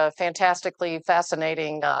 for a fantastically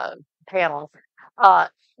fascinating panel.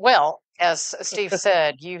 Well, as Steve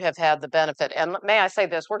said, you have had the benefit. And may I say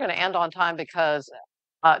this, we're going to end on time because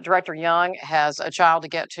Director Young has a child to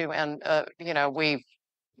get to, and, we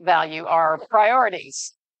value our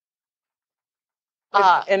priorities.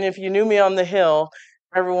 And if you knew me on the Hill,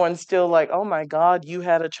 everyone's still like, oh my God, you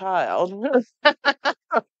had a child.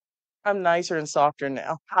 I'm nicer and softer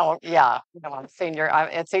now. Oh, yeah. Senior,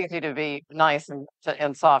 it's easy to be nice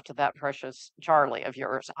and soft to that precious Charlie of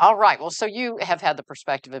yours. All right. Well, so you have had the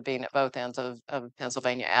perspective of being at both ends of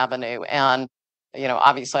Pennsylvania Avenue. And,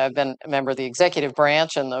 obviously I've been a member of the executive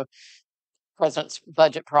branch and the president's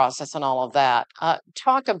budget process and all of that.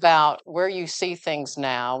 Talk about where you see things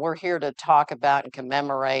now. We're here to talk about and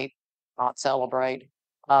commemorate, not celebrate,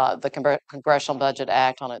 the Congressional Budget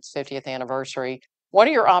Act on its 50th anniversary. What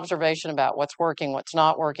are your observations about what's working, what's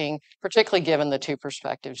not working, particularly given the two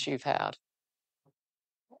perspectives you've had?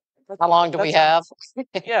 How long do we have?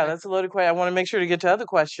 Yeah, that's a loaded question. I want to make sure to get to other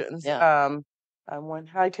questions. Yeah.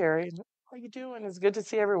 Hi, Terry. How you doing? It's good to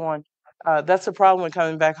see everyone. That's the problem with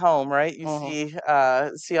coming back home, right? You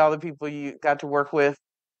see all the people you got to work with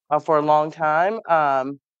for a long time.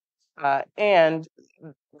 And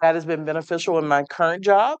that has been beneficial in my current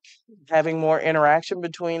job. Having more interaction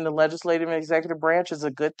between the legislative and executive branch is a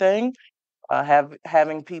good thing.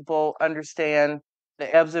 Having people understand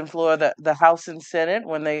the ebbs and flow of the House and Senate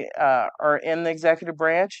when they are in the executive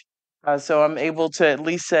branch. So I'm able to at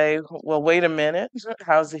least say, well, wait a minute,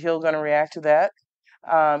 how's the Hill going to react to that?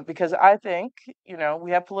 Because I think,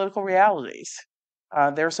 we have political realities.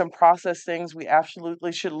 There are some process things we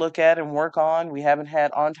absolutely should look at and work on. We haven't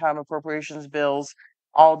had on-time appropriations bills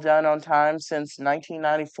all done on time since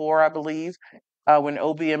 1994, I believe, when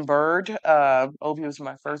Obie and Byrd, Obie was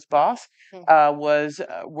my first boss,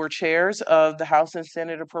 were chairs of the House and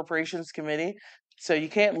Senate Appropriations Committee. So you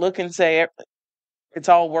can't look and say it's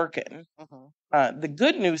all working. The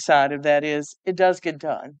good news side of that is it does get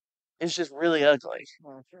done. It's just really ugly.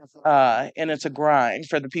 And it's a grind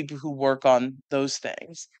for the people who work on those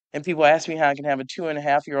things. And people ask me how I can have a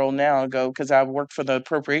 2.5-year-old now and go, because I worked for the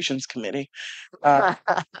Appropriations Committee. And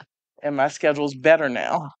my schedule's better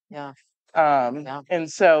now. Yeah. And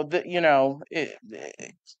so, we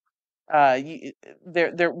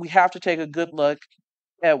have to take a good look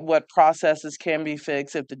at what processes can be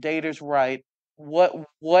fixed if the data's right. What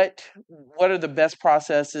are the best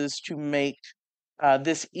processes to make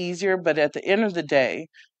this easier? But at the end of the day,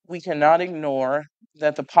 we cannot ignore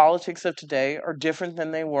that the politics of today are different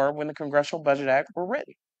than they were when the Congressional Budget Act were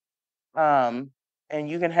written. And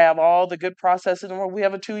you can have all the good processes in the world. We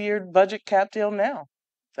have a 2-year budget cap deal now.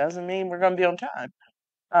 Doesn't mean we're going to be on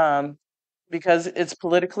time. Because it's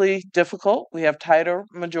politically difficult. We have tighter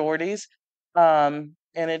majorities. And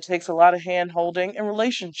it takes a lot of hand holding and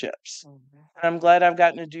relationships. And I'm glad I've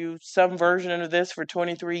gotten to do some version of this for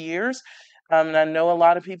 23 years. And I know a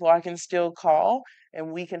lot of people I can still call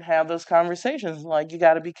and we can have those conversations like, you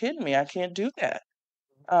got to be kidding me. I can't do that.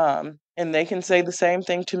 And they can say the same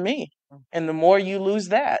thing to me. And the more you lose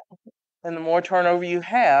that and the more turnover you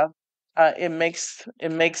have, it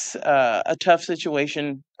makes a tough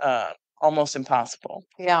situation almost impossible.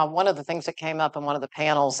 Yeah, one of the things that came up in one of the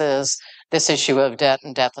panels is this issue of debt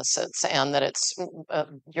and deficits, and that it's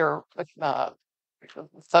your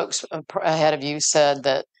folks ahead of you said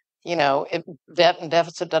that debt and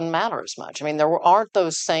deficit doesn't matter as much. I mean, aren't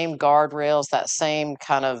those same guardrails, that same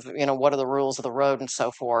kind of, what are the rules of the road and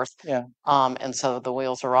so forth. Yeah. And so the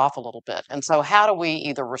wheels are off a little bit. And so how do we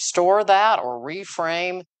either restore that or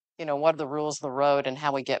reframe, what are the rules of the road and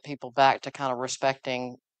how we get people back to kind of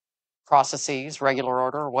respecting processes, regular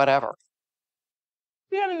order, or whatever?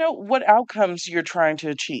 You got to know what outcomes you're trying to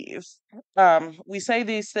achieve. We say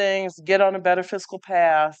these things, get on a better fiscal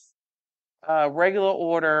path, regular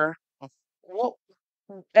order. Well,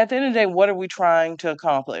 at the end of the day, what are we trying to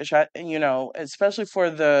accomplish? Especially for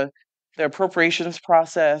the appropriations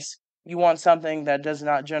process, you want something that does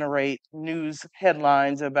not generate news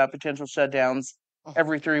headlines about potential shutdowns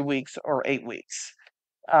every 3 weeks or 8 weeks.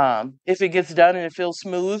 If it gets done and it feels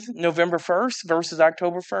smooth, November 1st versus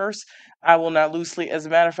October 1st, I will not lose sleep. As a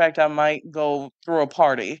matter of fact, I might go throw a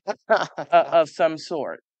party of some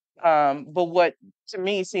sort. But what to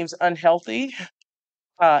me seems unhealthy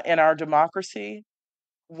in our democracy,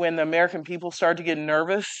 when the American people start to get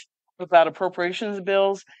nervous about appropriations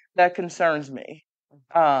bills, that concerns me.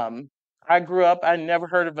 I grew up, I never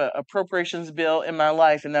heard of an appropriations bill in my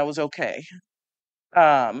life, and that was okay.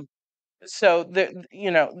 So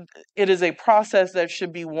it is a process that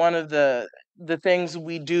should be one of the things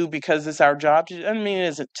we do because it's our job. I mean, it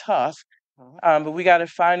isn't tough, but we got to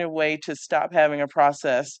find a way to stop having a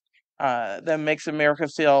process that makes America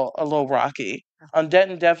feel a little rocky. On debt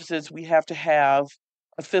and deficits, we have to have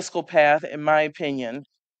a fiscal path, in my opinion,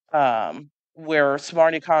 where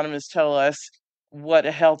smart economists tell us what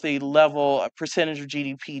a healthy level, a percentage of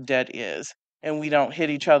GDP debt is, and we don't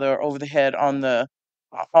hit each other over the head on the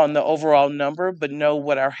overall number, but know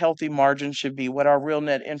what our healthy margin should be, what our real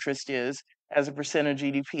net interest is as a percent of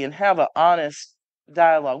GDP, and have an honest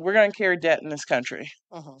dialogue. We're going to carry debt in this country.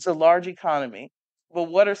 It's a large economy, but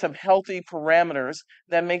what are some healthy parameters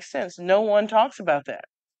that make sense? No one talks about that.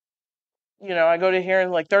 I go to hearing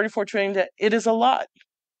like 34 trillion debt. It is a lot.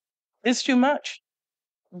 It's too much.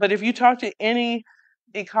 But if you talk to any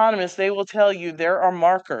economist, they will tell you there are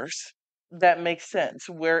markers that make sense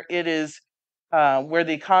where it is where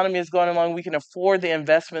the economy is going along, we can afford the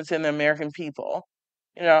investments in the American people.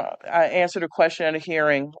 I answered a question at a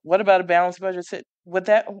hearing. What about a balanced budget? What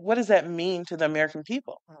does that mean to the American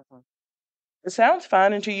people? It sounds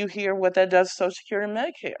fine until you hear what that does to Social Security and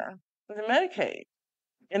Medicare and Medicaid.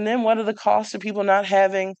 And then what are the costs of people not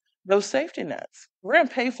having those safety nets? We're going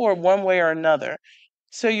to pay for it one way or another.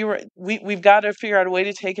 So we've got to figure out a way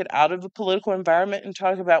to take it out of the political environment and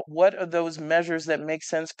talk about what are those measures that make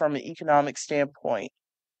sense from an economic standpoint.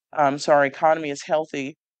 So our economy is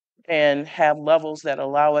healthy and have levels that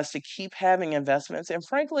allow us to keep having investments. And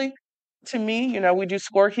frankly, to me, we do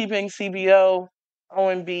scorekeeping, CBO,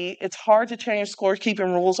 OMB. It's hard to change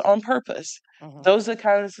scorekeeping rules on purpose. Those are the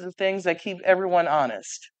kinds of things that keep everyone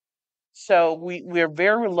honest. So we're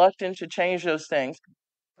very reluctant to change those things.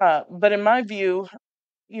 But in my view,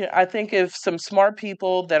 I think if some smart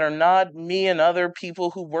people that are not me and other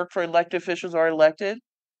people who work for elected officials are elected,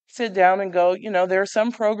 sit down and go, there are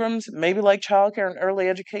some programs, maybe like childcare and early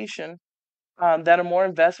education, that are more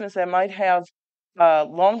investments that might have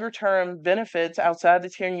longer term benefits outside the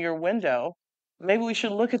 10-year window. Maybe we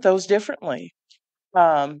should look at those differently.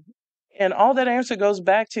 And all that answer goes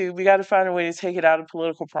back to we got to find a way to take it out of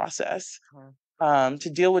political process,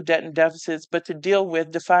 to deal with debt and deficits, but to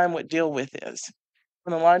define what deal with is.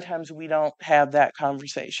 And a lot of times we don't have that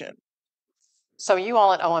conversation. So you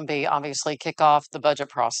all at OMB obviously kick off the budget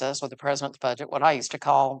process with the president's budget, what I used to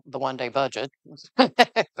call the one-day budget.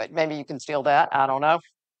 But maybe you can steal that. I don't know.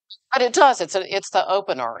 But it does. It's the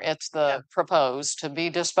opener. It's the proposed to be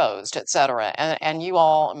disposed, et cetera. And you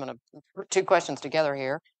all, I'm going to put two questions together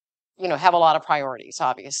here. Have a lot of priorities,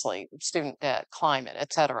 obviously, student debt, climate,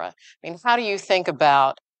 et cetera. I mean, how do you think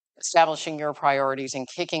about establishing your priorities and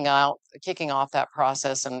kicking off that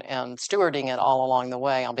process and stewarding it all along the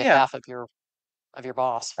way on behalf of your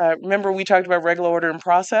boss? Remember we talked about regular order and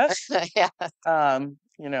process? Yeah.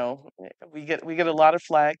 We get a lot of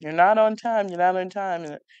flack. You're not on time. You're not on time.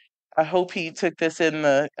 And I hope he took this in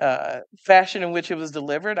the fashion in which it was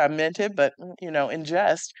delivered. I meant it, but in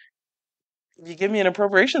jest. If you give me an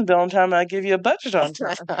appropriations bill on time, I give you a budget on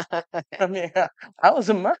time. I mean, I was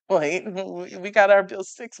a month late. We got our bill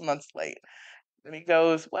 6 months late. And he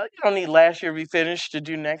goes, well, you don't need last year to be finished to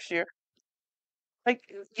do next year. Like,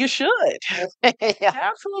 you should. Yeah.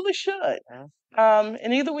 Absolutely should.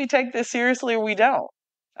 And either we take this seriously or we don't.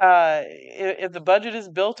 If the budget is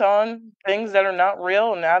built on things that are not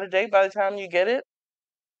real and out of date by the time you get it,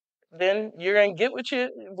 then you're going to get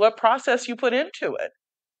what process you put into it.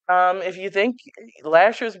 If you think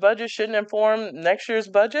last year's budget shouldn't inform next year's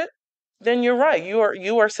budget, then you're right.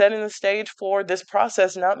 You are setting the stage for this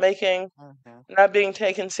process not being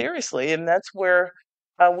taken seriously, and that's where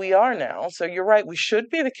we are now. So you're right. We should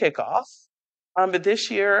be the kickoff. But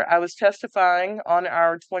this year, I was testifying on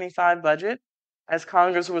our 25 budget as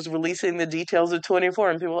Congress was releasing the details of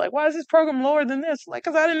 24, and people were like, "Why is this program lower than this?" Like,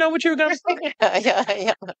 because I didn't know what you were going to say.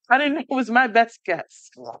 Yeah. I didn't know it was my best guess.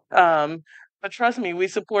 But trust me, we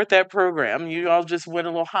support that program. You all just went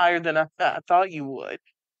a little higher than I thought you would.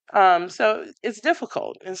 So it's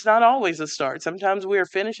difficult. It's not always a start. Sometimes we are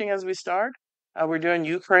finishing as we start. We're doing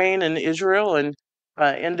Ukraine and Israel and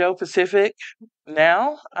Indo-Pacific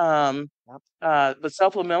now. But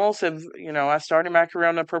supplementals have, I started my career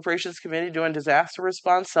on the Appropriations Committee doing disaster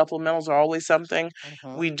response. Supplementals are always something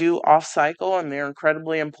we do off cycle, and they're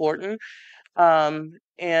incredibly important. And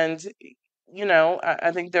I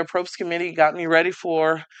think the Approps Committee got me ready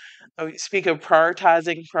for. Speak of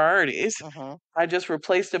prioritizing priorities. I just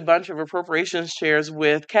replaced a bunch of appropriations chairs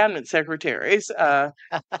with cabinet secretaries,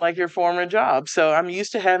 like your former job. So I'm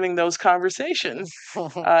used to having those conversations.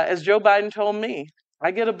 As Joe Biden told me, I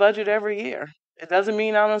get a budget every year. It doesn't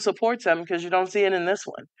mean I don't support something because you don't see it in this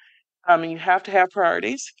one. And you have to have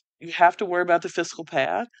priorities. You have to worry about the fiscal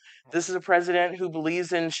path. This is a president who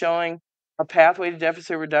believes in showing a pathway to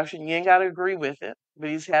deficit reduction. You ain't got to agree with it, but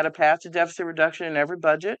he's had a path to deficit reduction in every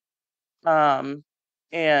budget. And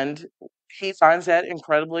he finds that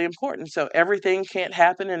incredibly important. So everything can't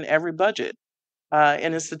happen in every budget.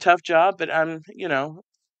 And it's a tough job, but I'm,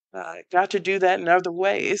 got to do that in other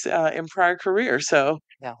ways in prior careers. So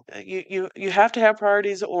Yeah. You have to have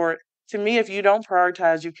priorities, or to me, if you don't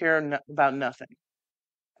prioritize, you care about nothing.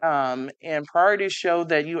 And priorities show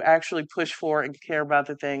that you actually push for and care about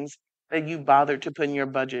the things that you bothered to put in your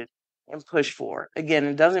budget and push for. Again,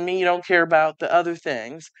 it doesn't mean you don't care about the other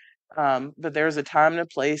things, but there's a time and a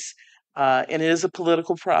place, and it is a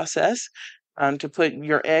political process to put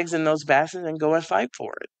your eggs in those baskets and go and fight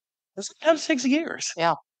for it. It sometimes takes years.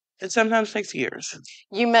 Yeah. It sometimes takes years.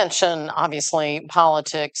 You mentioned obviously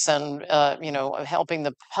politics and helping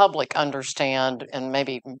the public understand and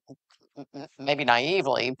maybe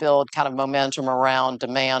naively build kind of momentum around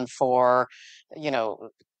demand for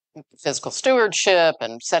fiscal stewardship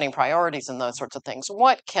and setting priorities and those sorts of things.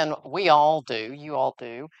 What can we all do, you all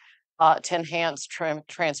do, to enhance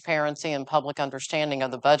transparency and public understanding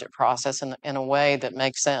of the budget process in a way that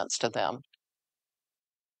makes sense to them?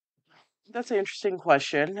 That's an interesting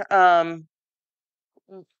question. One,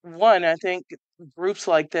 I think groups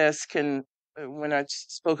like this can, when I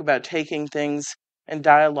spoke about taking things and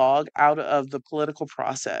dialogue out of the political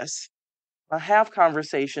process, have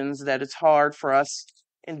conversations that it's hard for us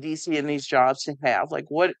in DC in these jobs to have. Like,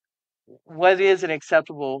 what is an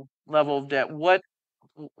acceptable level of debt? What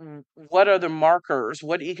are the markers?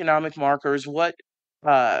 What economic markers? What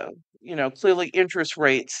clearly interest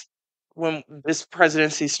rates when this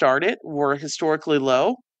presidency started were historically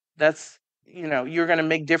low. That's you're going to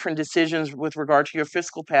make different decisions with regard to your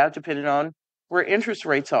fiscal path depending on where interest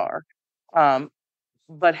rates are.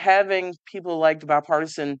 But having people like the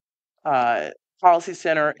Bipartisan Policy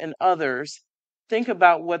Center and others think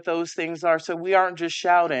about what those things are, so we aren't just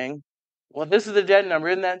shouting, "Well, this is the debt number.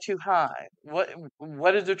 Isn't that too high?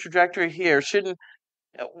 What is the trajectory here?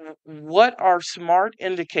 What are smart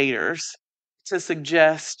indicators to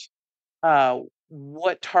suggest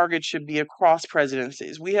what targets should be across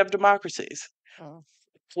presidencies? We have democracies,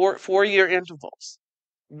 4-year intervals.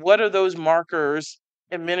 What are those markers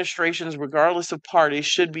administrations, regardless of party,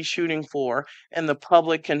 should be shooting for, and the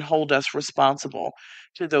public can hold us responsible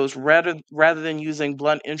to those rather than using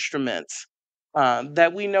blunt instruments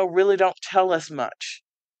that we know really don't tell us much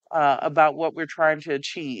about what we're trying to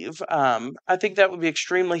achieve. I think that would be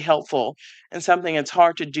extremely helpful and something it's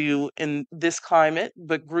hard to do in this climate,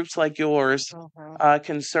 but groups like yours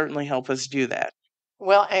can certainly help us do that.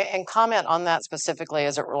 Well, and comment on that specifically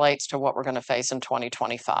as it relates to what we're going to face in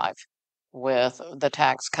 2025 with the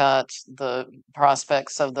tax cuts, the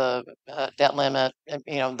prospects of the debt limit,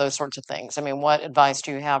 those sorts of things. I mean, what advice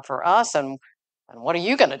do you have for us, and what are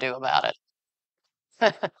you going to do about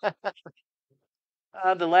it?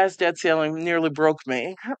 The last debt ceiling nearly broke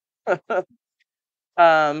me. You're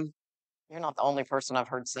not the only person I've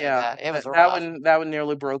heard say Yeah, that. It was that rough. that one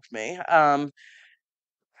nearly broke me.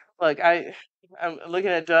 Look, I'm looking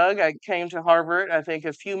at Doug. I came to Harvard, I think,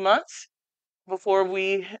 a few months before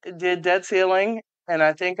we did debt ceiling, and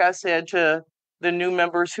I think I said to the new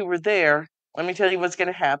members who were there, "Let me tell you what's going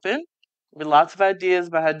to happen. With lots of ideas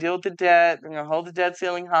about how to deal with the debt, we're going to hold the debt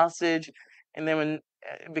ceiling hostage, and then when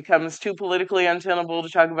it becomes too politically untenable to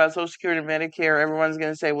talk about Social Security and Medicare, everyone's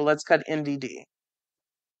going to say, well, let's cut NDD."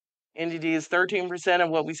 NDD is 13% of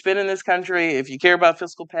what we spend in this country. If you care about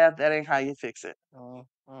fiscal path, that ain't how you fix it.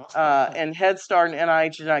 And Head Start and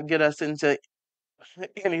NIH did not get us into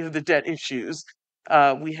any of the debt issues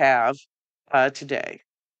we have today.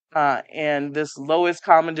 And this lowest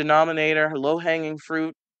common denominator, low hanging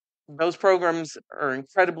fruit, those programs are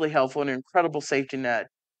incredibly helpful and an incredible safety net.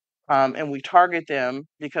 And we target them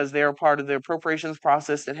because they are part of the appropriations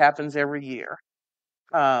process that happens every year.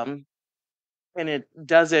 And it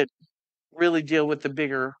doesn't really deal with the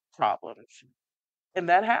bigger problems. And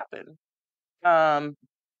that happened.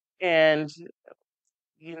 And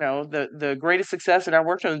you know, the greatest success, and I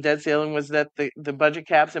worked on the debt ceiling, was that the budget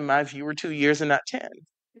caps, in my view, were 2 years and not 10.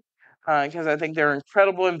 Because I think they're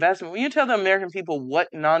incredible investment. When you tell the American people what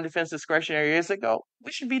non-defense discretionary is, they go,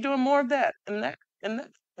 we should be doing more of that and that and that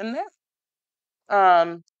and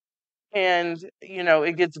that. And you know,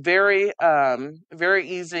 it gets very very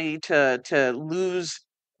easy to lose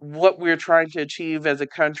what we're trying to achieve as a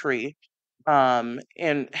country,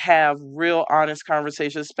 and have real honest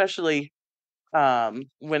conversations, especially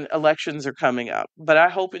when elections are coming up. But I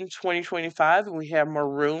hope in 2025 we have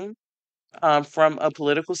more room from a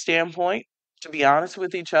political standpoint to be honest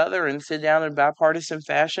with each other and sit down in bipartisan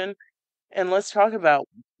fashion, and let's talk about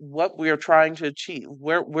what we are trying to achieve.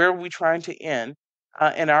 Where are we trying to end?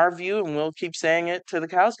 In our view, and we'll keep saying it till the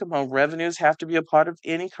cows come home, revenues have to be a part of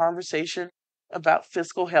any conversation about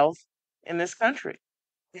fiscal health in this country.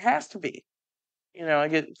 It has to be. You know,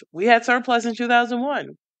 we had surplus in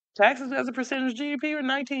 2001. Taxes as a percentage of GDP were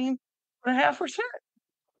 19.5%.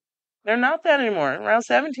 They're not that anymore, around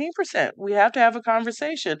 17%. We have to have a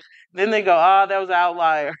conversation. Then they go, that was an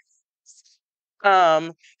outlier.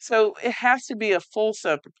 So it has to be a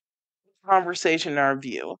fulsome conversation in our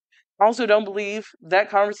view. I also don't believe that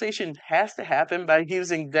conversation has to happen by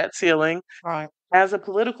using debt ceiling as a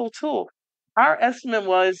political tool. Our estimate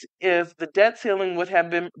was if the debt ceiling would have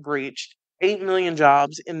been breached, 8 million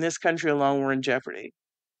jobs in this country alone were in jeopardy.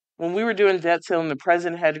 When we were doing debt ceiling, the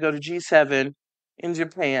president had to go to G7 in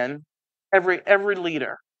Japan. Every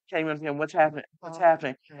leader came in, what's happening? What's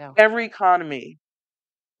happening? Yeah. Every economy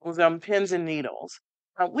was on pins and needles.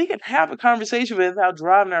 We could have a conversation without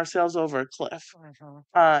driving ourselves over a cliff.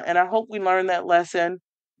 And I hope we learn that lesson.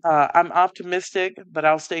 I'm optimistic, but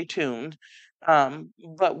I'll stay tuned.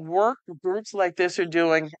 But work groups like this are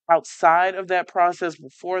doing outside of that process,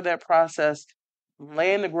 before that process,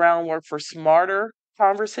 laying the groundwork for smarter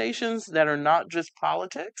conversations that are not just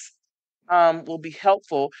politics, will be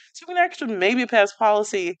helpful. So we can actually maybe pass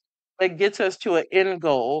policy that gets us to an end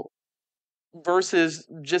goal versus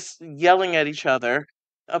just yelling at each other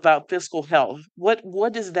about fiscal health.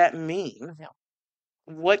 What does that mean?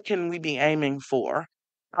 What can we be aiming for?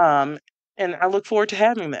 And I look forward to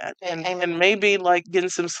having that, and maybe like getting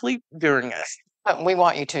some sleep during it. We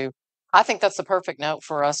want you to. I think that's the perfect note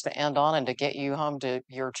for us to end on and to get you home to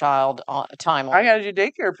your child timely. I got to do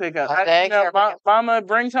daycare pickup. Mama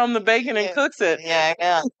brings home the bacon and cooks it. Yeah,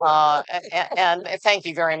 and thank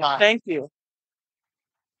you very much. Thank you.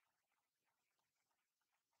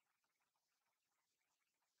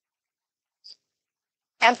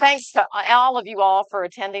 And thanks to all of you all for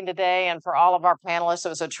attending today and for all of our panelists. It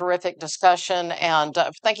was a terrific discussion, and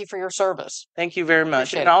thank you for your service. Thank you very much.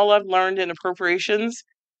 Appreciate And it. all I've learned in appropriations,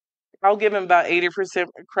 I'll give him about 80%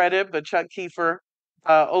 credit, but Chuck Kiefer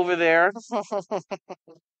over there.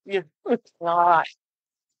 Yeah. All right.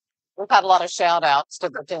 We've had a lot of shout outs to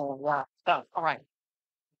the team. Yeah. So, all right.